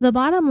 The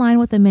bottom line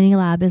with the mini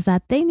lab is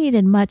that they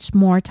needed much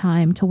more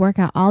time to work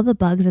out all the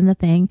bugs in the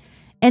thing,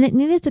 and it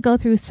needed to go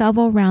through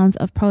several rounds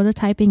of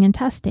prototyping and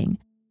testing.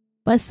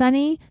 But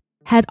Sonny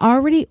had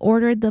already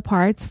ordered the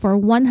parts for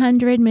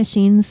 100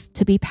 machines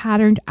to be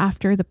patterned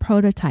after the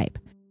prototype.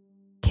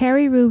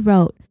 Carrie Rue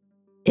wrote,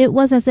 "It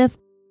was as if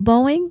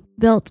Boeing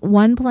built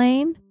one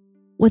plane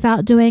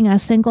without doing a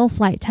single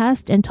flight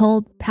test and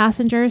told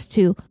passengers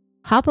to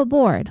hop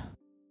aboard."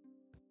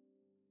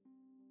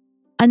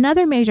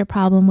 Another major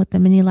problem with the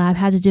mini lab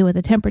had to do with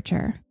the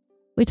temperature.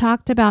 We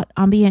talked about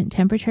ambient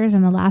temperatures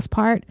in the last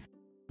part,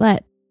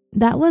 but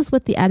that was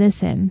with the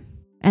Edison,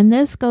 and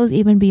this goes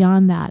even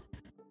beyond that.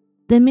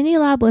 The mini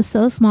lab was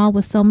so small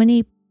with so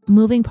many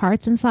moving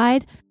parts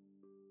inside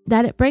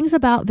that it brings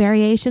about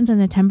variations in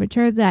the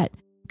temperature that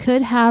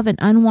could have an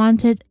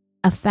unwanted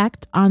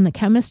effect on the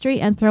chemistry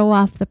and throw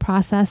off the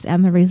process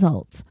and the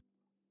results.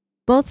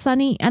 Both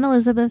Sonny and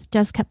Elizabeth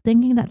just kept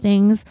thinking that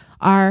things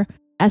are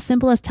as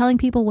simple as telling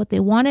people what they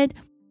wanted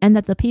and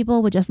that the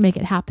people would just make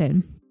it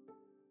happen.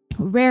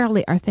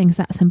 Rarely are things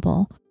that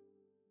simple.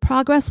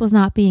 Progress was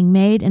not being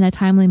made in a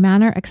timely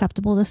manner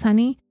acceptable to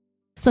Sonny,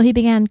 so he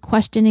began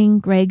questioning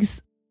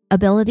Greg's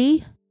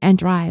ability and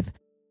drive,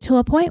 to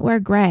a point where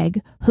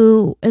Greg,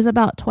 who is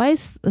about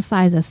twice the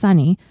size as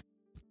Sonny,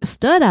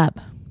 stood up,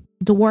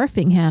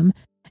 dwarfing him,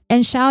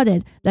 and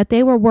shouted that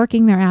they were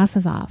working their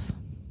asses off.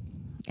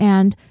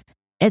 And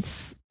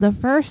it's the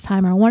first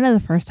time, or one of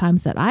the first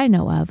times that I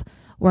know of,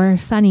 where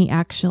Sonny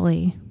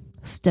actually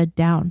stood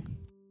down.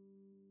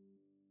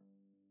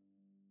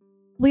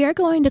 We are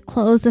going to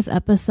close this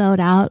episode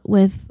out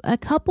with a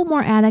couple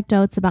more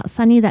anecdotes about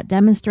Sonny that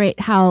demonstrate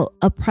how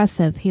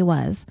oppressive he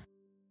was,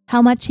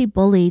 how much he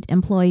bullied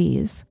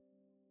employees.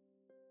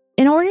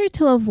 In order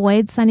to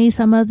avoid Sonny,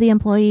 some of the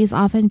employees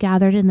often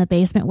gathered in the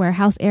basement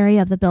warehouse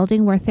area of the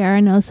building where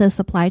Theranos'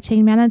 supply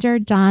chain manager,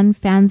 John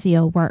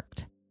Fanzio,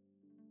 worked.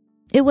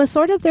 It was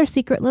sort of their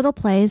secret little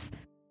place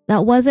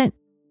that wasn't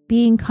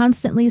being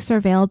constantly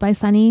surveilled by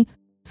Sonny,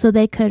 so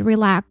they could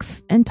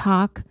relax and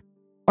talk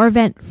or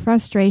vent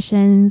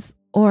frustrations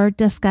or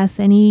discuss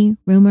any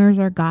rumors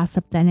or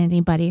gossip that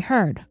anybody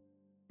heard.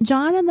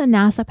 John and the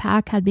NASA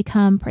pack had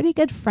become pretty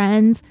good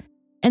friends,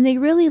 and they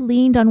really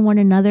leaned on one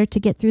another to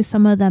get through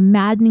some of the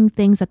maddening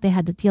things that they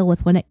had to deal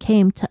with when it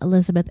came to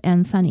Elizabeth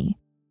and Sonny.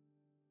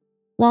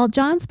 While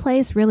John's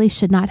place really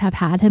should not have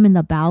had him in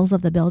the bowels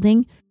of the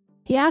building,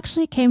 he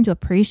actually came to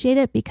appreciate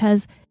it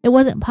because it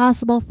wasn't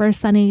possible for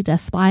Sonny to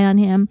spy on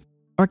him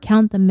or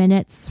count the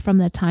minutes from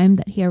the time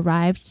that he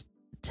arrived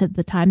to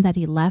the time that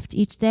he left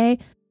each day.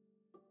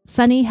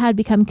 Sonny had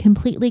become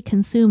completely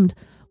consumed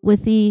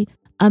with the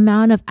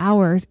amount of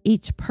hours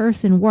each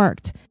person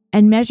worked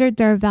and measured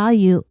their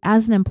value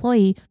as an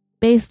employee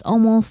based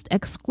almost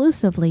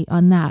exclusively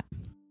on that.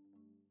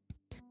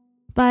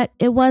 But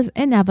it was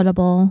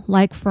inevitable,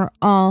 like for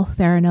all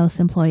Theranos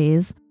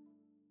employees,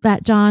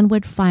 that John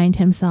would find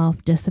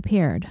himself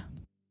disappeared,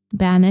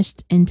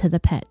 banished into the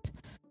pit.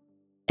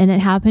 And it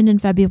happened in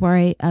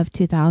February of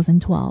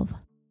 2012.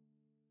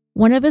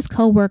 One of his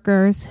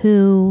co-workers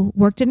who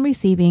worked in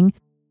receiving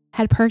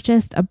had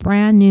purchased a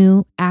brand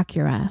new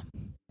Acura.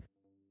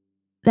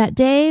 That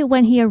day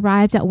when he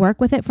arrived at work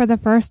with it for the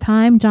first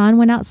time, John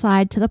went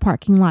outside to the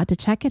parking lot to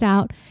check it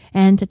out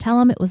and to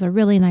tell him it was a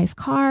really nice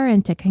car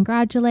and to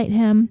congratulate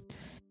him.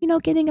 You know,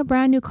 getting a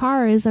brand new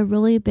car is a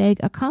really big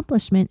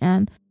accomplishment,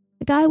 and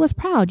the guy was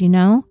proud, you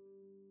know.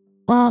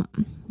 Well,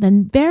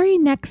 the very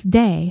next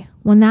day,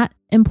 when that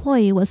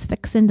employee was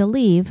fixing to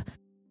leave,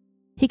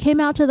 he came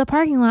out to the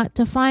parking lot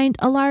to find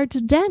a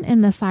large dent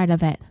in the side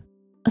of it.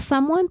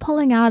 Someone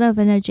pulling out of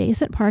an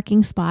adjacent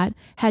parking spot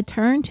had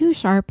turned too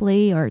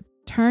sharply or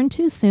turned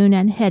too soon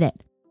and hit it.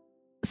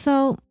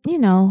 So, you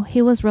know,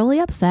 he was really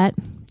upset.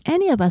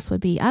 Any of us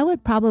would be. I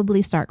would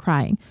probably start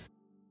crying.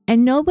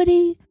 And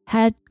nobody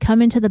had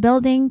come into the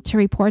building to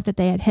report that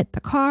they had hit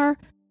the car.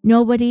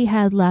 Nobody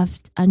had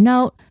left a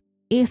note.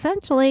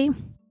 Essentially,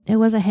 it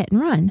was a hit and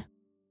run.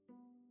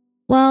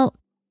 Well,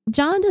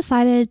 John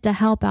decided to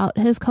help out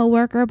his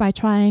coworker by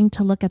trying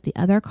to look at the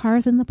other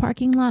cars in the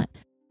parking lot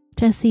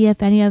to see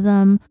if any of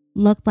them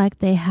looked like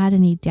they had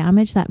any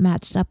damage that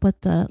matched up with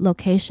the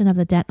location of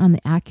the dent on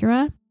the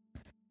Acura.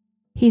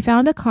 He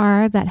found a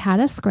car that had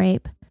a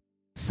scrape,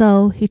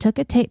 so he took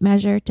a tape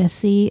measure to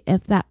see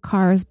if that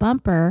car's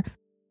bumper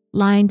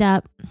lined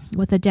up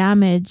with the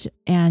damage,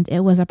 and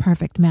it was a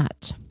perfect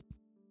match.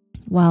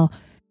 Well,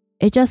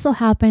 it just so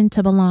happened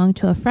to belong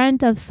to a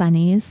friend of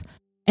Sonny's,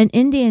 an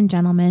Indian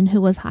gentleman who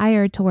was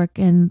hired to work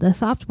in the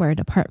software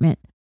department.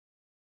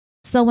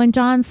 So when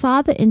John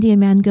saw the Indian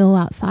man go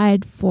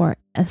outside for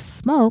a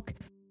smoke,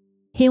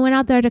 he went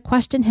out there to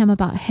question him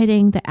about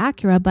hitting the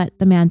Acura, but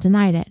the man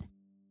denied it.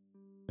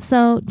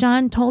 So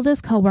John told his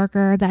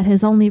coworker that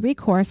his only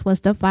recourse was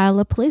to file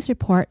a police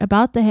report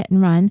about the hit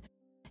and run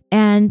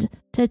and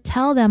to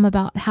tell them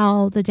about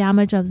how the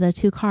damage of the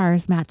two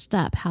cars matched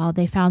up, how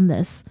they found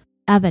this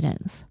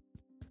evidence.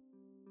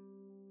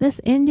 This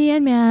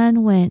Indian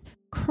man went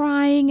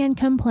crying and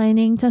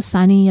complaining to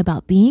Sonny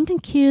about being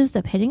accused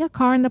of hitting a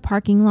car in the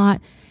parking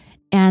lot,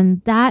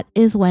 and that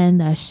is when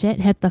the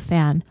shit hit the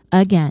fan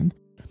again.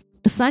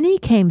 Sonny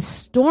came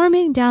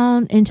storming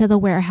down into the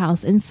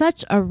warehouse in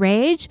such a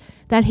rage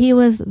that he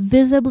was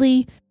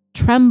visibly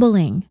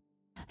trembling.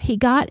 He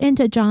got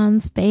into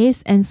John's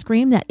face and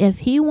screamed that if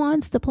he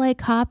wants to play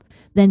cop,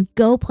 then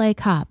go play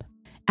cop.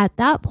 At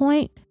that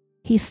point,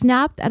 he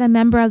snapped at a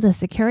member of the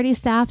security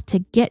staff to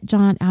get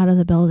John out of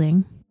the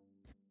building.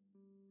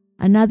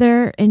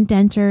 Another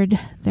indentured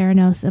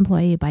Theranos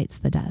employee bites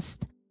the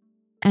dust.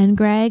 And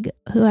Greg,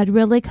 who had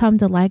really come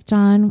to like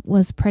John,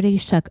 was pretty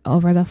shook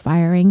over the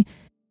firing,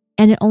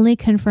 and it only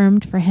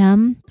confirmed for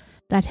him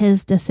that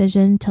his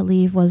decision to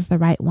leave was the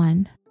right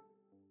one.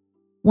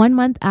 1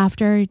 month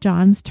after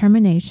John's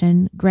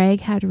termination,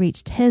 Greg had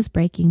reached his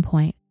breaking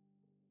point.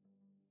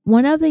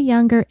 One of the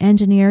younger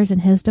engineers in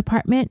his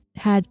department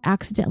had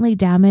accidentally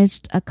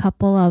damaged a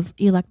couple of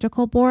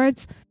electrical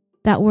boards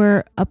that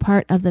were a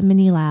part of the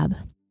mini lab.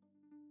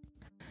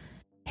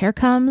 Here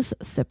comes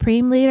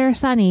Supreme Leader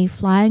Sonny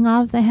flying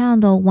off the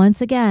handle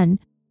once again.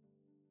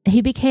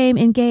 He became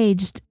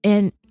engaged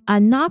in a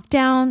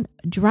knockdown,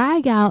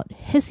 drag-out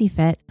hissy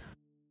fit,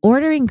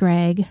 ordering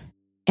Greg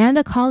and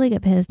a colleague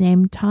of his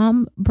named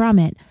Tom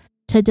Brummett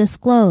to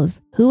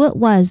disclose who it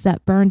was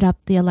that burned up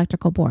the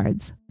electrical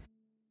boards.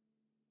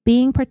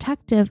 Being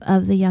protective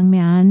of the young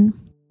man,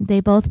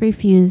 they both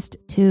refused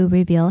to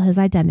reveal his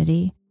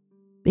identity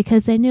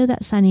because they knew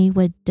that Sonny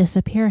would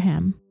disappear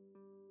him.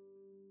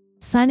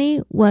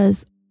 Sonny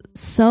was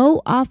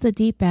so off the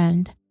deep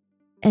end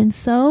and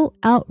so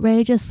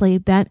outrageously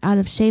bent out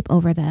of shape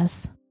over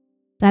this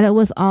that it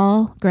was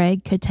all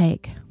Greg could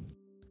take.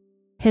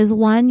 His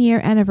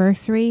 1-year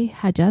anniversary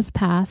had just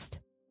passed,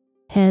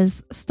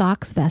 his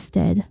stocks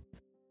vested,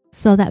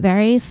 so that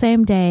very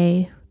same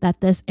day that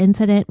this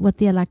incident with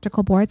the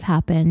electrical boards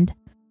happened,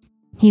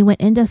 he went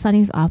into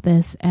Sonny's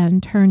office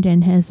and turned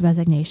in his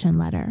resignation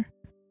letter.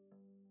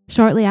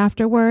 Shortly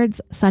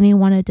afterwards, Sonny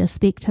wanted to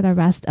speak to the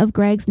rest of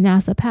Greg's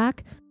NASA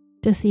pack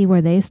to see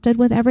where they stood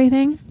with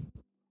everything,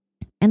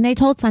 and they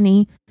told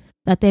Sonny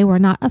that they were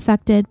not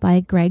affected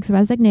by Greg's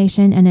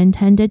resignation and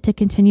intended to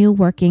continue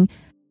working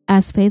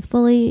as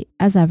faithfully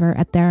as ever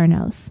at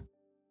Theranos.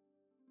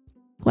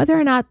 Whether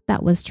or not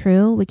that was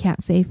true, we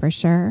can't say for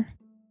sure,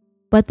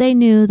 but they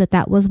knew that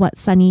that was what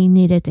Sonny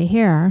needed to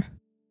hear,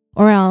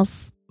 or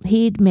else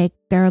he'd make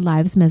their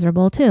lives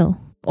miserable too,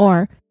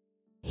 or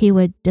he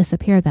would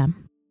disappear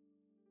them.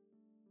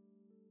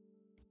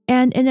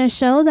 And in a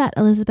show that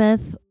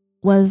Elizabeth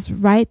was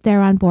right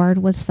there on board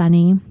with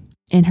Sonny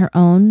in her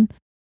own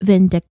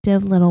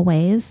vindictive little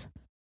ways,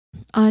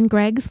 on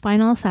Greg's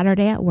final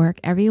Saturday at work,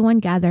 everyone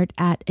gathered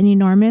at an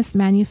enormous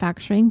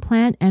manufacturing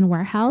plant and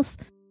warehouse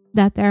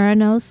that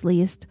Theranos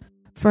leased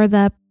for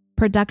the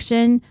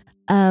production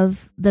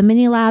of the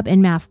mini lab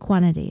in mass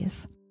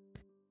quantities.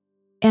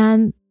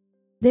 And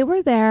they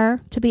were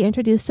there to be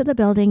introduced to the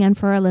building and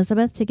for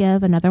Elizabeth to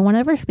give another one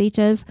of her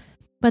speeches,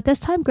 but this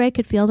time Greg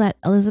could feel that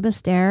Elizabeth's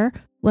stare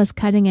was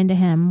cutting into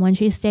him when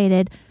she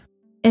stated,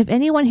 "If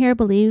anyone here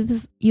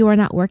believes you are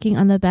not working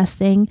on the best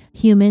thing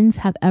humans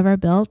have ever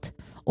built,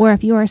 or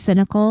if you are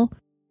cynical,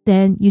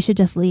 then you should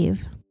just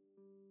leave."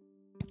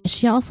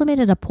 She also made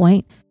it a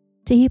point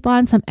to heap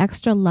on some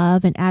extra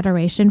love and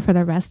adoration for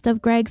the rest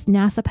of Greg's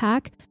NASA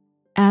pack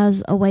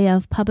as a way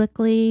of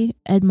publicly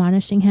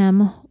admonishing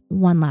him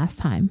one last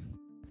time.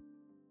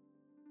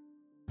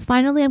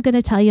 Finally, I'm going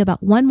to tell you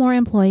about one more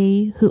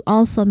employee who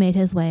also made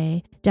his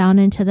way down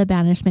into the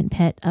banishment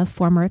pit of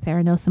former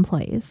Theranos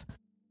employees.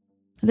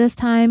 This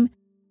time,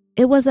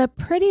 it was a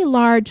pretty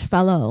large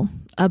fellow,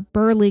 a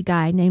burly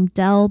guy named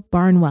Del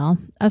Barnwell,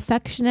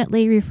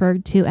 affectionately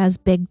referred to as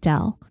Big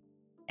Del.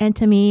 And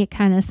to me, it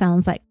kind of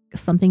sounds like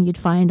something you'd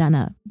find on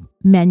a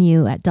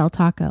menu at Del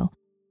Taco.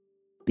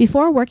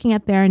 Before working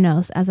at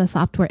Theranos as a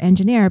software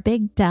engineer,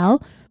 Big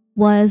Del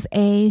was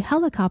a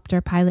helicopter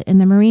pilot in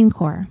the Marine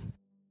Corps.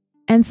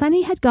 And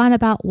Sonny had gone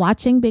about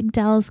watching Big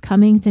Del's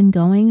comings and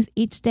goings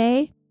each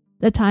day,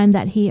 the time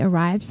that he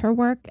arrived for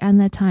work and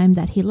the time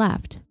that he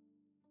left.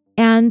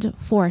 And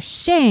for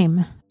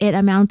shame, it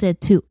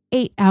amounted to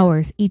 8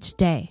 hours each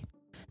day.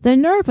 The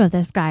nerve of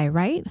this guy,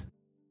 right?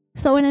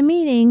 So in a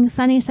meeting,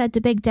 Sonny said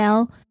to Big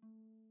Del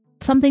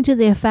something to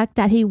the effect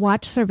that he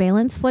watched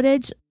surveillance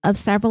footage of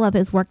several of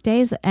his work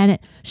days, and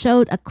it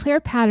showed a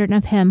clear pattern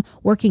of him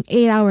working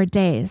 8-hour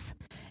days.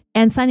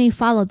 And Sonny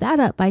followed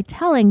that up by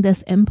telling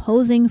this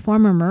imposing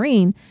former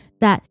Marine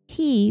that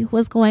he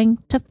was going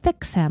to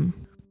fix him.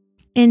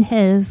 In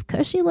his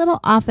cushy little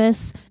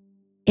office,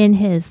 in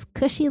his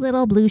cushy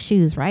little blue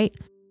shoes, right?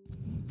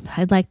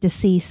 I'd like to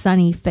see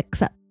Sonny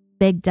fix up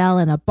Big Del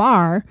in a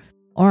bar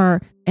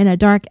or in a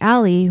dark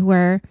alley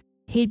where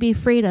he'd be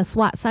free to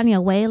swat Sonny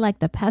away like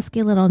the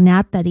pesky little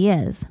gnat that he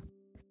is.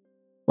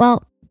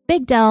 Well,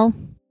 Big Del,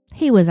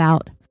 he was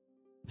out.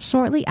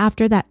 Shortly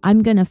after that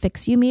I'm gonna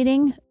fix you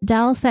meeting,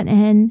 Del sent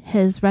in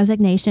his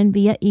resignation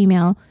via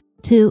email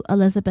to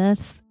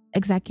Elizabeth's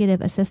executive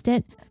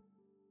assistant,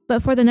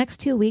 But for the next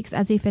 2 weeks,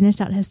 as he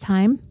finished out his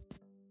time,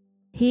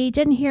 he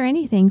didn't hear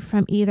anything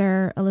from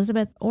either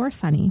Elizabeth or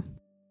Sonny.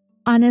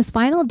 On his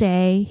final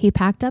day, he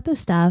packed up his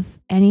stuff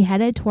and he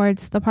headed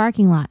towards the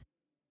parking lot.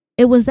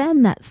 It was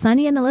then that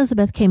Sonny and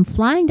Elizabeth came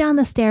flying down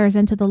the stairs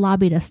into the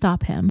lobby to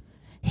stop him.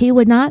 He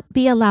would not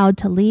be allowed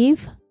to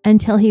leave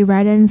until he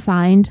read and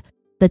signed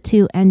the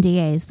 2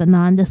 NDAs, the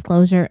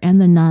non-disclosure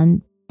and the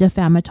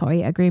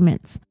non-defamatory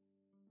agreements.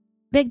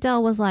 Big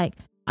Del was like,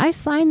 I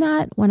signed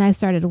that when I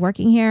started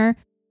working here.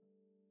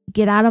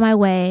 Get out of my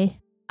way.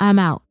 I'm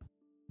out.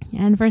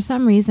 And for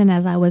some reason,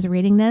 as I was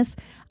reading this,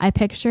 I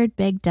pictured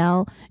Big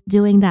Del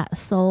doing that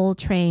Soul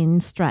Train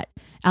strut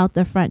out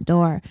the front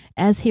door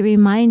as he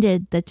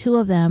reminded the 2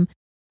 of them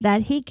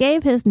that he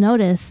gave his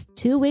notice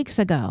 2 weeks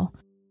ago.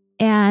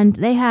 And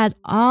they had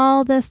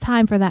all this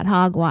time for that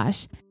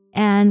hogwash.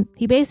 And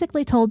he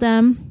basically told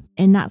them,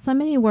 in not so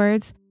many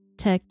words,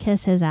 to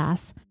kiss his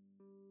ass.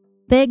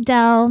 Big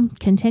Del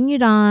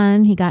continued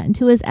on. He got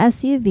into his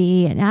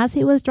SUV, and as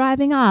he was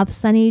driving off,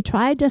 Sonny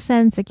tried to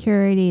send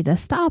security to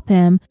stop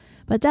him,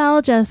 but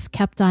Del just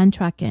kept on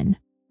trucking.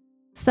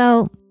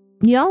 So,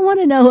 y'all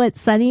want to know what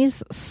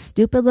Sonny's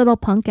stupid little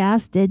punk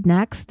ass did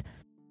next?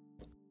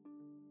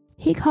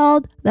 He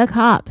called the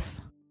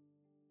cops.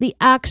 The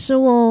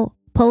actual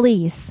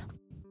police.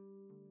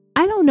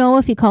 I don't know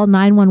if he called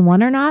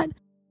 911 or not,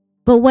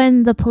 but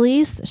when the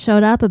police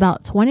showed up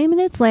about 20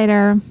 minutes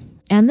later,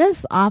 and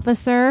this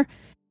officer,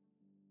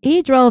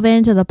 he drove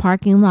into the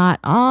parking lot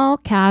all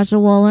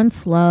casual and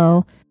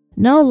slow,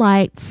 no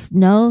lights,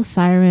 no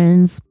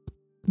sirens,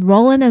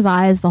 rolling his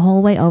eyes the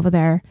whole way over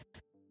there.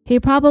 He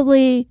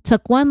probably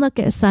took one look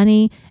at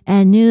Sonny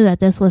and knew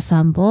that this was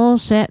some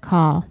bullshit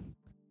call.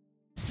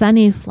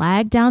 Sonny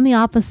flagged down the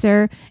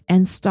officer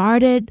and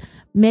started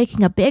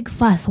making a big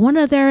fuss. One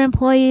of their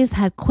employees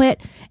had quit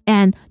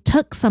and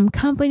took some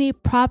company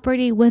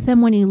property with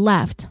him when he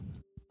left.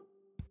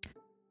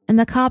 And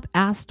the cop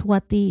asked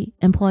what the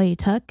employee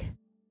took.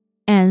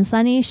 And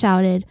Sonny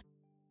shouted,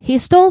 he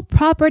stole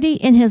property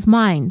in his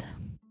mind.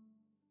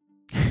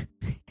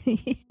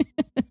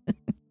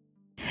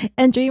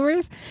 And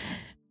dreamers,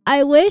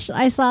 I wish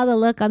I saw the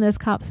look on this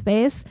cop's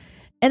face.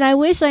 And I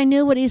wish I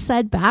knew what he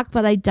said back,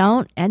 but I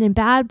don't. And in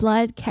bad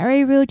blood,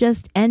 Carrie Rue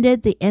just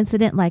ended the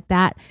incident like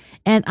that.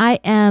 And I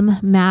am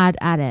mad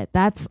at it.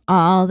 That's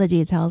all the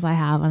details I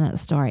have on that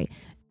story.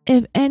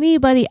 If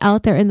anybody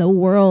out there in the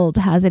world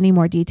has any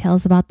more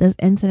details about this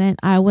incident,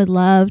 I would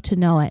love to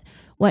know it.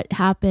 What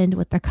happened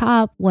with the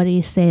cop? What did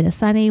he say to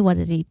Sonny? What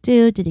did he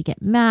do? Did he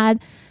get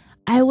mad?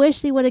 I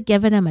wish he would have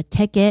given him a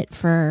ticket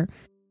for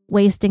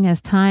wasting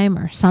his time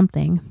or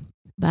something.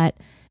 But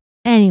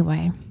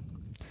anyway,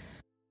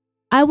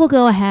 I will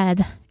go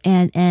ahead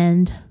and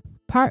end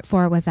part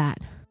 4 with that.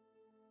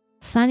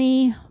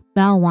 Sonny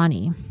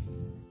Balwani.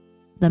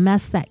 The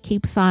mess that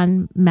keeps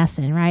on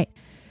messing, right?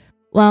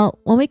 Well,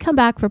 when we come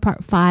back for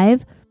part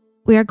 5,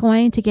 we are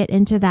going to get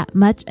into that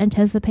much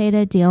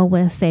anticipated deal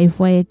with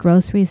Safeway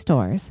grocery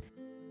stores.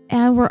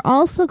 And we're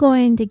also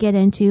going to get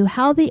into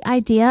how the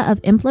idea of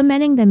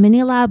implementing the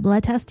Minilab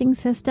blood testing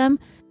system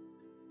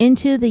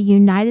into the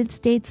United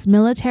States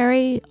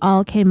military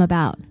all came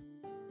about.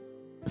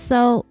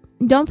 So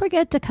don't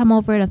forget to come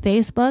over to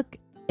Facebook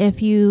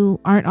if you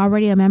aren't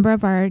already a member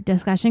of our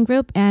discussion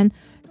group and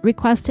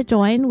request to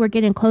join. We're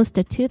getting close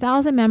to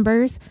 2,000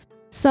 members.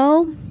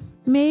 So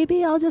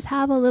maybe I'll just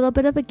have a little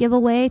bit of a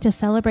giveaway to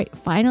celebrate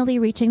finally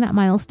reaching that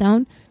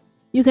milestone.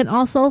 You can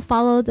also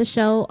follow the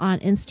show on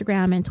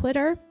Instagram and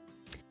Twitter.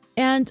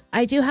 And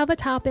I do have a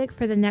topic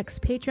for the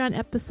next Patreon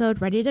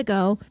episode ready to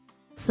go.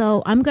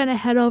 So I'm going to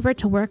head over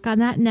to work on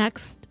that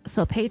next.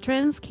 So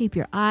patrons, keep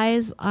your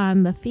eyes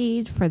on the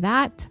feed for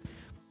that.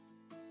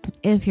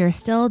 If you're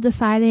still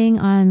deciding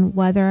on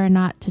whether or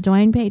not to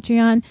join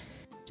Patreon,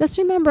 just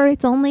remember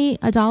it's only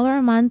 $1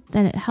 a month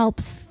and it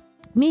helps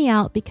me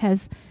out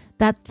because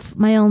that's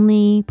my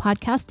only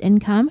podcast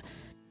income.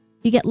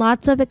 You get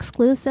lots of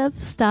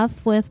exclusive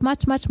stuff with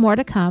much, much more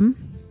to come.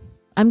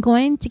 I'm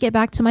going to get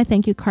back to my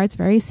thank you cards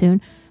very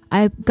soon.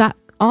 I got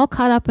all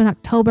caught up in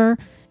October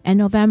and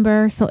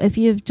November. So if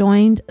you've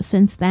joined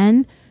since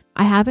then,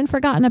 I haven't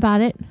forgotten about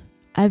it.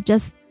 I've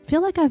just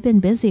feel like I've been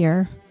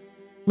busier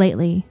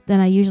lately than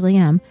I usually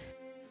am.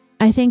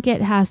 I think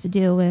it has to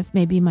do with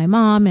maybe my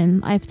mom,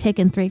 and I've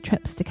taken 3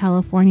 trips to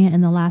California in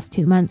the last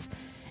 2 months,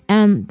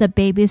 and the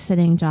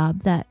babysitting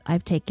job that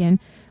I've taken.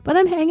 But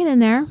I'm hanging in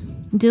there.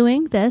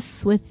 Doing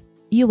this with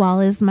you all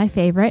is my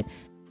favorite.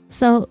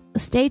 So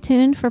stay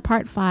tuned for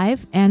part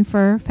 5 and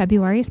for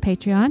February's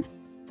Patreon.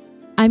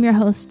 I'm your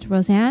host,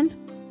 Roseanne.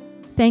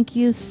 Thank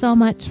you so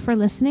much for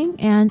listening,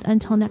 and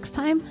until next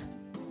time,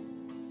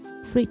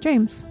 sweet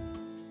dreams.